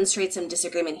 really demonstrates some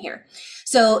disagreement here.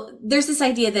 So there's this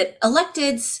idea that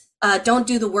electeds don't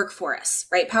do the work for us,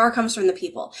 right? Power comes from the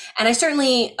people. And I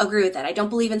certainly agree with that. I don't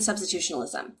believe in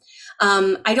substitutionalism.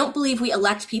 I don't believe we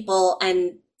elect people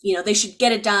and, they should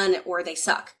get it done or they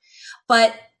suck.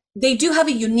 But they do have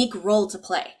a unique role to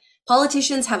play.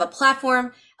 Politicians have a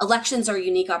platform, elections are a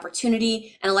unique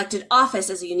opportunity, and elected office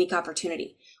is a unique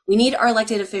opportunity. We need our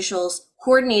elected officials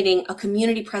coordinating a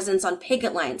community presence on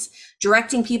picket lines,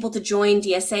 directing people to join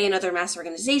DSA and other mass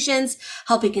organizations,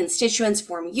 helping constituents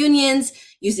form unions,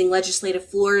 using legislative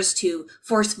floors to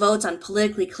force votes on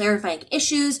politically clarifying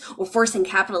issues or forcing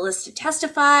capitalists to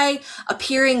testify,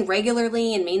 appearing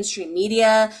regularly in mainstream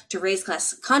media to raise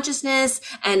class consciousness,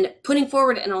 and putting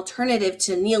forward an alternative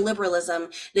to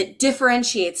neoliberalism that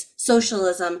differentiates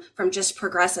socialism from just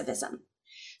progressivism.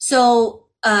 So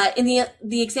in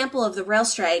the example of the rail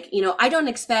strike, I don't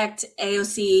expect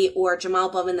AOC or Jamal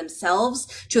Bowman themselves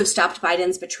to have stopped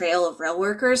Biden's betrayal of rail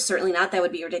workers. Certainly not. That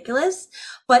would be ridiculous.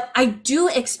 But I do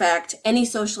expect any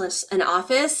socialist in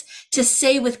office to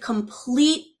say with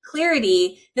complete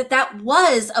clarity that that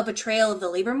was a betrayal of the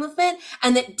labor movement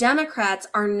and that Democrats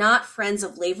are not friends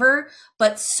of labor,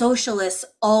 but socialists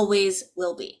always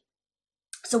will be.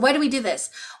 So why do we do this?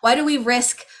 Why do we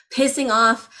risk pissing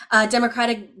off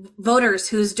Democratic voters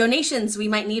whose donations we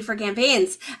might need for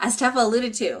campaigns, as Tefa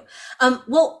alluded to?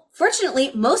 Well,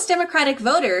 fortunately, most Democratic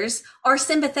voters are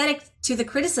sympathetic to the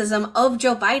criticism of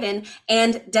Joe Biden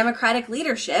and Democratic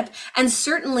leadership. And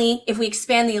certainly, if we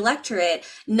expand the electorate,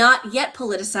 not yet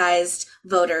politicized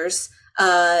voters,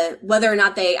 whether or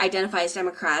not they identify as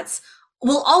Democrats,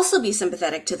 will also be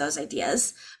sympathetic to those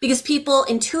ideas because people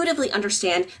intuitively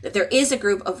understand that there is a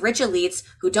group of rich elites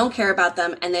who don't care about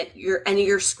them and that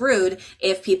you're screwed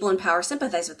if people in power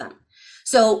sympathize with them.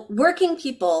 So working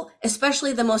people,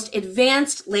 especially the most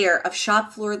advanced layer of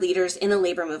shop floor leaders in the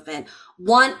labor movement,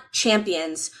 want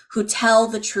champions who tell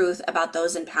the truth about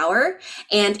those in power.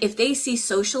 And if they see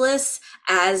socialists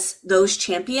as those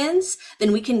champions,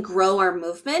 then we can grow our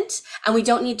movement and we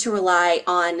don't need to rely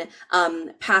on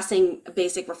passing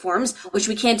basic reforms, which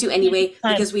we can't do anyway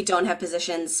because we don't have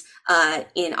positions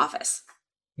in office.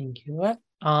 Thank you.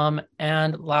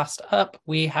 And last up,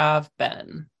 we have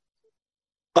Ben.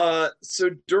 So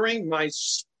during my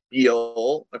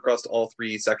spiel across all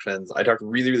three sections, I talked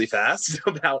really, really fast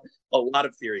about a lot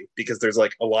of theory because there's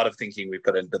like a lot of thinking we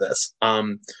put into this.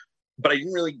 But I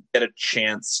didn't really get a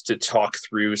chance to talk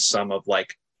through some of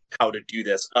like how to do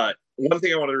this. One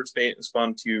thing I wanted to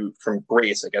respond to from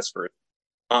Grace, I guess, first,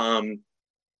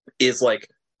 is like,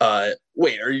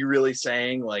 wait, are you really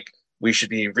saying like we should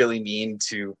be really mean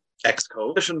to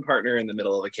ex-coalition partner in the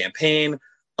middle of a campaign?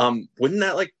 Wouldn't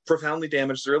that like profoundly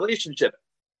damage the relationship?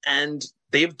 And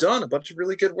they've done a bunch of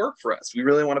really good work for us. We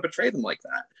really want to betray them like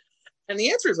that. And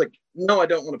the answer is like, no, I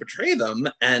don't want to betray them.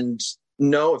 And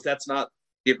no, if that's not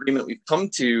the agreement we've come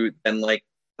to, then like,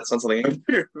 that's not something I can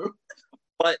do.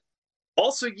 But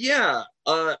also, yeah,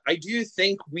 I do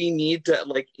think we need to,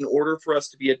 like, in order for us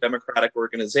to be a democratic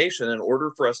organization, in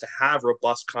order for us to have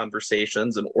robust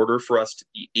conversations, in order for us to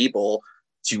be able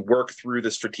to work through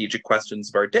the strategic questions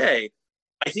of our day,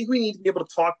 I think we need to be able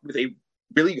to talk with a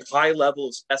really high level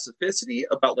of specificity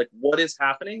about like what is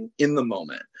happening in the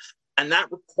moment. And that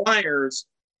requires,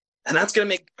 and that's going to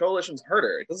make coalitions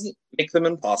harder. It doesn't make them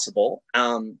impossible.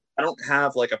 I don't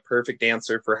have like a perfect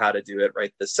answer for how to do it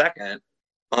right this second.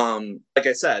 Like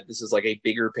I said, this is like a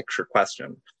bigger picture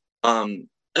question. And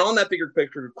on that bigger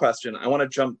picture question, I want to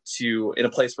jump to in a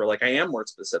place where like I am more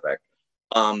specific.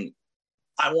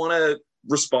 I want to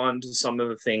respond to some of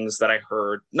the things that I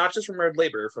heard, not just from Red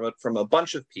Labor, from a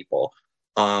bunch of people,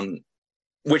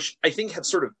 which I think have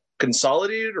sort of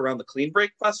consolidated around the clean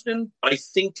break question. But I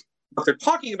think what they're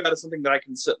talking about is something that I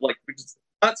can which is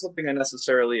not something I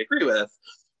necessarily agree with,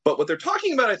 but what they're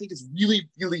talking about I think is really,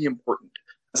 really important.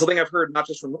 Something I've heard not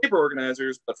just from labor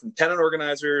organizers, but from tenant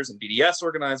organizers and BDS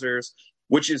organizers,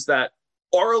 which is that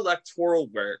our electoral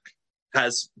work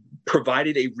has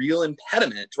provided a real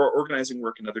impediment to our organizing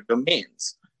work in other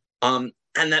domains. And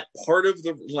that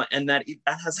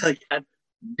has had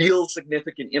real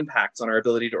significant impacts on our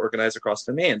ability to organize across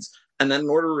domains. And then in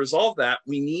order to resolve that,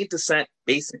 we need to set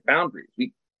basic boundaries.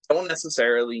 We don't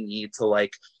necessarily need to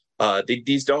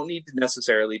these don't need to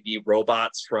necessarily be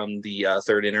robots from the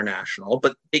Third International,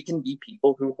 but they can be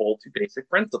people who hold to basic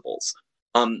principles.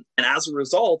 And as a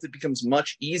result, it becomes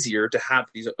much easier to have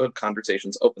these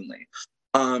conversations openly.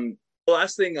 The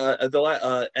last thing,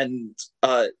 the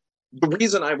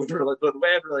reason I would relate, the way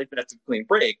I relate that to clean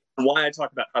break, and why I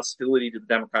talk about hostility to the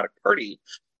Democratic Party,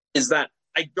 is that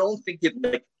I don't think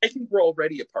I think we're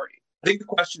already a party. I think the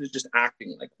question is just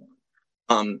acting like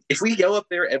one. If we go up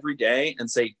there every day and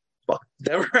say, fuck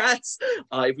Democrats,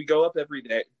 if we go up every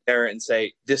day there and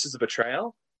say, this is a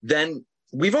betrayal, then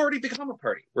we've already become a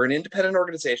party. We're an independent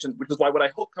organization, which is why what I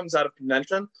hope comes out of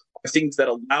convention are things that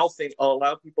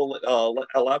allow people like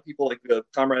the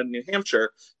comrade in New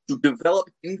Hampshire to develop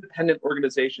independent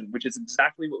organization, which is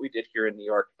exactly what we did here in New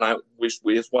York, and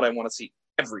is what I want to see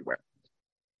everywhere.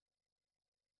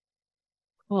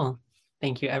 Cool.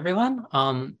 Thank you,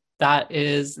 everyone. That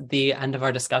is the end of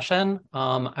our discussion.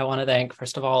 I want to thank,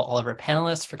 first of all of our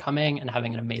panelists for coming and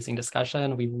having an amazing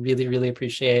discussion. We really, really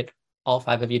appreciate all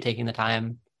 5 of you taking the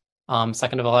time.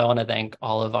 Second of all, I want to thank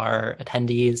all of our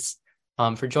attendees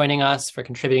for joining us, for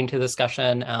contributing to the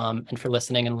discussion, and for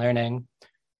listening and learning.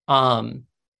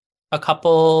 A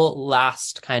couple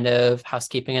last kind of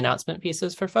housekeeping announcement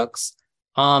pieces for folks.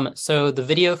 So the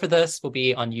video for this will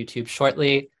be on YouTube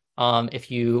shortly. If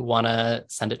you want to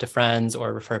send it to friends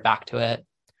or refer back to it.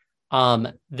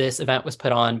 This event was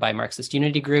put on by Marxist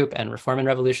Unity Group and Reform and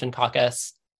Revolution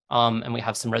Caucus. And we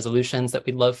have some resolutions that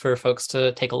we'd love for folks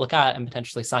to take a look at and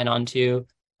potentially sign on to,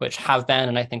 which have been,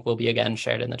 and I think will be again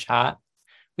shared in the chat.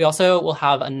 We also will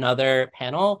have another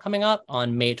panel coming up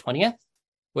on May 20th,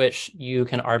 which you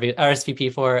can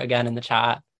RSVP for again in the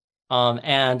chat.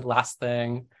 And last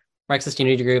thing, Marxist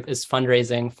Unity Group is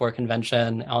fundraising for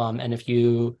convention. And if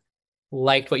you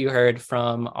liked what you heard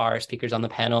from our speakers on the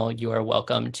panel, you are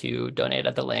welcome to donate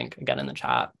at the link again in the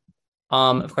chat.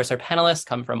 Of course, our panelists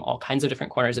come from all kinds of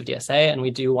different corners of DSA, and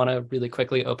we do want to really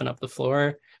quickly open up the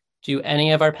floor. Do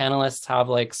any of our panelists have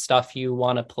stuff you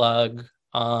want to plug?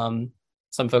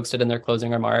 Some folks did in their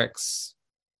closing remarks.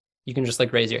 You can just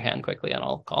raise your hand quickly and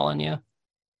I'll call on you.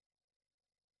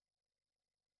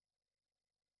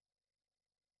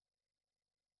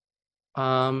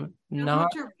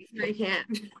 Not to raise my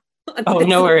hand. Oh,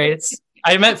 no worries.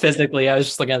 I meant physically. I was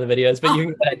just looking at the videos, but you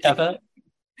can go ahead, Kefa.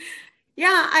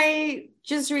 Yeah, I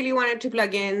just really wanted to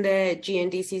plug in the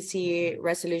GNDCC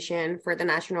resolution for the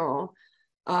national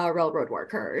railroad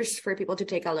workers for people to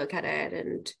take a look at it.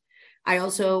 And I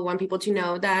also want people to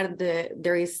know that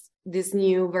there is this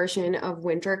new version of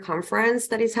winter conference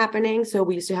that is happening. So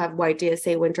we used to have White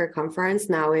DSA winter conference.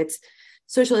 Now it's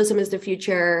Socialism is the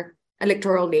Future,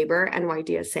 Electoral Labor, and White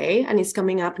DSA, and it's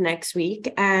coming up next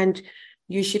week. And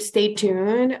you should stay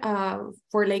tuned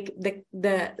for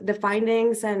the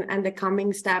findings and the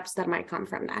coming steps that might come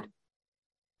from that.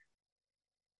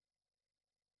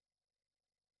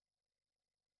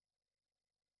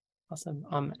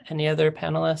 Awesome. Any other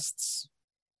panelists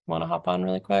want to hop on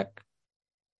really quick?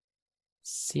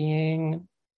 Seeing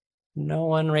no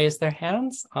one raise their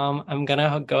hands, I'm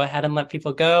gonna go ahead and let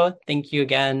people go. Thank you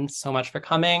again so much for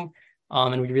coming.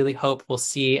 And we really hope we'll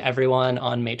see everyone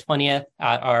on May 20th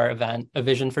at our event, A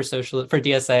Vision for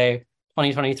DSA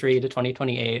 2023 to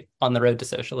 2028 on the road to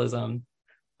socialism.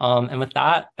 And with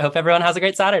that, I hope everyone has a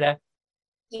great Saturday.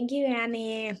 Thank you,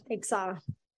 Annie. Thanks all.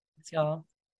 Thanks, y'all.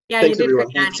 Yeah, Thanks, you did everyone.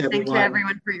 great, Annie. Thanks, Thanks to everyone.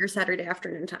 everyone for your Saturday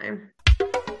afternoon time.